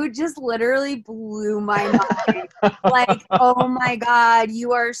 you just literally blew my mind. Like, oh my God,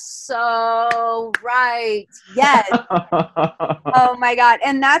 you are so right. Yes. Oh my God.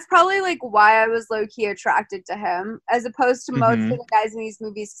 And that's probably like why I was low-key attracted to him, as opposed to most of the guys in these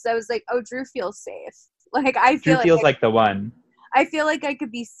movies. So I was like, oh, Drew feels safe. Like, I feel Drew feels like the one. I feel like I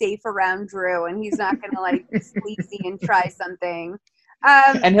could be safe around Drew, and he's not going to like be sleazy and try something.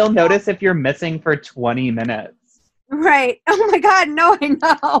 And he'll notice if you're missing for 20 minutes. Right. Oh my God. No, I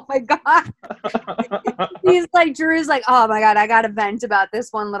know. Oh my God. He's like, Drew's like, oh my God, I got to vent about this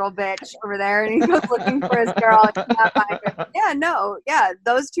one little bitch over there. And he goes looking for his girl. And he can't find her. Yeah, no. Yeah.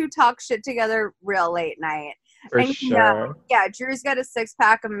 Those two talk shit together real late night. For sure. Yeah. Drew's got a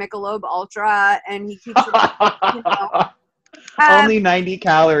 6-pack of Michelob Ultra, and he keeps it, only 90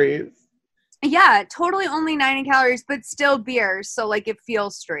 calories. Yeah, totally only 90 calories, but still beer. So like it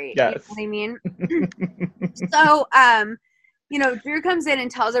feels straight. Yes. You know what I mean? So, Drew comes in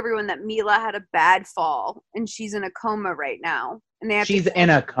and tells everyone that Mila had a bad fall and she's in a coma right now. And she's in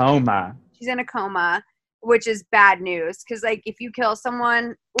a coma. She's in a coma, which is bad news. Cause like if you kill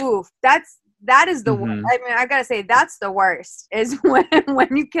someone, that is the worst. I mean, I gotta say that's the worst is when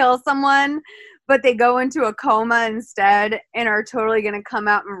you kill someone, but they go into a coma instead and are totally going to come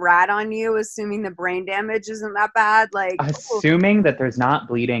out and rat on you, assuming the brain damage isn't that bad. Like, assuming that there's not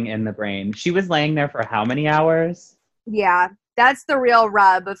bleeding in the brain. She was laying there for how many hours? Yeah, that's the real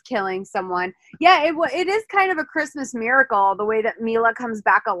rub of killing someone. Yeah, it is kind of a Christmas miracle, the way that Mila comes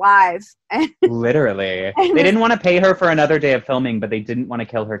back alive. Literally. They didn't want to pay her for another day of filming, but they didn't want to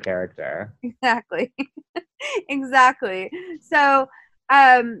kill her character. Exactly. Exactly. So,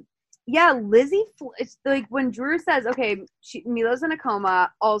 yeah, Lizzie, it's like when Drew says, okay, Mila's in a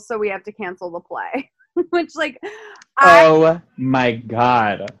coma, also we have to cancel the play. Which, like, oh my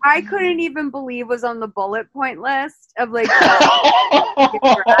God. I couldn't even believe was on the bullet point list of, like,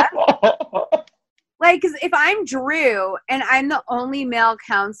 like, because if I'm Drew and I'm the only male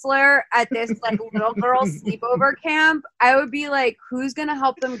counselor at this like little girl sleepover camp, I would be like, who's gonna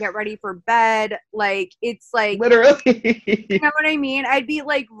help them get ready for bed? Like, it's like literally, you know what I mean? I'd be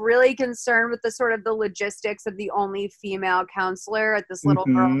like really concerned with the sort of the logistics of the only female counselor at this little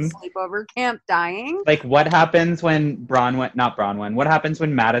girl sleepover camp dying. Like, what happens when what happens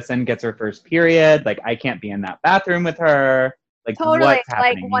when Madison gets her first period? Like, I can't be in that bathroom with her. Like, totally,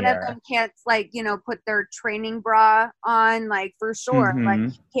 like one of them can't, like, put their training bra on, like, for sure.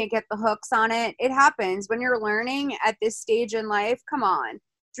 Like, can't get the hooks on it. It happens when you're learning at this stage in life. Come on,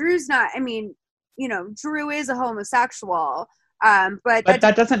 Drew's not. I mean, Drew is a homosexual, but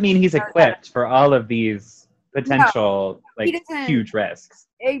that doesn't mean he's equipped for all of these potential huge risks.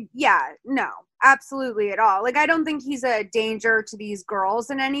 Yeah, no, absolutely at all. Like, I don't think he's a danger to these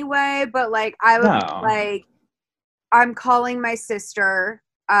girls in any way. But like, I would like. I'm calling my sister,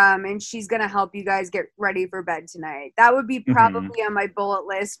 and she's going to help you guys get ready for bed tonight. That would be probably on my bullet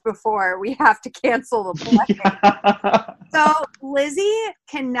list before we have to cancel the play. So Lizzie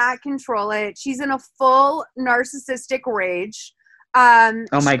cannot control it. She's in a full narcissistic rage. Oh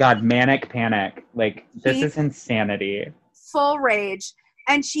my God, manic panic. Like, this is insanity. Full rage.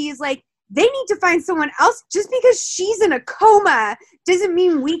 And she's like, they need to find someone else. Just because she's in a coma doesn't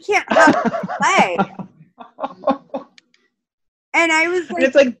mean we can't have a play. And I was like,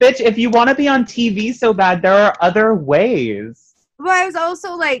 it's like, bitch, if you want to be on TV so bad, there are other ways. Well, I was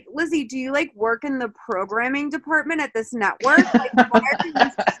also like, Lizzie, do you like work in the programming department at this network? Like, why are you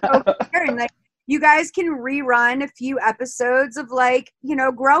so caring? Like, you guys can rerun a few episodes of like,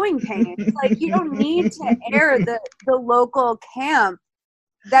 Growing Pains. Like, you don't need to air the local camp.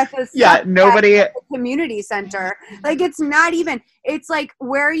 That's nobody at the community center. Like, it's not even, it's like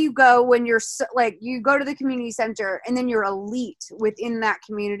where you go when you're like, you go to the community center and then you're elite within that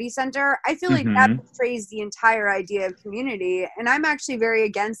community center. I feel like that betrays the entire idea of community. And I'm actually very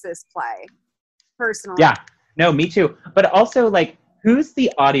against this play, personally. Yeah, no, me too. But also, like, who's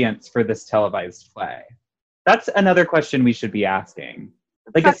the audience for this televised play? That's another question we should be asking.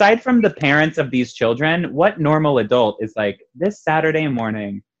 Like, aside from the parents of these children, what normal adult is like, this Saturday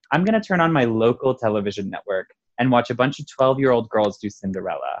morning, I'm going to turn on my local television network and watch a bunch of 12-year-old girls do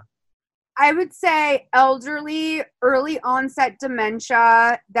Cinderella? I would say elderly, early onset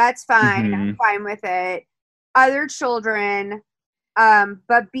dementia. That's fine. I'm fine with it. Other children.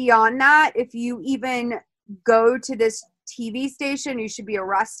 But beyond that, if you even go to this TV station, you should be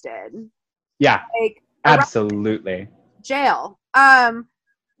arrested. Yeah, like, absolutely. Jail.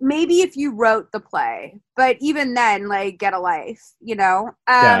 maybe if you wrote the play, but even then, like, get a life, you know?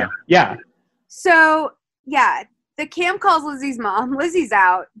 Yeah. So, yeah, the camp calls Lizzie's mom. Lizzie's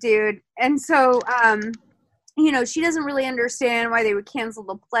out, dude. And so, you know, she doesn't really understand why they would cancel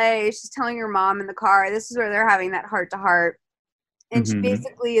the play. She's telling her mom in the car. This is where they're having that heart-to-heart. And she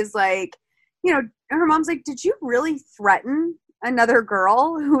basically is like, you know, her mom's like, did you really threaten another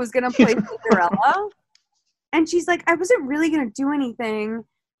girl who was going to play Cinderella? And she's like, I wasn't really going to do anything.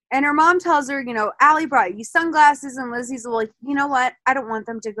 And her mom tells her, you know, Allie brought you sunglasses. And Lizzie's like, you know what? I don't want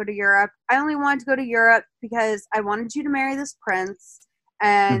them to go to Europe. I only wanted to go to Europe because I wanted you to marry this prince.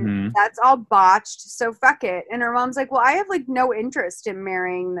 And that's all botched. So fuck it. And her mom's like, well, I have like no interest in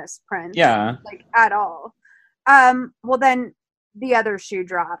marrying this prince. Yeah. Like at all. Well, then the other shoe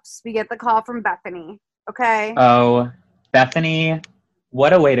drops. We get the call from Bethany. Okay. Oh, Bethany.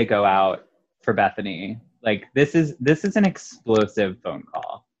 What a way to go out for Bethany. Like this is an explosive phone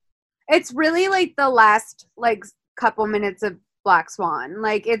call. It's really like the last like couple minutes of Black Swan.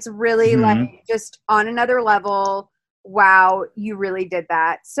 Like it's really like just on another level. Wow, you really did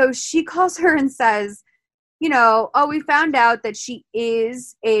that. So she calls her and says, you know, oh, we found out that she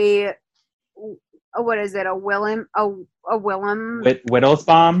is what is it? A Willem?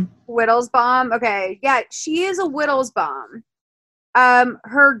 Wittelsbaum? Wittelsbaum. Okay. Yeah, she is a Wittelsbaum.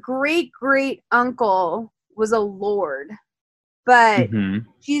 Her great uncle was a lord, but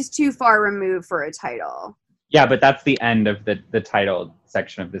she's too far removed for a title. Yeah, but that's the end of the title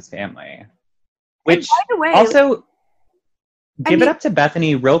section of this family. Which by the way, also give it up to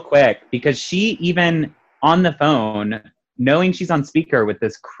Bethany real quick, because she even on the phone, knowing she's on speaker with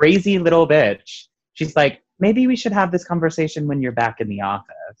this crazy little bitch, she's like, maybe we should have this conversation when you're back in the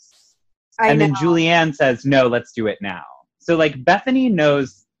office. And then Julianne says, no, let's do it now. So like Bethany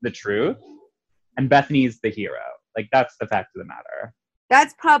knows the truth and Bethany's the hero. Like that's the fact of the matter.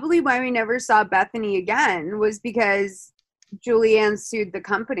 That's probably why we never saw Bethany again, was because Julianne sued the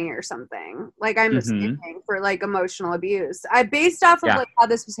company or something. Like I'm assuming for like emotional abuse. Based off of like how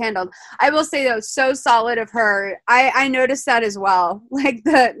this was handled. I will say though, so solid of her. I noticed that as well. Like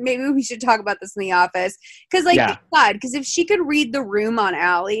maybe we should talk about this in the office. Cause like God, because if she could read the room on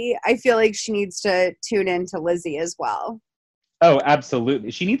Allie, I feel like she needs to tune into Lizzie as well. Oh,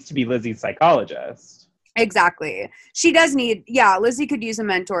 absolutely. She needs to be Lizzie's psychologist. Exactly. She does need, Lizzie could use a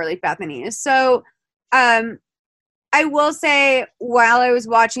mentor like Bethany. So, I will say, while I was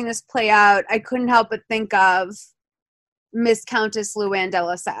watching this play out, I couldn't help but think of Miss Countess Luann de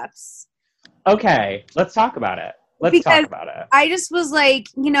Lesseps. Okay, let's talk about it. I just was like,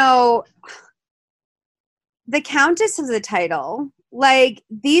 you know, the Countess is a title. Like,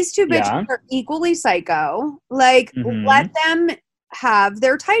 these two bitches are equally psycho. Like, let them have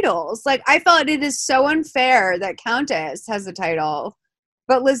their titles. Like, I felt it is so unfair that Countess has a title,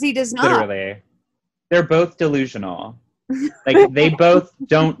 but Lizzie does not. Literally. They're both delusional. Like, they both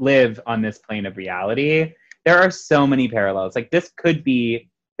don't live on this plane of reality. There are so many parallels. Like, this could be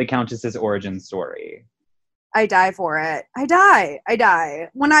the Countess's origin story. I die for it. I die.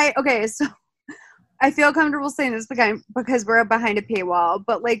 So I feel comfortable saying this because we're behind a paywall,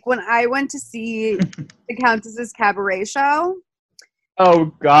 but like when I went to see the Countess's cabaret show. Oh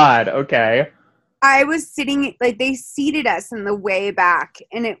God. Okay. I was sitting, like, they seated us in the way back,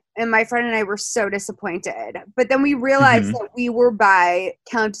 and my friend and I were so disappointed. But then we realized that we were by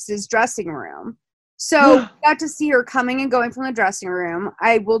Countess's dressing room. So we got to see her coming and going from the dressing room.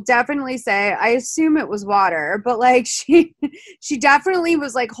 I will definitely say, I assume it was water, but, like, she definitely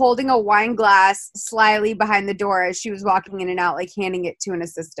was, like, holding a wine glass slyly behind the door as she was walking in and out, like, handing it to an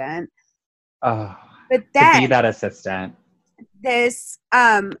assistant. Oh, but then, to be that assistant. This,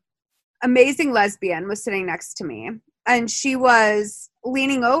 amazing lesbian was sitting next to me, and she was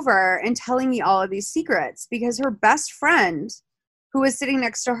leaning over and telling me all of these secrets because her best friend, who was sitting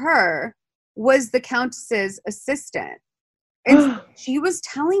next to her, was the Countess's assistant. And she was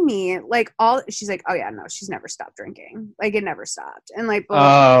telling me like she's like, oh yeah, no, she's never stopped drinking. Like it never stopped. And like,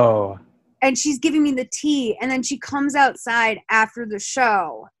 and she's giving me the tea, and then she comes outside after the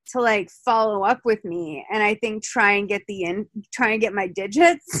show to like follow up with me, and I think try and get my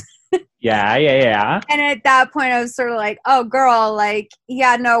digits. Yeah. And at that point, I was sort of like, "Oh, girl, like,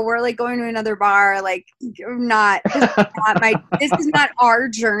 yeah, no, we're like going to another bar. Like, this is not our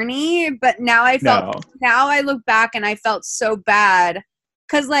journey." But now now I look back and I felt so bad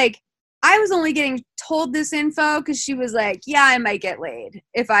because like I was only getting told this info because she was like, "Yeah, I might get laid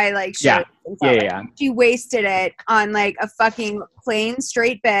if I like." Yeah. She wasted it on like a fucking plain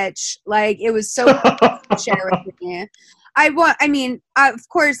straight bitch. Like it was so to share with me. Of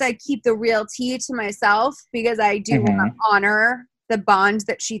course I keep the real tea to myself because I do want to honor the bond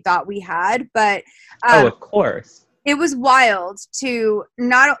that she thought we had. But of course. It was wild to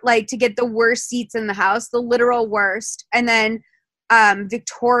not like to get the worst seats in the house, the literal worst. And then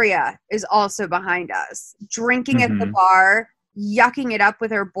Victoria is also behind us, drinking at the bar, yucking it up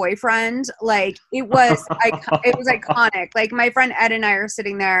with her boyfriend. Like it was iconic. Like my friend Ed and I are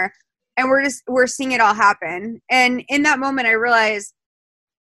sitting there and we're seeing it all happen. And in that moment I realized,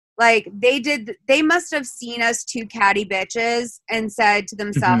 like, they must have seen us two catty bitches and said to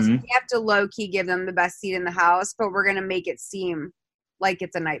themselves, we have to low-key give them the best seat in the house, but we're going to make it seem like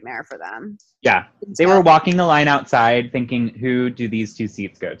it's a nightmare for them. Yeah. They were walking the line outside thinking, who do these two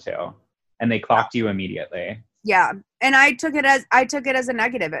seats go to? And they clocked you immediately. Yeah. And I took it as a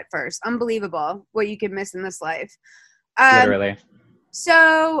negative at first. Unbelievable what you could miss in this life. Literally.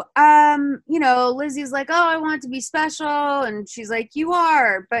 So, Lizzie's like, oh, I want it to be special. And she's like, you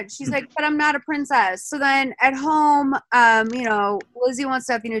are. But she's like, but I'm not a princess. So then at home, Lizzie wants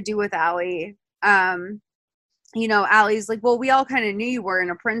nothing to do with Allie. Allie's like, well, we all kind of knew you weren't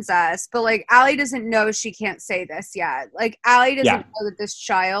a princess. But, like, Allie doesn't know she can't say this yet. Like, Allie doesn't know that this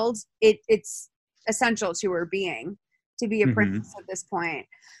child, it's essential to her being to be a princess at this point.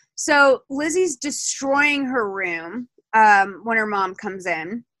 So Lizzie's destroying her room. When her mom comes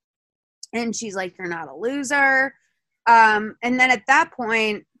in and she's like, you're not a loser. And then at that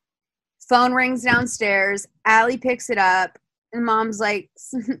point, phone rings downstairs. Allie picks it up and mom's like,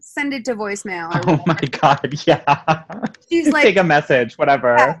 send it to voicemail. Oh my God. Yeah. She's like, take a message,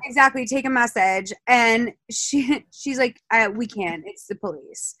 whatever. Yeah, exactly. Take a message. And she's like, we can't, it's the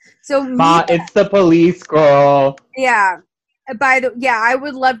police. So it's the police, girl. Yeah. I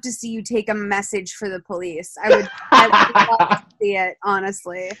would love to see you take a message for the police. I would love to see it,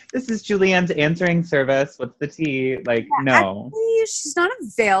 honestly. This is Julianne's answering service. What's the tea? Like, no. Actually, she's not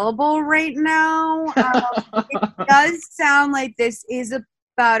available right now. It does sound like this is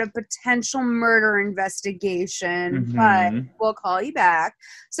about a potential murder investigation, but we'll call you back.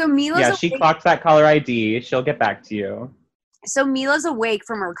 So Mila's she clocked that caller ID. She'll get back to you. So Mila's awake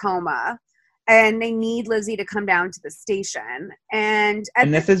from her coma. And they need Lizzie to come down to the station. And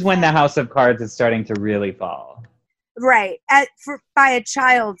this is when the House of Cards is starting to really fall. Right. By a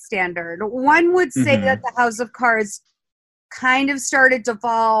child standard. One would say that the House of Cards kind of started to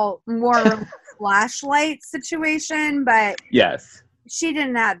fall more of a flashlight situation, but yes, she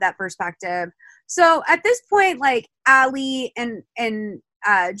didn't have that perspective. So at this point, like, Allie and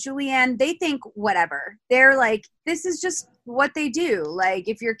Julianne, they think whatever. They're like, this is just what they do. Like,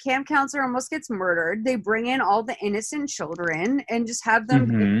 if your camp counselor almost gets murdered, they bring in all the innocent children and just have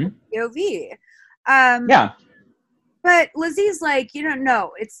them POV. Yeah. But Lizzie's like,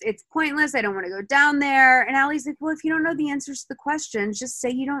 no, it's pointless. I don't want to go down there. And Allie's like, well, if you don't know the answers to the questions, just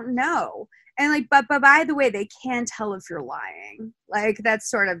say you don't know. And like, but by the way, they can tell if you're lying. Like, that's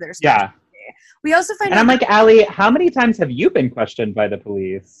sort of their strategy. Yeah. We also find out. And I'm like, Allie, how many times have you been questioned by the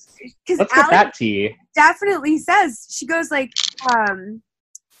police? Let's get that tea. Definitely says, she goes like,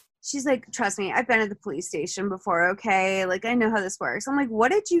 she's like, trust me, I've been at the police station before, okay? Like, I know how this works. I'm like,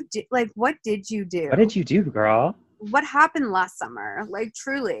 what did you do? Like, what did you do? What did you do, girl? What happened last summer? Like,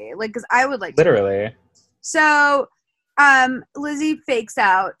 truly. Like, because I would like literally. To. So, Lizzie fakes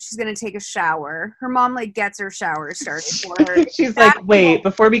out. She's going to take a shower. Her mom, like, gets her shower started for her. She's like, wait,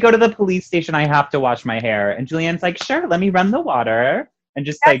 before we go to the police station, I have to wash my hair. And Julianne's like, sure, let me run the water. And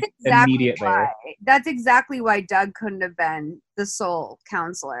just immediately. That's exactly why Doug couldn't have been the sole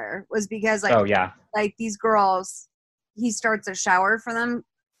counselor, was because like these girls, he starts a shower for them,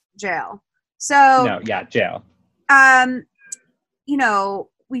 jail. So jail.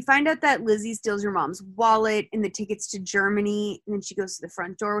 We find out that Lizzie steals your mom's wallet and the tickets to Germany, and then she goes to the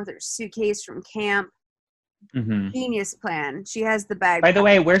front door with her suitcase from camp. Genius plan. She has the bag. By the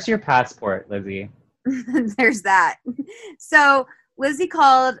way, where's your passport, Lizzie? There's that. So Lizzie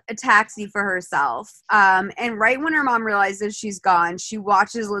called a taxi for herself. And right when her mom realizes she's gone, she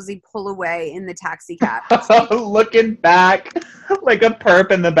watches Lizzie pull away in the taxi cab. Looking back like a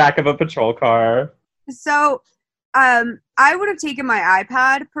perp in the back of a patrol car. So I would have taken my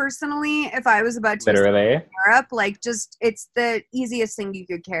iPad personally if I was about to literally Europe. Like, just, it's the easiest thing you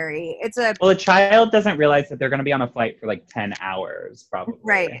could carry. Well, a child doesn't realize that they're going to be on a flight for like 10 hours, probably.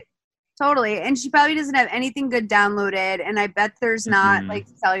 Right. Totally. And she probably doesn't have anything good downloaded. And I bet there's not like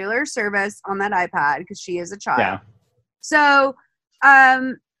cellular service on that iPad because she is a child. Yeah. So,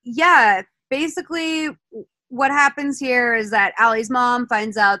 basically what happens here is that Allie's mom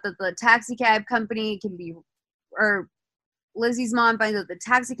finds out that the taxi cab company Lizzie's mom finds out the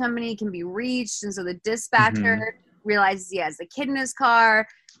taxi company can be reached. And so the dispatcher realizes he has a kid in his car.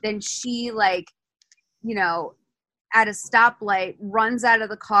 Then she at a stoplight, runs out of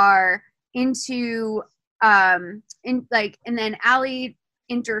the car into and then Allie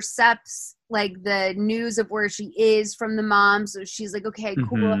intercepts like the news of where she is from the mom. So she's like, okay,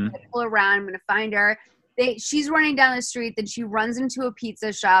 cool, I'm gonna pull around, I'm gonna find her. She's running down the street, then she runs into a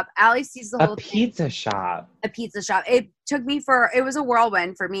pizza shop. Allie sees the whole thing. A pizza shop. It took me it was a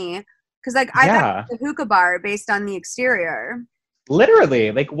whirlwind for me. Because I thought it was a hookah bar based on the exterior.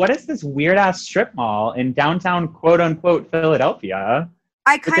 Literally, like, what is this weird ass strip mall in downtown quote unquote Philadelphia?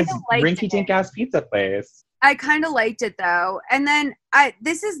 I kind of liked rinky dink ass pizza place. I kind of liked it though. And then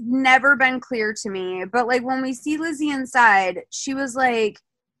this has never been clear to me, but like when we see Lizzie inside, she was like,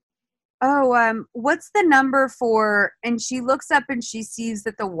 oh, what's the number for, and she looks up and she sees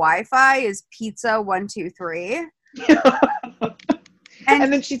that the Wi-Fi is pizza 123.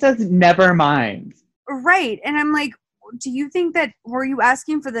 and then she says, never mind. Right. And I'm like, do you think that, were you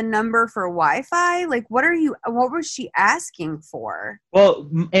asking for the number for Wi-Fi? Like, what was she asking for? Well,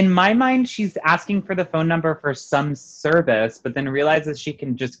 in my mind, she's asking for the phone number for some service, but then realizes she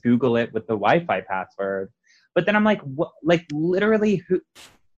can just Google it with the Wi-Fi password. But then I'm like, what, like literally,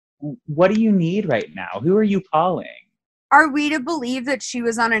 what do you need right now? Who are you calling? Are we to believe that she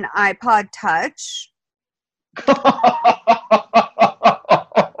was on an iPod Touch?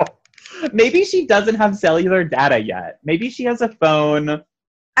 Maybe she doesn't have cellular data yet. Maybe she has a phone,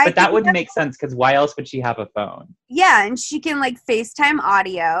 but that wouldn't make sense because why else would she have a phone? Yeah, and she can like FaceTime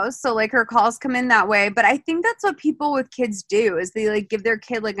audio, so like her calls come in that way. But I think that's what people with kids do is they like give their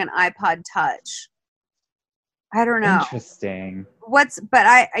kid like an iPod Touch. I don't know. Interesting.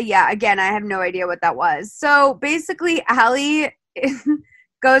 Again, I have no idea what that was. So basically, Allie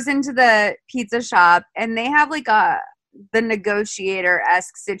goes into the pizza shop and they have like the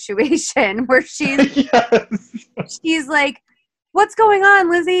negotiator-esque situation where she's like, what's going on,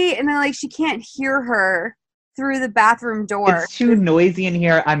 Lizzie? And then like she can't hear her through the bathroom door. It's too noisy in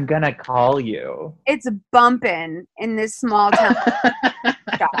here. I'm gonna call you. It's bumping in this small town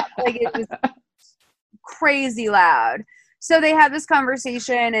shop. Like it was crazy loud. So they have this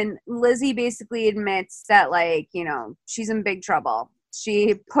conversation and Lizzie basically admits that like, you know, she's in big trouble.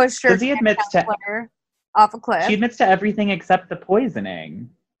 She pushed her Lizzie admits to off a cliff. She admits to everything except the poisoning.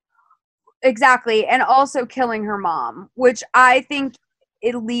 Exactly. And also killing her mom, which I think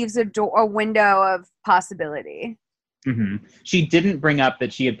it leaves a window of possibility. Mm-hmm. She didn't bring up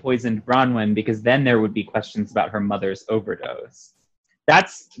that she had poisoned Bronwyn because then there would be questions about her mother's overdose.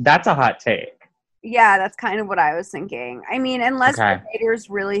 That's a hot take. Yeah, that's kind of what I was thinking. I mean, unless the writers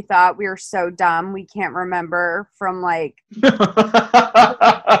really thought we were so dumb we can't remember from like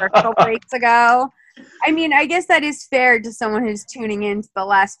commercial breaks ago. I mean, I guess that is fair to someone who's tuning in to the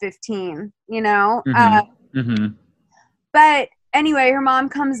last 15, you know? But anyway, her mom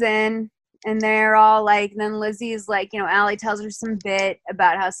comes in and they're all like, and then Lizzie's like, you know, Allie tells her some bit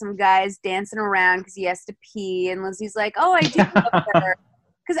about how some guy's dancing around because he has to pee. And Lizzie's like, oh, I do love her.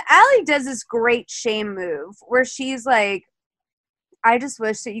 Because Allie does this great shame move where she's like, I just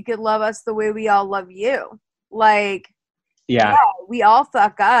wish that you could love us the way we all love you. Like, yeah, we all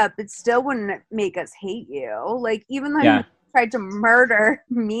fuck up. It still wouldn't make us hate you. Like, even though you tried to murder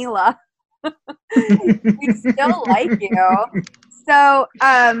Mila, we still like you. So,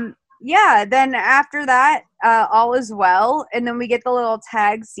 then after that, all is well. And then we get the little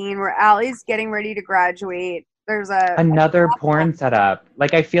tag scene where Allie's getting ready to graduate. There's another porn setup.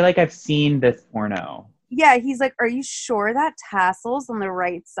 Like, I feel like I've seen this porno. Yeah, he's like, are you sure that tassel's on the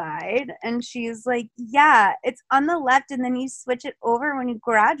right side? And she's like, yeah, it's on the left, and then you switch it over when you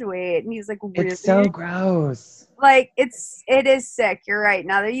graduate. And he's like, really? It's so gross. Like, it is sick. You're right.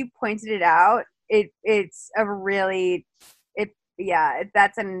 Now that you pointed it out, it's a really,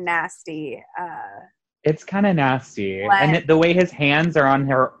 that's a nasty. It's kind of nasty. And the way his hands are on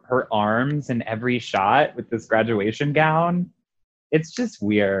her arms in every shot with this graduation gown, it's just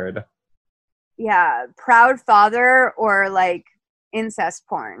weird. Yeah, proud father or like incest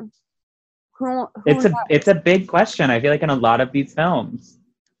porn. It's a big question. I feel like in a lot of these films.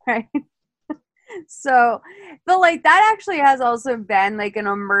 Right. So, but like that actually has also been like an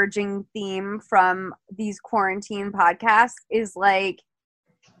emerging theme from these quarantine podcasts is like,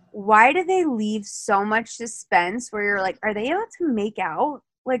 why do they leave so much suspense where you're like, are they about to make out?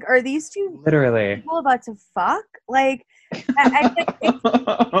 Like, are these two literally people about to fuck? Like,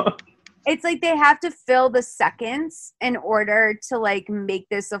 it's like they have to fill the seconds in order to like make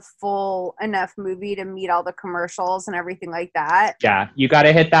this a full enough movie to meet all the commercials and everything like that. Yeah, you got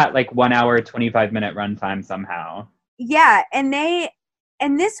to hit that like 1 hour, 25-minute runtime somehow. Yeah, and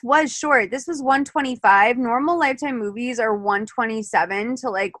this was short. This was 125. Normal Lifetime movies are 127 to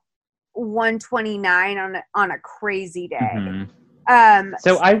like 129 on a crazy day. Mm-hmm.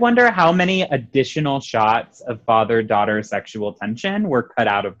 So I wonder how many additional shots of father-daughter sexual tension were cut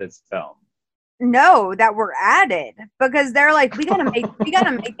out of this film. No, that were added because they're like, we gotta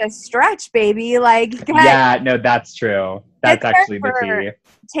make a stretch, baby. Like, yeah, no, that's true. That's actually the key.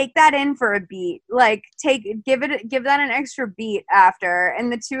 Take that in for a beat. Like, give that an extra beat after.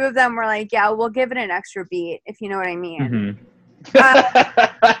 And the two of them were like, yeah, we'll give it an extra beat, if you know what I mean. Mm-hmm. So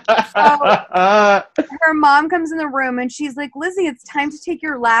her mom comes in the room and she's like, Lizzie, it's time to take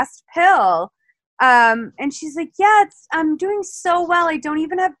your last pill. And she's like, yeah, I'm doing so well. I don't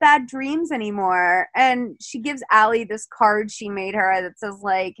even have bad dreams anymore. And she gives Allie this card she made her that says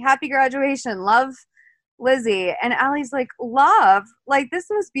like, happy graduation, love, Lizzie. And Allie's like, love? Like, this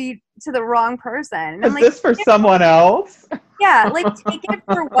must be to the wrong person. And is this for someone else? Yeah, like, take it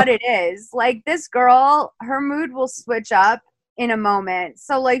for what it is. Like, this girl, her mood will switch up in a moment.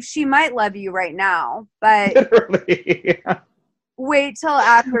 So, like, she might love you right now, but literally. Wait till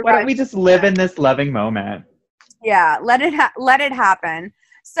after. Why don't we just live in this loving moment? Yeah, let it happen.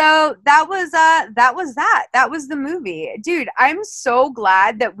 So that was the movie. Dude, I'm so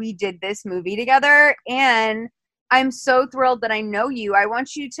glad that we did this movie together, and I'm so thrilled that I know you. I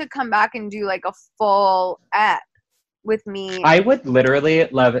want you to come back and do like a full ep with me. I would literally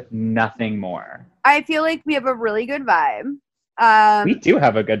love nothing more. I feel like we have a really good vibe. We do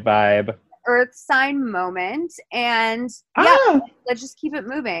have a good vibe. Earth sign moment, and yeah, let's just keep it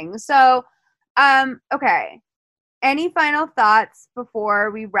moving. So, okay. Any final thoughts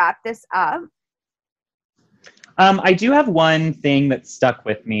before we wrap this up? I do have one thing that stuck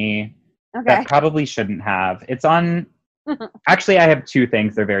with me that probably shouldn't have. It's on, actually, I have two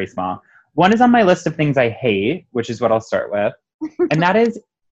things. They're very small. One is on my list of things I hate, which is what I'll start with. And that is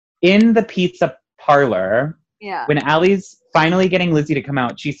in the pizza parlor. Yeah. When Allie's finally getting Lizzie to come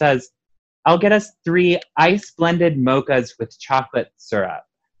out, she says, I'll get us 3 ice-blended mochas with chocolate syrup.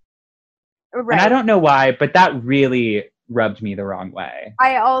 Right. And I don't know why, but that really rubbed me the wrong way.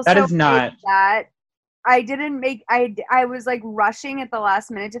 I also that is not that. I didn't make. I was like rushing at the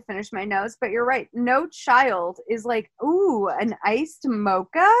last minute to finish my notes, but you're right. No child is like, ooh, an iced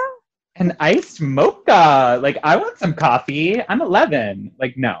mocha. An iced mocha. Like, I want some coffee. I'm 11.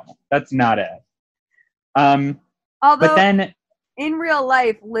 Like, no, that's not it. Although, but then in real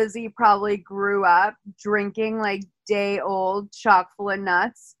life, Lizzie probably grew up drinking like day-old chock full of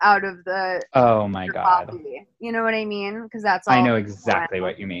nuts out of the oh my god coffee. You know what I mean? Because that's all I know exactly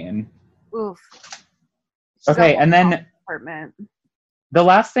what you mean. Oof. Okay, and then apartment. The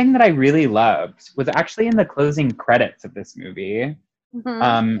last thing that I really loved was actually in the closing credits of this movie.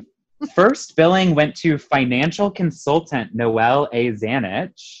 Mm-hmm. First billing went to financial consultant Noelle A.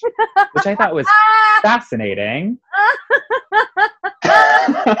 Zanich, which I thought was fascinating.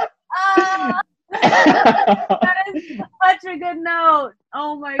 That is such a good note.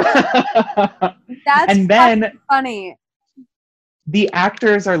 Oh my god. That's and then funny. The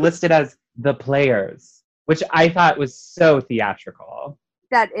actors are listed as the players, which I thought was so theatrical.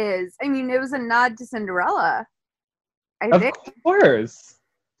 That is. I mean, it was a nod to Cinderella. Of course.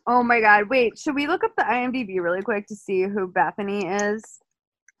 Oh my god. Wait, should we look up the IMDb really quick to see who Bethany is?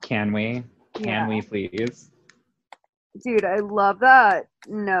 Can we? Can we please? Dude, I love that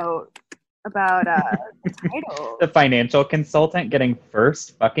note about the title. The financial consultant getting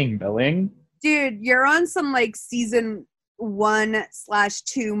first fucking billing. Dude, you're on some like season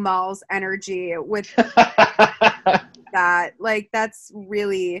 1/2 Malls energy with that. Like, that's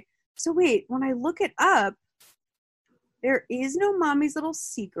really. So wait, when I look it up, there is no Mommy's Little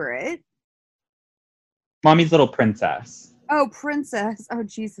Secret. Mommy's Little Princess. Oh, Princess. Oh,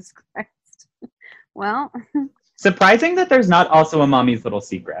 Jesus Christ. Well. Surprising that there's not also a Mommy's Little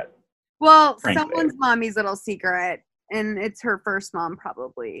Secret. Well, someone's Mommy's Little Secret, and it's her first mom,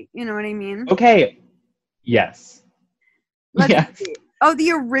 probably. You know what I mean? Okay. Yes. Let's see. Oh,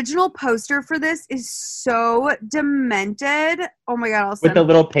 the original poster for this is so demented. Oh my god! With the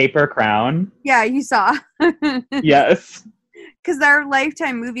little paper crown. Yeah, you saw. Yes. Because our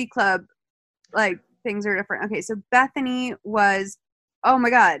Lifetime Movie Club, like, things are different. Okay, so Bethany was. Oh my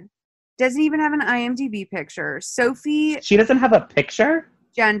god, doesn't even have an IMDb picture. Sophie. She doesn't have a picture?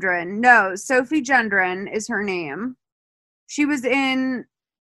 Gendron. No, Sophie Gendron is her name. She was in.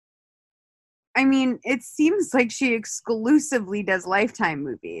 I mean, it seems like she exclusively does Lifetime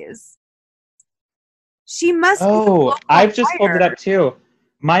movies. She must. Oh, I've just pulled it up too.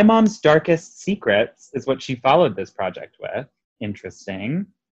 My Mom's Darkest Secrets is what she followed this project with. Interesting.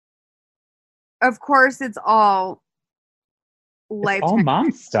 Of course, it's all Lifetime. All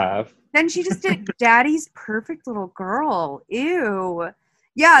mom stuff. Then she just did Daddy's Perfect Little Girl. Ew.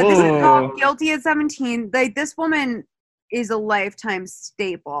 Yeah, this is Ooh. called Guilty at 17. Like, this woman is a Lifetime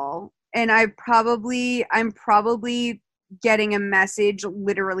staple. And I'm probably getting a message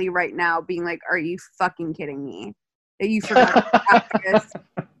literally right now being like, are you fucking kidding me? That you forgot the actress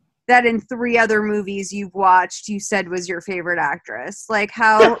that in 3 other movies you've watched you said was your favorite actress. Like,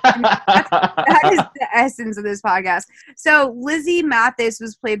 how that is the essence of this podcast. So Lizzie Mathis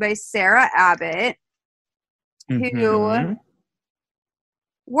was played by Sarah Abbott, who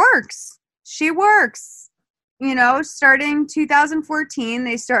works. She works. You know, starting 2014,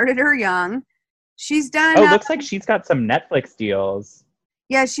 they started her young. She's done. Oh, looks like she's got some Netflix deals.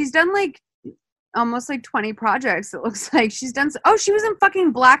 Yeah, she's done like almost like 20 projects. It looks like she's done. Oh, she was in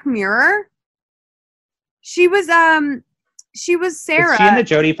fucking Black Mirror. She was Sarah. Is she in the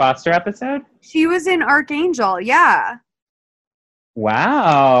Jodie Foster episode? She was in Archangel. Yeah.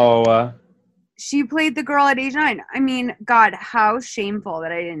 Wow. She played the girl at age 9. I mean, God, how shameful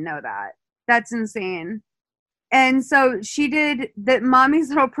that I didn't know that. That's insane. And so she did that. Mommy's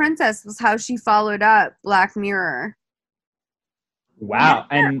Little Princess was how she followed up Black Mirror. Wow.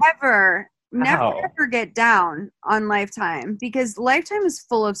 Never ever get down on Lifetime, because Lifetime is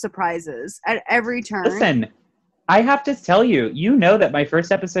full of surprises at every turn. Listen, I have to tell you, you know that my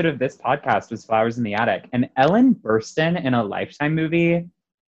first episode of this podcast was Flowers in the Attic, and Ellen Burstyn in a Lifetime movie,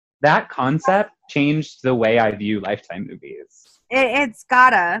 that concept changed the way I view Lifetime movies. It's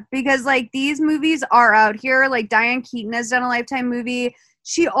gotta, because like these movies are out here. Like Diane Keaton has done a Lifetime movie.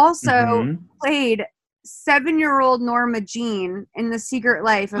 She also played 7-year-old Norma Jean in The Secret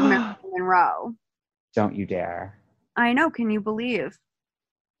Life of Marilyn Monroe. Don't you dare. I know. Can you believe?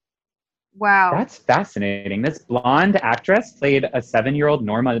 Wow. That's fascinating. This blonde actress played a 7-year-old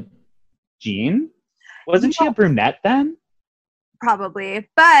Norma Jean? Wasn't she a brunette then? Probably.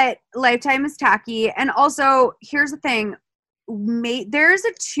 But Lifetime is tacky. And also, here's the thing. There's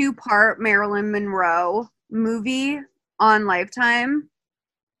a 2-part Marilyn Monroe movie on Lifetime.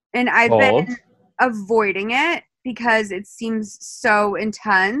 And I've been avoiding it because it seems so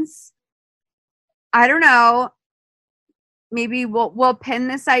intense. I don't know. Maybe we'll pin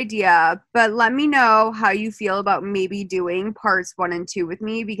this idea, but let me know how you feel about maybe doing parts 1 and 2 with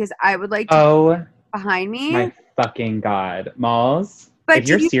me, because I would like to behind me. My fucking God. Malls, but if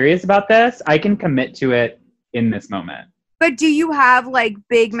you're serious about this, I can commit to it in this moment. But do you have like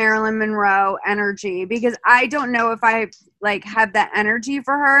big Marilyn Monroe energy? Because I don't know if I like have that energy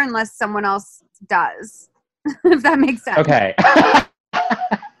for her unless someone else does. If that makes sense. Okay.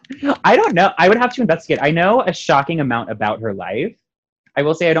 I don't know. I would have to investigate. I know a shocking amount about her life. I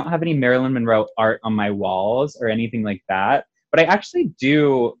will say I don't have any Marilyn Monroe art on my walls or anything like that. But I actually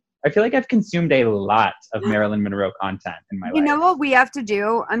do. I feel like I've consumed a lot of Marilyn Monroe content in my life. You know what we have to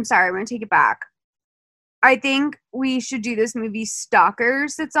do? I'm sorry. I'm going to take it back. I think we should do this movie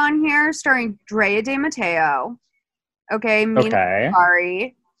Stalkers that's on here, starring Drea De Matteo. Okay. Mina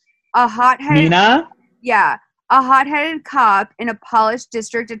Suvari. A hot-headed... Mina? Yeah. A hot-headed cop and a polished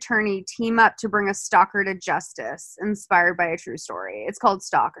district attorney team up to bring a stalker to justice, inspired by a true story. It's called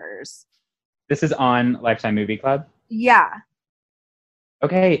Stalkers. This is on Lifetime Movie Club? Yeah.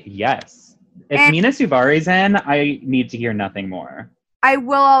 Okay, yes. If Mina Suvari's in, I need to hear nothing more. I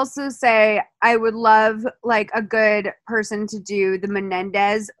will also say I would love like a good person to do the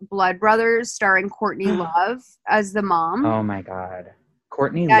Menendez Blood Brothers, starring Courtney Love as the mom. Oh my God.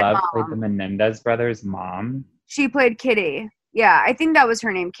 Courtney Love played the Menendez brothers' mom. She played Kitty. Yeah, I think that was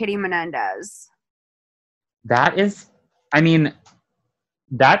her name, Kitty Menendez. That is, I mean,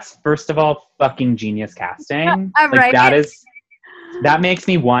 that's first of all fucking genius casting. Right? That makes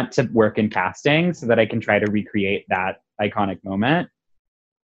me want to work in casting so that I can try to recreate that iconic moment.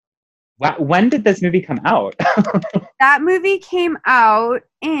 When did this movie come out? That movie came out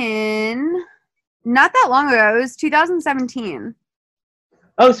in not that long ago. It was 2017.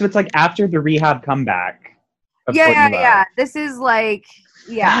 Oh, so it's like after the rehab comeback. Yeah. This is like,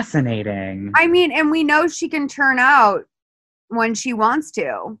 fascinating. I mean, and we know she can turn out when she wants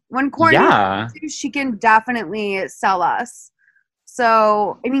to. When Courtney wants to, she can definitely sell us.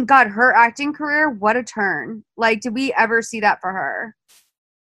 So, I mean, God, her acting career, what a turn. Like, did we ever see that for her?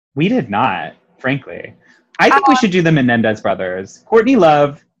 We did not, frankly. I think we should do the Menendez brothers. Courtney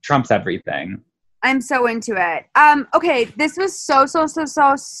Love trumps everything. I'm so into it. Okay, this was so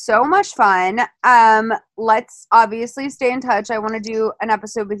much fun. Let's obviously stay in touch. I want to do an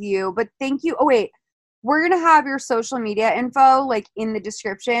episode with you, but thank you. Oh, wait. We're going to have your social media info, like, in the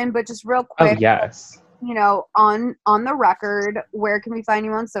description, but just real quick. Oh, yes. You know, on the record, where can we find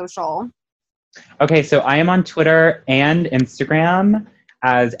you on social? Okay, so I am on Twitter and Instagram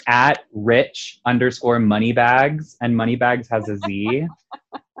as @rich_moneybags, and Moneybags has a Z.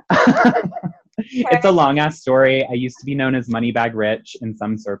 It's a long ass story. I used to be known as Moneybag Rich in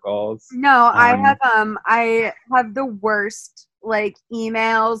some circles. No, I have the worst like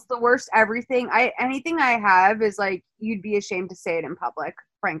emails, the worst everything. Anything I have is like you'd be ashamed to say it in public,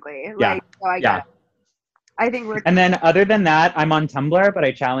 frankly. Like so I get it. I think we're And then other than that, I'm on Tumblr, but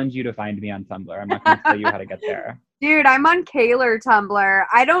I challenge you to find me on Tumblr. I'm not going to tell you how to get there. Dude, I'm on Kaylor Tumblr.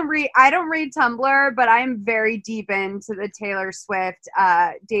 I don't read Tumblr, but I'm very deep into the Taylor Swift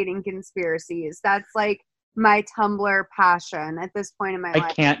dating conspiracies. That's like my Tumblr passion at this point in my life.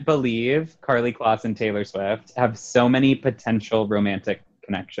 I can't believe Karlie Kloss and Taylor Swift have so many potential romantic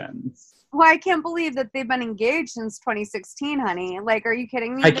connections. Well, I can't believe that they've been engaged since 2016, honey. Like, are you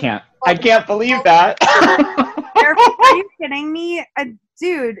kidding me? I can't believe that. Are you kidding me?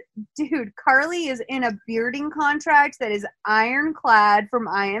 Dude, Karlie is in a bearding contract that is ironclad from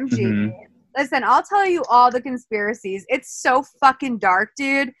IMG. Mm-hmm. Listen, I'll tell you all the conspiracies. It's so fucking dark,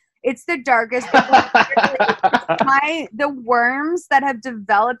 dude. It's the darkest. The worms that have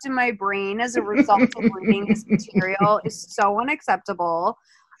developed in my brain as a result of reading this material is so unacceptable.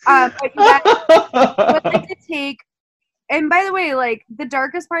 But would like to take, and by the way, like the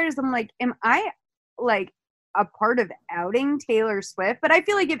darkest part is I'm like, am I like a part of outing Taylor Swift? But I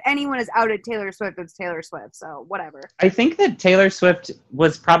feel like if anyone has outed Taylor Swift, it's Taylor Swift. So whatever. I think that Taylor Swift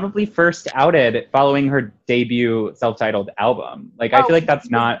was probably first outed following her debut self-titled album. Like I feel like that's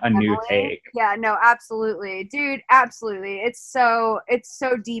not a new take. Yeah, no, absolutely, dude, absolutely. It's so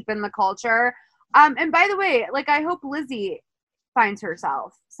deep in the culture. And by the way, like I hope Lizzie finds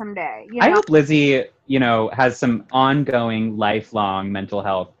herself someday. You know? I hope Lizzie, has some ongoing, lifelong mental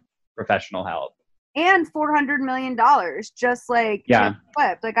health, professional help. And $400 million, just like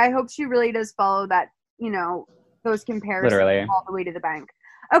Swift. Like, I hope she really does follow that, those comparisons all the way to the bank.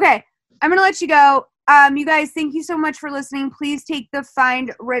 Okay, I'm going to let you go. You guys, thank you so much for listening. Please take the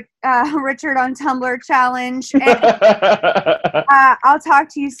Find Richard on Tumblr challenge. And, I'll talk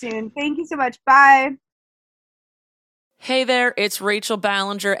to you soon. Thank you so much. Bye. Hey there, it's Rachel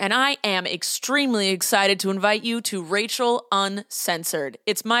Ballinger, and I am extremely excited to invite you to Rachel Uncensored.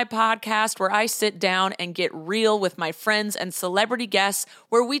 It's my podcast where I sit down and get real with my friends and celebrity guests,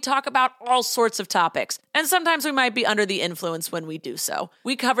 where we talk about all sorts of topics. And sometimes we might be under the influence when we do so.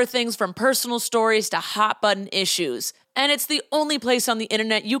 We cover things from personal stories to hot button issues. And it's the only place on the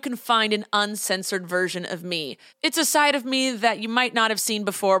internet you can find an uncensored version of me. It's a side of me that you might not have seen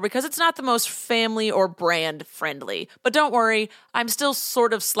before because it's not the most family or brand friendly. But don't worry, I'm still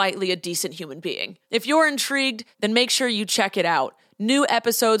sort of slightly a decent human being. If you're intrigued, then make sure you check it out. New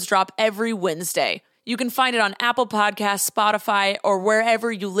episodes drop every Wednesday. You can find it on Apple Podcasts, Spotify, or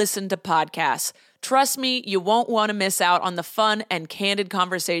wherever you listen to podcasts. Trust me, you won't want to miss out on the fun and candid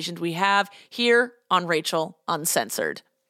conversations we have here on Rachel Uncensored.